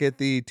did. Does that get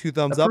the 2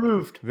 thumbs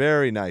Approved. up?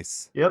 Very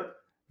nice. Yep.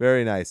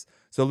 Very nice.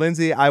 So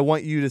Lindsay, I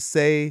want you to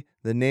say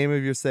the name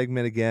of your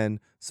segment again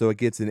so it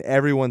gets in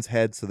everyone's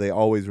head so they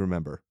always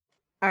remember.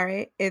 All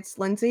right. It's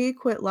Lindsay,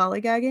 quit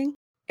lollygagging.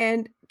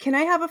 And can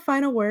I have a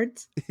final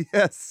words?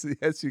 Yes,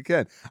 you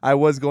can. I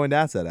was going to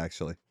ask that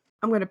actually.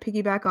 I'm going to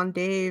piggyback on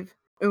Dave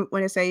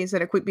when I say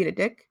instead of quit being a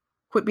dick,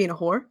 quit being a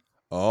whore.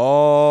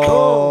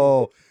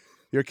 Oh,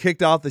 you're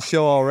kicked off the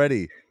show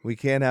already. We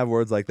can't have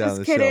words like that on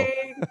Just the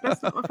kidding.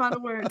 That's not my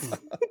final words. show.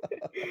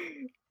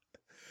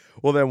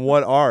 Well, then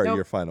what are Nope.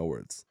 your final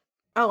words?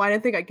 Oh, I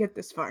didn't think I'd get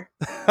this far.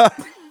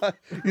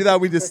 You thought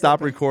we just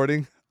stopped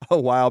recording a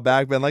while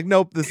back, been like,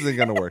 nope, this isn't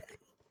going to work.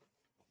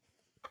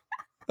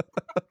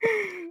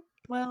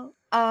 Well,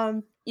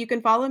 you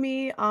can follow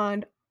me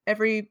on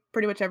pretty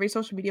much every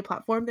social media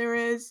platform there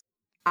is.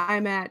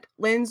 I'm at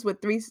Linz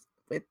with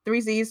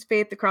three Z's,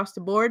 Faith across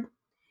the board.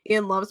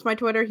 Ian loves my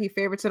Twitter. He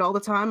favorites it all the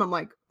time. I'm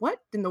like, what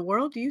in the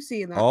world do you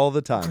see in that? All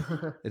the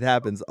time. It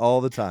happens all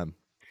the time.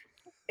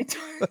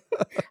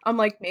 I'm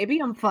like, maybe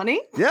I'm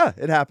funny. Yeah,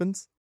 it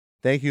happens.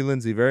 Thank you,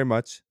 Lindsay, very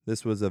much.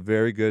 This was a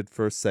very good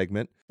first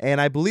segment.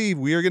 And I believe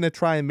we are going to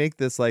try and make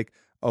this like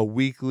a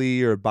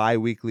weekly or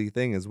bi-weekly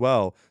thing as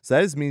well. So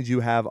that just means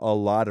you have a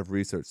lot of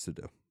research to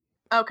do.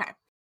 Okay.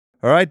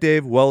 All right,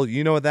 Dave. Well,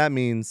 you know what that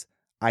means.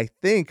 I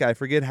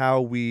forget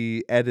how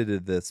we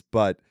edited this,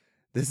 but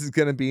this is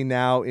going to be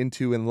now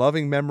into in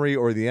loving memory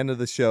or the end of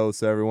the show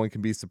so everyone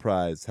can be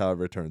surprised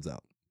however it turns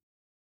out.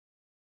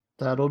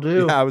 That'll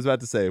do. Yeah, I was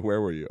about to say,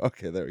 where were you?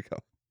 Okay, there we go.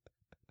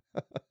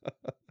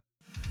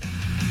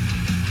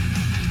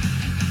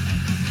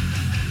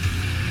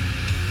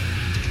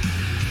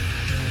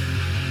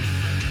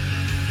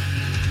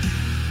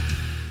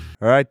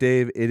 All right,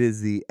 Dave, it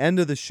is the end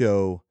of the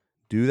show.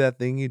 Do that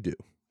thing you do.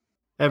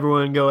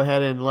 Everyone go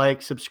ahead and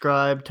like,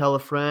 subscribe, tell a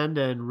friend,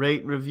 and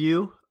rate and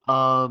review.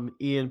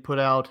 Ian put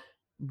out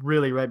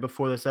really right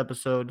before this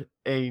episode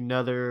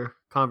another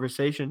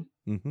conversation.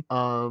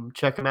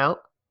 Check him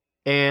out.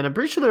 And I'm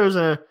pretty sure there's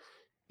a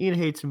Ian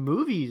Hates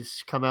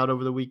Movies come out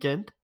over the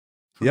weekend,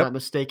 if I'm not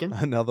mistaken.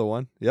 Another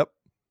one. Yep.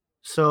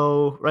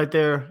 So right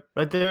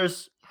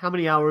there's how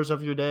many hours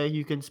of your day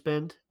you can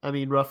spend. I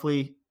mean,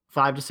 roughly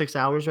 5 to 6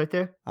 hours right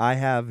there. I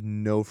have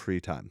no free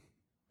time.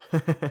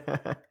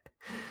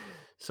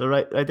 So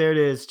right there it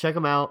is. Check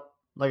them out.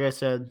 Like I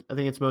said, I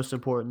think it's most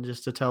important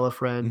just to tell a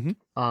friend.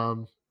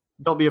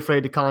 Don't be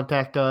afraid to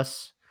contact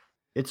us.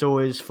 It's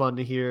always fun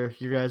to hear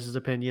your guys'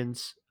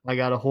 opinions. I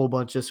got a whole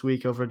bunch this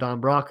week over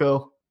Don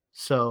Bracco.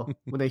 So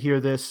when they hear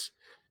this,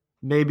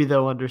 maybe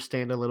they'll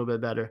understand a little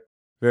bit better.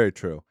 Very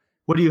true.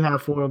 What do you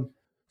have for them?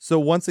 So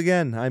once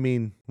again, I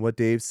mean, what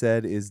Dave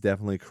said is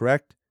definitely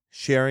correct.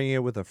 Sharing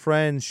it with a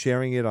friend,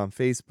 sharing it on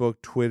Facebook,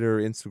 Twitter,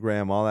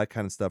 Instagram, all that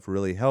kind of stuff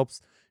really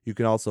helps. You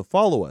can also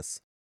follow us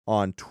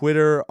on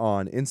Twitter,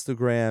 on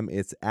Instagram.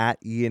 It's at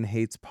Ian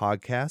Hates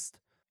Podcast.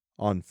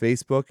 On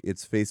Facebook,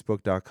 it's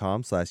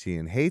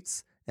facebook.com/Ian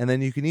Hates. And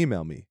then you can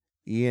email me,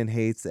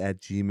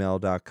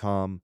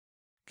 ianhates@gmail.com.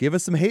 Give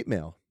us some hate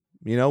mail.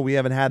 You know, we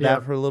haven't had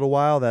that for a little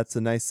while. That's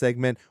a nice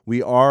segment.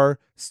 We are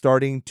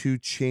starting to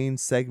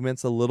change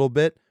segments a little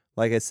bit.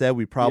 Like I said,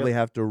 we probably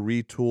have to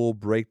retool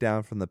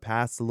Breakdown from the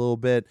Past a little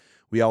bit.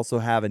 We also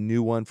have a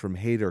new one from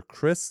Hater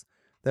Chris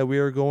that we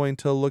are going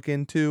to look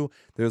into.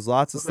 There's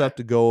lots of stuff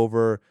to go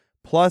over.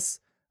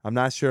 Plus, I'm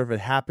not sure if it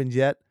happened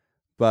yet,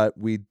 but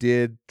we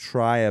did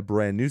try a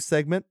brand new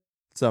segment.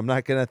 So I'm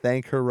not going to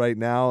thank her right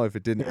now if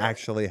it didn't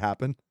actually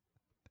happen.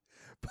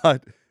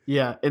 But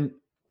yeah, and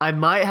I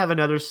might have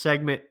another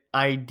segment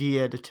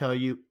idea to tell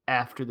you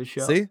after the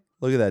show. See?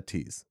 Look at that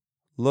tease.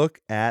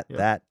 Look at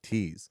that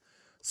tease.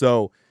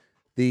 So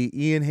the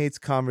Ian Hates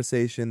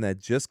conversation that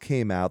just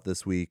came out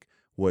this week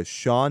was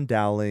Sean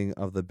Dowling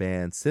of the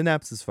band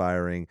Synapses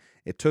Firing.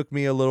 It took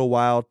me a little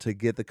while to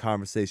get the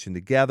conversation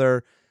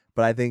together,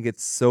 but I think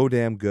it's so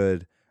damn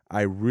good.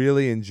 I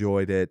really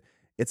enjoyed it.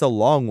 It's a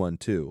long one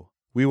too.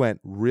 We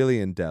went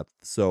really in depth,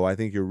 so I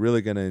think you're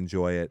really going to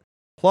enjoy it.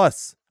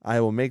 Plus, I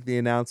will make the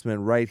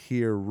announcement right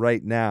here,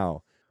 right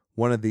now.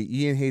 One of the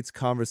Ian Hates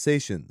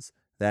conversations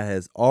that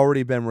has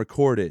already been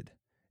recorded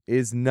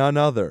is none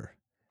other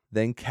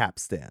than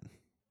Capstan.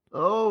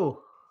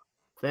 Oh,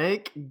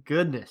 thank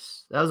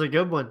goodness. That was a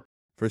good one.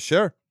 For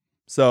sure.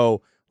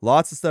 So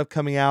lots of stuff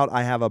coming out.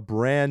 I have a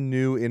brand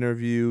new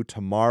interview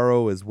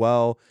tomorrow as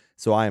well.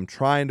 So I am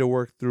trying to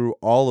work through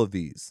all of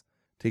these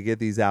to get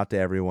these out to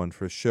everyone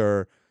for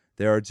sure.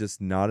 There are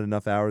just not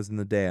enough hours in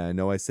the day. I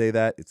know I say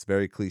that. It's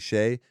very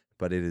cliche,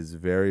 but it is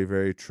very,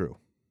 very true.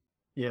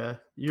 Yeah.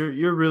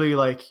 You're really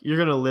like, you're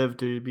going to live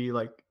to be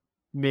like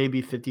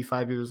maybe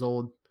 55 years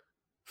old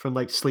from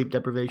like sleep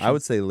deprivation. I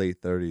would say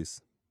late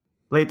 30s.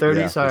 Late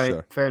 30s? Yeah, All right.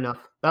 sure. Fair enough.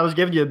 I was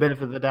giving you a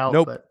benefit of the doubt.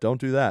 Nope, But... don't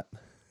do that.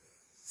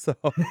 So,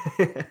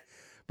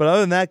 but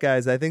other than that,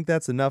 guys, I think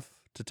that's enough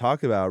to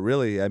talk about,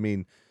 really. I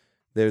mean,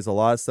 there's a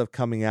lot of stuff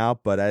coming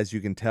out, but as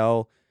you can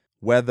tell,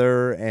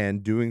 weather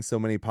and doing so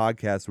many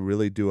podcasts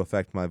really do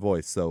affect my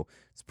voice. So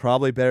it's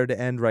probably better to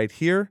end right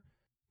here.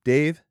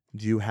 Dave,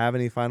 do you have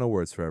any final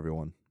words for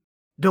everyone?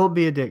 Don't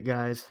be a dick,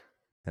 guys.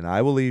 And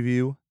I will leave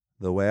you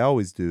the way I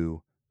always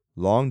do.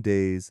 Long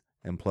days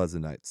and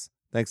pleasant nights.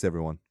 Thanks,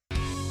 everyone.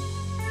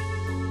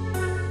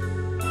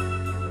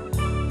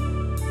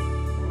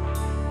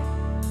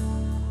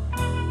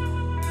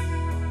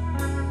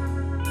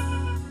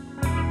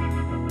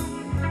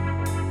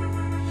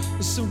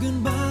 So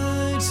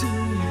goodbye to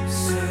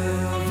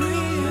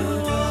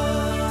everyone.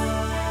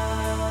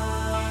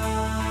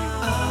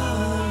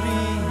 I'll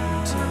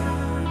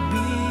return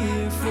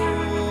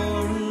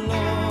before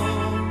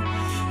long.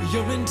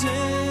 Your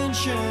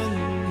intention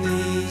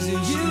is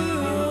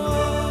you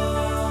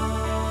are.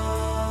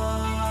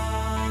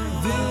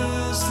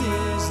 This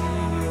is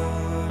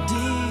your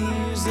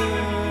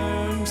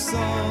deserved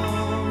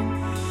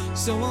song.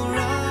 So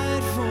I'll